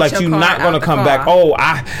me know, like, you're not going to come back.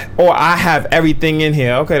 I have everything in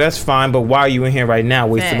here. Okay, that's fine, but why are you in here right now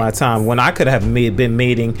wasting my time when I could have been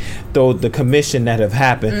making the commission that have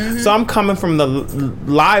happened? So I'm coming from the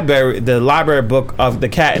library book of The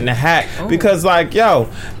Cat in the Hat, because, like, yo,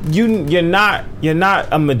 you're not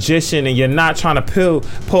a magician, and you're not trying to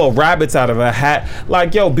pull rabbits out of a hat.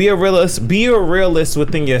 Like, yo, be a realist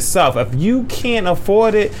within yourself. If you can't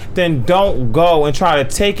afford it, then don't go and try to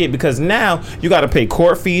take it, because now you got to pay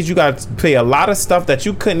court fees, you got to pay a lot of stuff that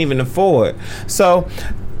you couldn't even afford. So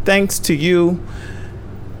thank you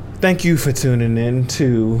for tuning in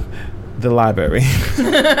to the library.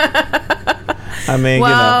 I mean,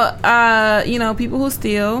 you know, people who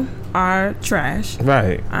steal are trash.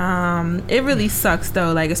 Right. It really sucks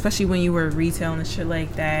though, like, especially when you work retail and shit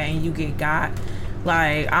like that and you get got.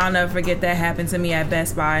 Like, I'll never forget that happened to me at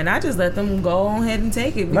Best Buy, and I just let them go on ahead and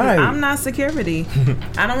take it, because I'm not security.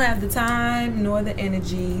 I don't have the time nor the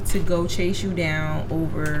energy to go chase you down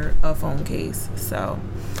over a phone case. So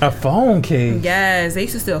a phone case? Yes, they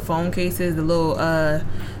used to steal phone cases, the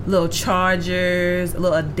little chargers,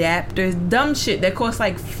 little adapters, dumb shit that cost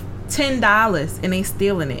like $10, and they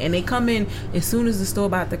stealing it, and they come in as soon as the store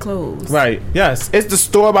about to close. Right. Yes. It's the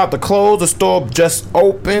store about to close. The store just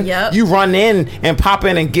open. Yep. You run in and pop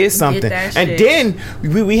in and get something, and then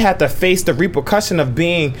we had to face the repercussion of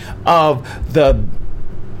being of the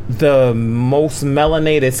most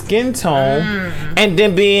melanated skin tone, and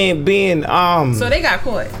then being So they got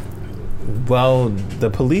caught. Well, the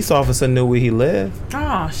police officer knew where he lived.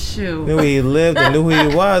 Oh, shoot. Knew where he lived and knew who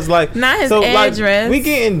he was. Like, not his address. Like, we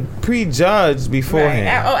getting prejudged beforehand.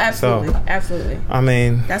 Right. Oh, absolutely. So, absolutely. I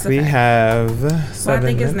mean, we have 7 minutes. I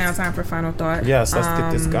think it's now time for final thought. Yes, let's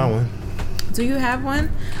get this going. Do you have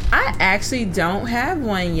one? I actually don't have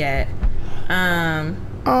one yet. I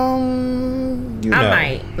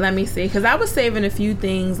might. Let me see. Because I was saving a few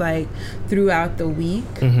things, like, throughout the week.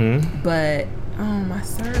 But... my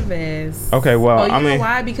service. Okay, well, I mean,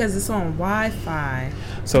 why? Because it's on Wi-Fi.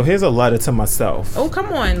 So here's a letter to myself. Oh,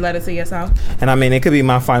 come on, letter to yourself. And I mean, it could be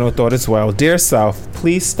my final thought as well. Dear self,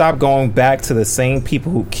 please stop going back to the same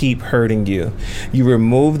people who keep hurting you. You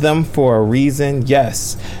remove them for a reason.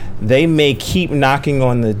 Yes, they may keep knocking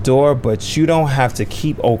on the door, but you don't have to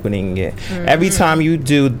keep opening it. Every time you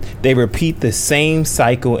do, they repeat the same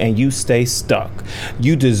cycle and you stay stuck.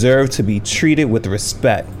 You deserve to be treated with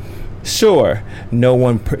respect. Sure, no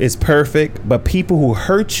one is perfect, but people who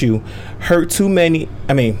hurt you hurt too many.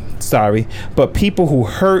 But people who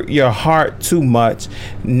hurt your heart too much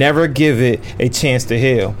never give it a chance to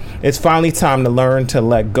heal. It's finally time to learn to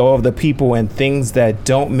let go of the people and things that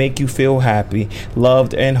don't make you feel happy,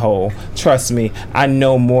 loved, and whole. Trust me, I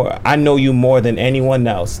know you more than anyone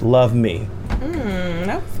else. Love me.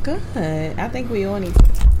 That's good. I think we all need to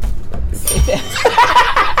say that.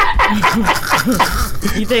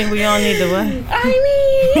 You think we all need to what? I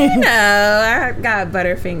mean, I got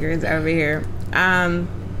Butterfingers over here.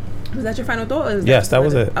 Was that your final thought? Yes, that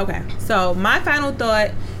was it. Okay. So my final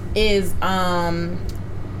thought is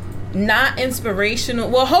not inspirational.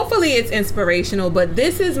 Well, hopefully it's inspirational, but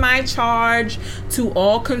this is my charge to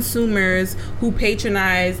all consumers who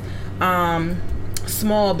patronize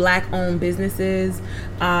small Black-owned businesses.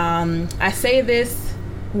 I say this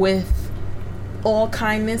with all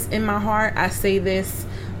kindness in my heart. I say this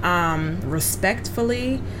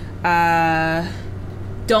respectfully.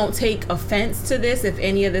 Don't take offense to this if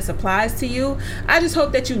any of this applies to you. I just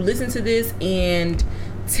hope that you listen to this and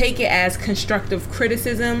take it as constructive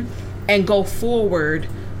criticism and go forward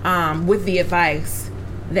with the advice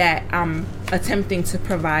that I'm attempting to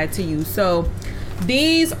provide to you. So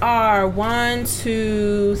these are 1,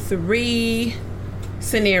 2, 3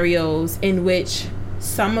 scenarios in which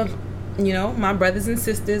some of my brothers and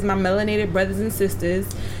sisters, my melanated brothers and sisters,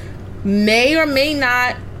 may or may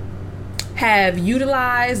not have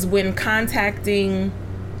utilized when contacting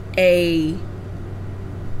a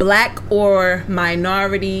Black or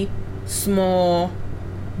minority small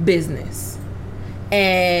business.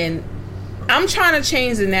 And I'm trying to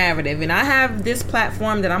change the narrative, and I have this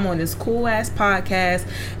platform that I'm on, this cool ass podcast,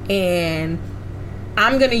 and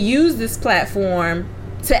I'm gonna use this platform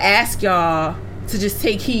to ask y'all to just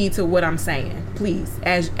take heed to what I'm saying, please,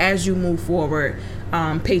 as you move forward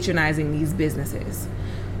patronizing these businesses.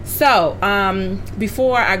 So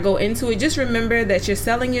before I go into it, just remember that you're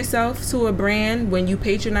selling yourself to a brand when you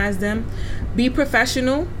patronize them. Be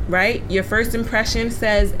professional, right? Your first impression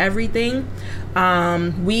says everything.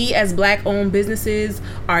 We as Black-owned businesses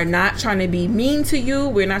are not trying to be mean to you.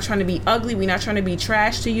 We're not trying to be ugly. We're not trying to be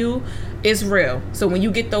trash to you. It's real. So when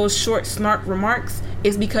you get those short, snark remarks,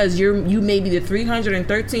 it's because you may be the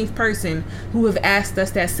 313th person who have asked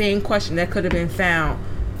us that same question that could have been found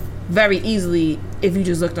very easily if you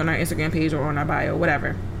just looked on our Instagram page or on our bio,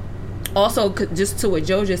 whatever. Also, just to what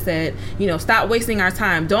Joe just said, stop wasting our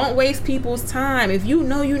time. Don't waste people's time. If you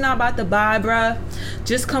know you're not about to buy, bruh,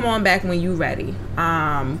 just come on back when you ready.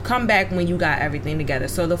 Come back when you got everything together.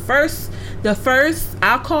 So the first,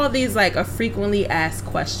 I'll call these like a frequently asked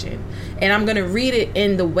question. And I'm going to read it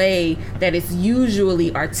in the way that it's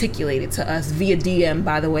usually articulated to us via DM,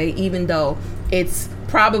 by the way, even though it's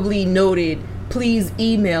probably noted, please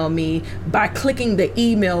email me, by clicking the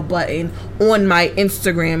email button on my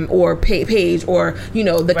Instagram or page or,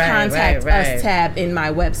 the contact us tab in my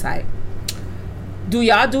website. Do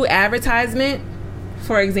y'all do advertisement?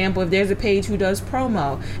 For example, if there's a page who does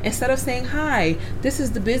promo, instead of saying, hi, this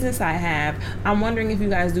is the business I have, I'm wondering if you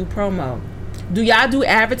guys do promo. Do y'all do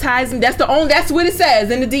advertising? That's what it says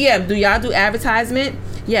in the DM. Do y'all do advertisement?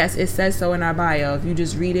 Yes, it says so in our bio. If you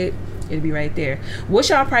just read it, it'll be right there. What's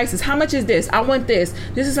y'all prices? How much is this? I want this.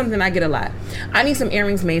 This is something I get a lot. I need some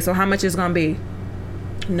earrings made, so how much is gonna be?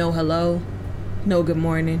 No hello, no good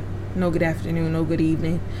morning, no good afternoon, no good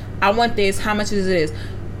evening. I want this. How much is this?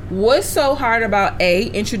 What's so hard about A,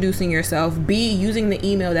 introducing yourself, B, using the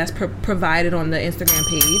email that's provided on the Instagram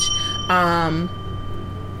page?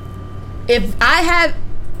 If I have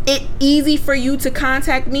it easy for you to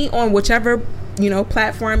contact me on whichever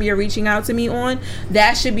platform you're reaching out to me on,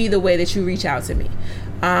 that should be the way that you reach out to me.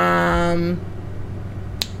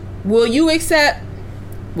 Will you accept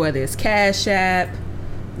whether it's Cash App,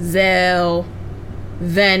 Zelle,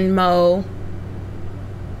 Venmo,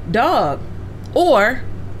 dog? Or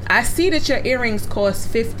I see that your earrings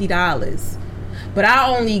cost $50, but I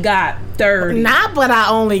only got 30. Not but I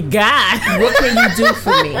only got. What can you do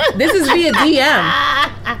for me? This is via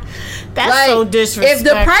DM. That's so disrespectful.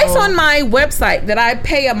 If the price on my website that I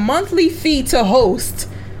pay a monthly fee to host,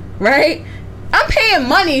 right? I'm paying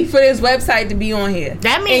money for this website to be on here.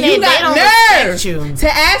 That means they don't respect you.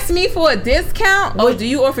 To ask me for a discount? Oh, do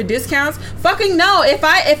you offer discounts? Fucking no. If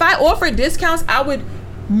I offer discounts, I would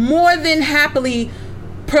more than happily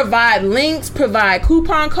provide links, provide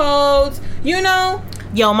coupon codes,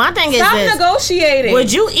 Yo, my thing Stop is this. Negotiating.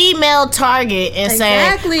 Would you email Target and say,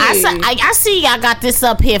 I see y'all got this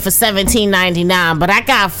up here for $17.99, but I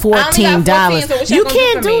got $14. So you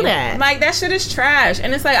can't do that. Like, that shit is trash.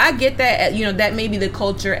 And it's like, I get that, that may be the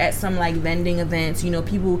culture at some, like, vending events.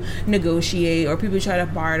 People negotiate or people try to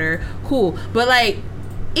barter. Cool. But, like,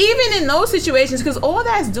 even in those situations, because all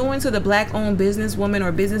that's doing to the black-owned businesswoman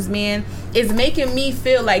or businessman is making me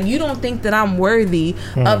feel like you don't think that I'm worthy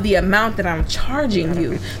of the amount that I'm charging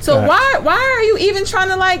you. So why are you even trying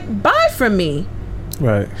to, like, buy from me?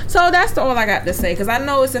 Right. So that's all I got to say, because I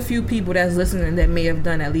know it's a few people that's listening that may have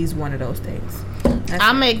done at least one of those things.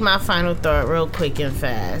 I'll make my final thought real quick and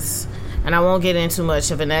fast. And I won't get into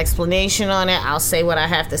much of an explanation on it. I'll say what I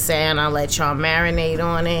have to say, and I'll let y'all marinate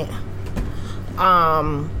on it.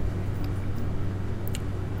 I'm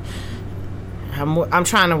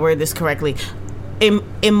trying to word this correctly.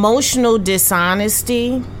 Emotional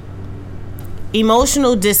dishonesty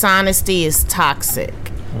is toxic.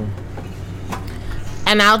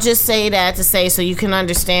 And I'll just say that to say so you can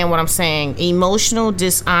understand what I'm saying. Emotional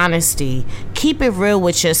dishonesty. Keep it real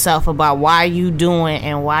with yourself about why you doing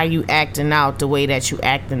and why you acting out the way that you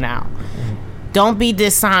acting out. Don't be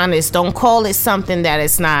dishonest. Don't call it something that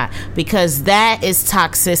it's not, because that is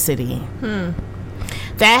toxicity.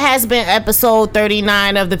 That has been episode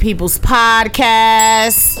 39 of the People's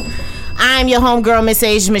Podcast. I'm your homegirl, Miss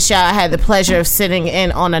Asia Michelle. I had the pleasure of sitting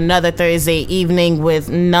in on another Thursday evening with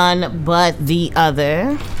none but the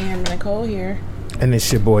other. And Nicole here. And it's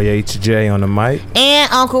your boy HJ on the mic. And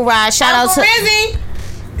Uncle Rod. Shout out to Rizzy.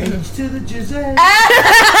 H to the Giselle.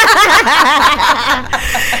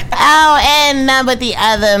 And none but the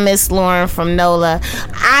other, Miss Lauren from NOLA.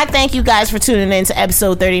 I thank you guys for tuning in to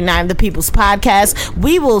episode 39 of the People's Podcast.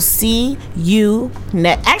 We will see you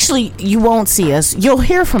actually, you won't see us. You'll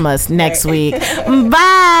hear from us next week.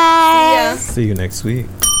 Bye. See you next week.